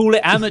do they call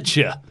it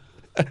amateur?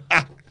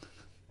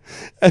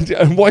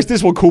 And why is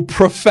this one called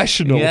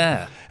professional?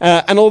 Yeah.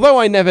 And although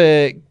I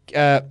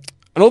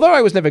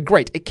was never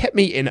great, it kept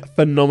me in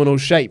phenomenal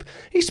shape.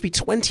 I used to be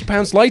 20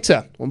 pounds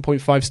lighter,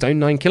 1.5 stone,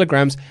 9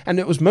 kilograms, and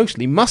it was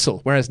mostly muscle,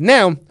 whereas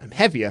now I'm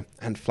heavier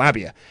and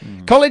flabbier.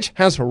 College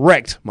has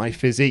wrecked my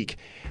physique.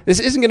 This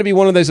isn't going to be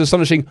one of those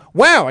astonishing,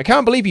 "Wow, I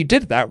can't believe you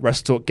did that,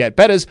 WrestleTalk Get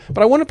Betters,"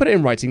 but I want to put it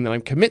in writing that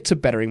I'm committed to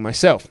bettering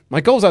myself.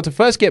 My goals are to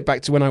first get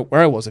back to where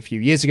I was a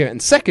few years ago,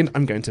 and second,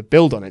 I'm going to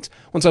build on it.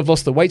 Once I've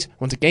lost the weight, I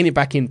want to gain it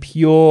back in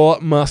pure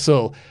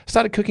muscle. I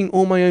started cooking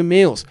all my own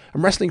meals.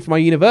 I'm wrestling for my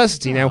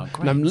university now,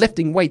 and I'm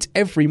lifting weights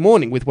every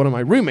morning with one of my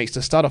roommates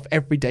to start off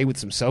every day with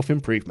some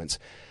self-improvement.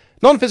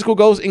 Non-physical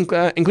goals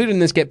included in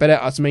this Get Better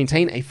are to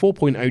maintain a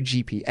 4.0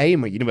 GPA in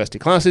my university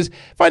classes,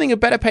 finding a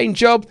better paying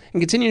job,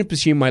 and continuing to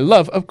pursue my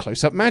love of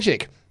close-up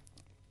magic.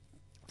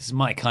 This is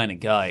my kind of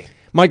guy.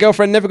 My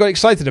girlfriend never got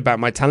excited about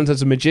my talent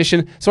as a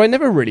magician, so I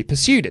never really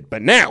pursued it.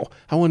 But now,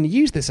 I want to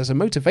use this as a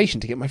motivation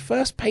to get my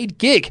first paid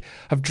gig.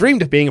 I've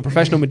dreamed of being a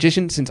professional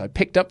magician since I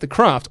picked up the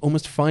craft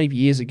almost 5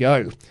 years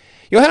ago.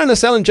 Your Hell in a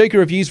Cell and Joker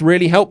reviews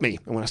really help me,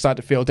 and when I start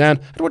to feel down,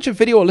 I'd watch a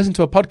video or listen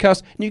to a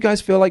podcast, and you guys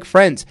feel like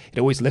friends. It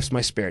always lifts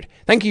my spirit.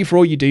 Thank you for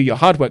all you do. Your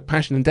hard work,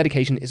 passion, and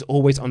dedication is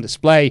always on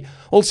display.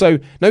 Also,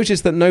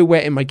 notice that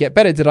nowhere in my Get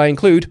Better did I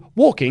include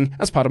walking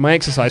as part of my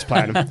exercise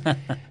plan.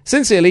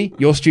 Sincerely,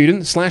 your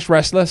student /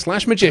 wrestler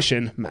 /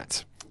 magician,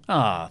 Matt.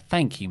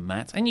 Thank you,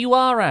 Matt. And you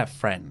are our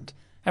friend.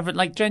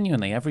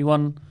 Genuinely,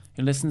 everyone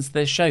who listens to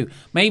this show.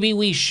 Maybe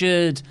we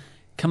should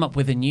come up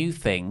with a new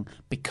thing,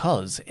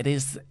 because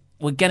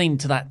we're getting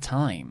to that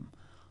time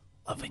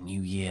of a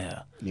new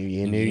year. New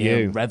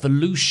year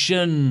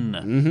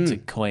revolution, to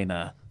coin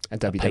a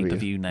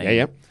pay-per-view name.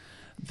 Yeah.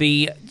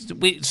 The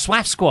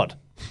SWAF Squad.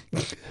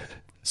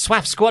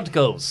 SWAF Squad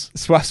goals.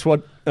 SWAF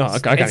Squad. Oh, I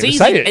can't even easy.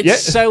 say it.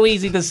 It's so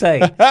easy to say.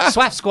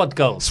 SWAF Squad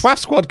goals. SWAF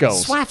Squad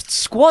goals. SWAF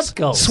Squad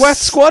goals. SWAF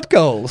Squad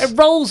goals. It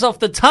rolls off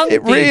the tongue.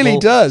 It really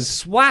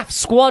does. SWAF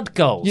Squad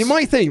goals. You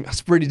might think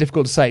that's really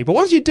difficult to say, but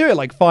once you do it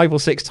like 5 or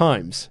 6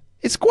 times,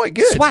 it's quite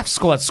good. SWAF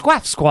Squad,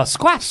 SWAF Squad,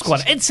 SWAF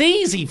Squad. It's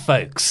easy,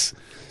 folks.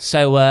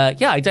 So,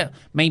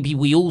 maybe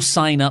we all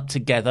sign up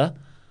together.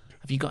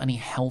 Have you got any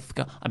health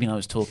I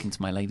was talking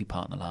to my lady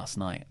partner last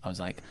night. I was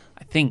like,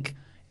 I think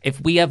if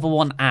we ever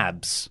want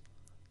abs,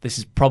 this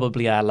is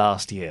probably our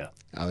last year.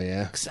 Oh,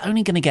 yeah. Because it's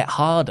only going to get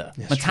harder.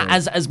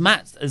 As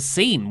Matt has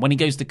seen when he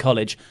goes to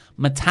college,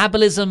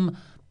 metabolism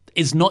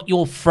is not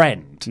your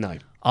friend. No.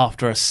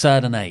 After a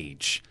certain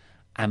age.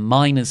 And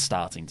mine is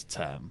starting to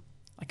turn.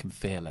 I can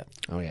feel it.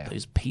 Oh, yeah.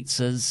 Those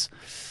pizzas,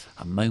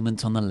 a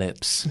moment on the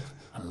lips,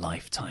 a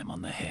lifetime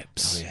on the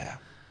hips. Oh, yeah.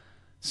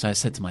 So I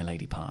said to my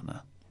lady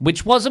partner,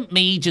 which wasn't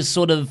me just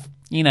sort of,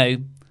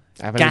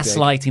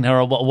 gaslighting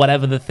her or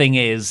whatever the thing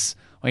is,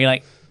 where you're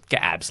like,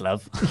 get abs,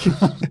 love.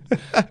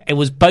 It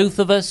was both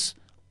of us.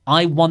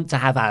 I want to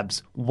have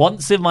abs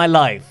once in my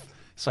life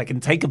so I can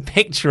take a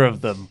picture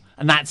of them,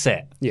 and that's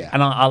it. Yeah.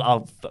 And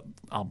I'll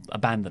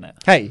abandon it.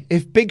 Hey,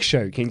 if Big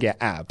Show can get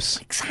abs...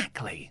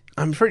 Exactly.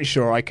 I'm pretty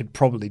sure I could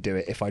probably do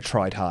it if I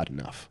tried hard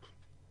enough.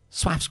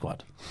 SWAF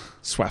Squad.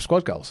 SWAF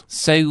Squad goals.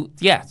 So,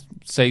 yeah.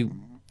 So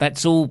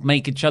let's all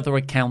make each other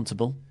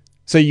accountable.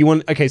 So you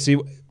want... Okay,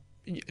 so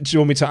do you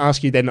want me to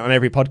ask you then on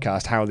every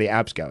podcast how are the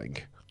abs going?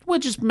 We'll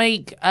just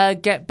make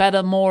Get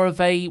Better more of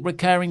a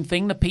recurring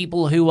thing. The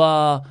people who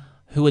are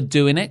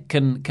doing it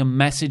can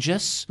message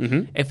us.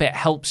 Mm-hmm. If it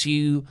helps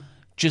you,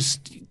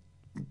 just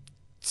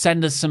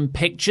send us some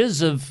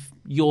pictures of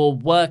your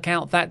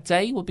workout that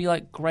day. We'll be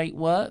like, great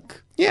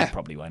work. Yeah. I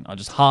probably won't. I'll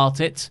just heart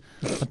it.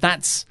 But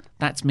that's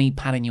me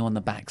patting you on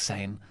the back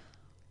saying,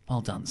 well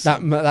done,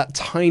 son. That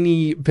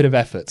tiny bit of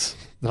effort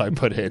that I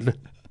put in,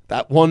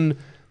 that one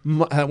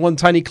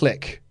tiny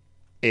click,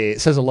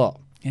 it says a lot.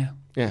 Yeah.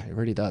 Yeah, it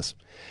really does.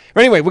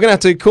 Anyway, we're going to have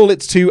to call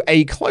it to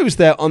a close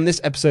there on this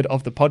episode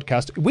of the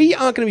podcast. We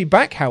are going to be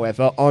back,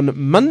 however, on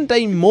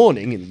Monday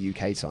morning in the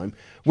UK time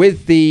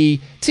with the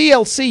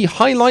TLC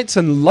Highlights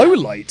and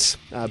Lowlights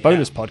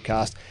bonus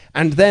podcast.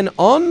 And then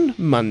on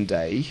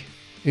Monday,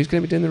 who's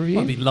going to be doing the review?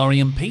 It'll be Laurie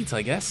and Pete,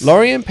 I guess.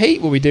 Laurie and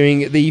Pete will be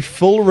doing the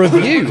full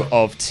review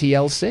of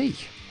TLC.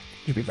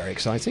 It'll be very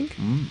exciting.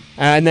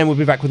 And then we'll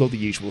be back with all the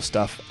usual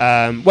stuff.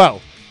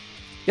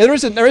 Yeah, there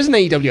is an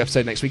AEW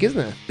episode next week, isn't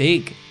there?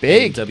 Big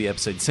AEW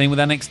episode. Same with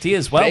NXT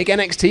as well. Big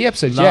NXT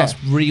episode, Last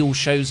real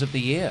shows of the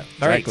year.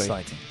 Very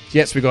Exactly. exciting.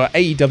 Yes, we've got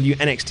AEW,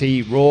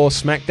 NXT, Raw,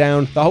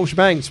 SmackDown, the whole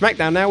shebang.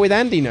 SmackDown now with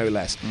Andy, no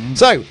less.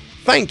 So,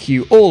 thank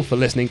you all for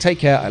listening. Take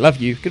care. I love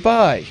you.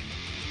 Goodbye.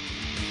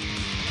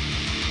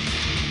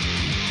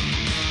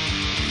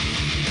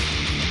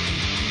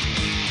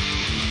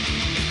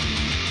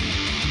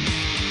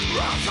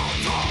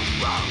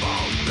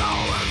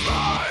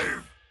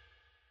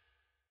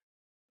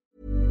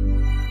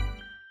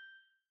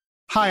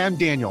 Hi, I'm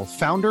Daniel,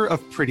 founder of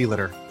Pretty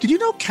Litter. Did you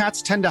know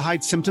cats tend to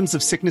hide symptoms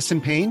of sickness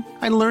and pain?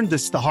 I learned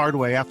this the hard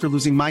way after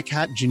losing my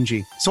cat,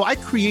 Gingy. So I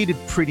created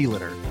Pretty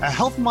Litter, a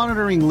health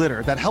monitoring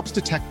litter that helps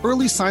detect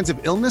early signs of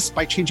illness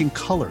by changing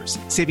colors,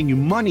 saving you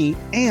money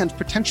and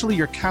potentially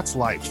your cat's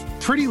life.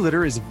 Pretty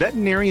Litter is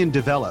veterinarian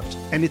developed,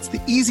 and it's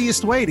the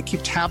easiest way to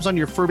keep tabs on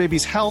your fur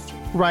baby's health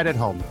right at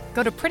home.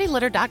 Go to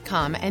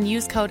prettylitter.com and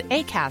use code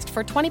ACAST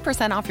for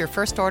 20% off your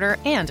first order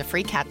and a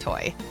free cat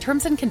toy.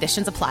 Terms and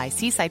conditions apply.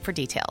 See site for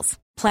details.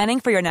 Planning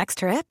for your next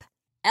trip?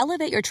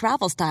 Elevate your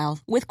travel style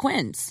with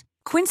Quince.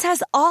 Quince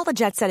has all the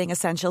jet-setting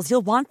essentials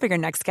you'll want for your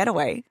next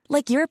getaway,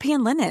 like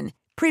European linen,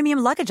 premium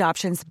luggage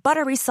options,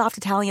 buttery soft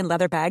Italian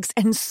leather bags,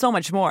 and so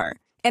much more.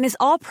 And is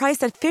all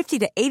priced at 50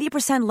 to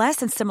 80% less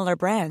than similar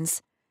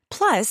brands.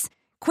 Plus,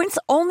 Quince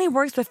only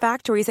works with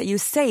factories that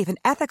use safe and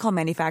ethical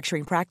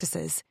manufacturing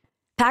practices.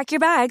 Pack your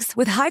bags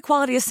with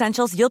high-quality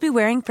essentials you'll be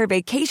wearing for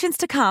vacations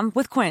to come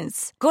with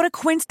Quince. Go to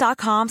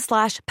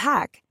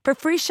quince.com/pack for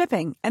free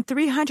shipping and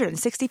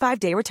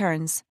 365-day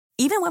returns.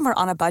 Even when we're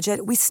on a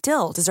budget, we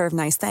still deserve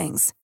nice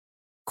things.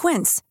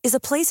 Quince is a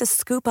place to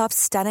scoop up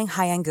stunning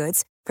high-end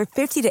goods for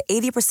 50 to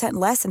 80%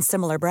 less than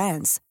similar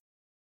brands.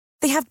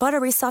 They have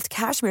buttery soft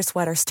cashmere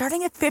sweaters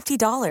starting at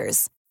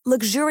 $50,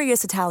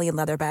 luxurious Italian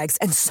leather bags,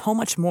 and so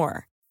much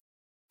more.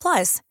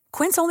 Plus,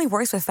 Quince only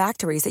works with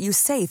factories that use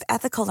safe,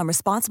 ethical, and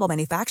responsible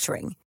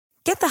manufacturing.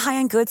 Get the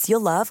high-end goods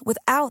you'll love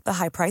without the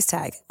high price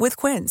tag with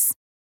Quince.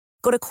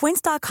 Go to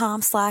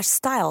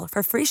quince.com/style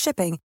for free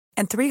shipping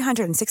and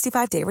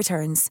 365-day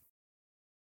returns.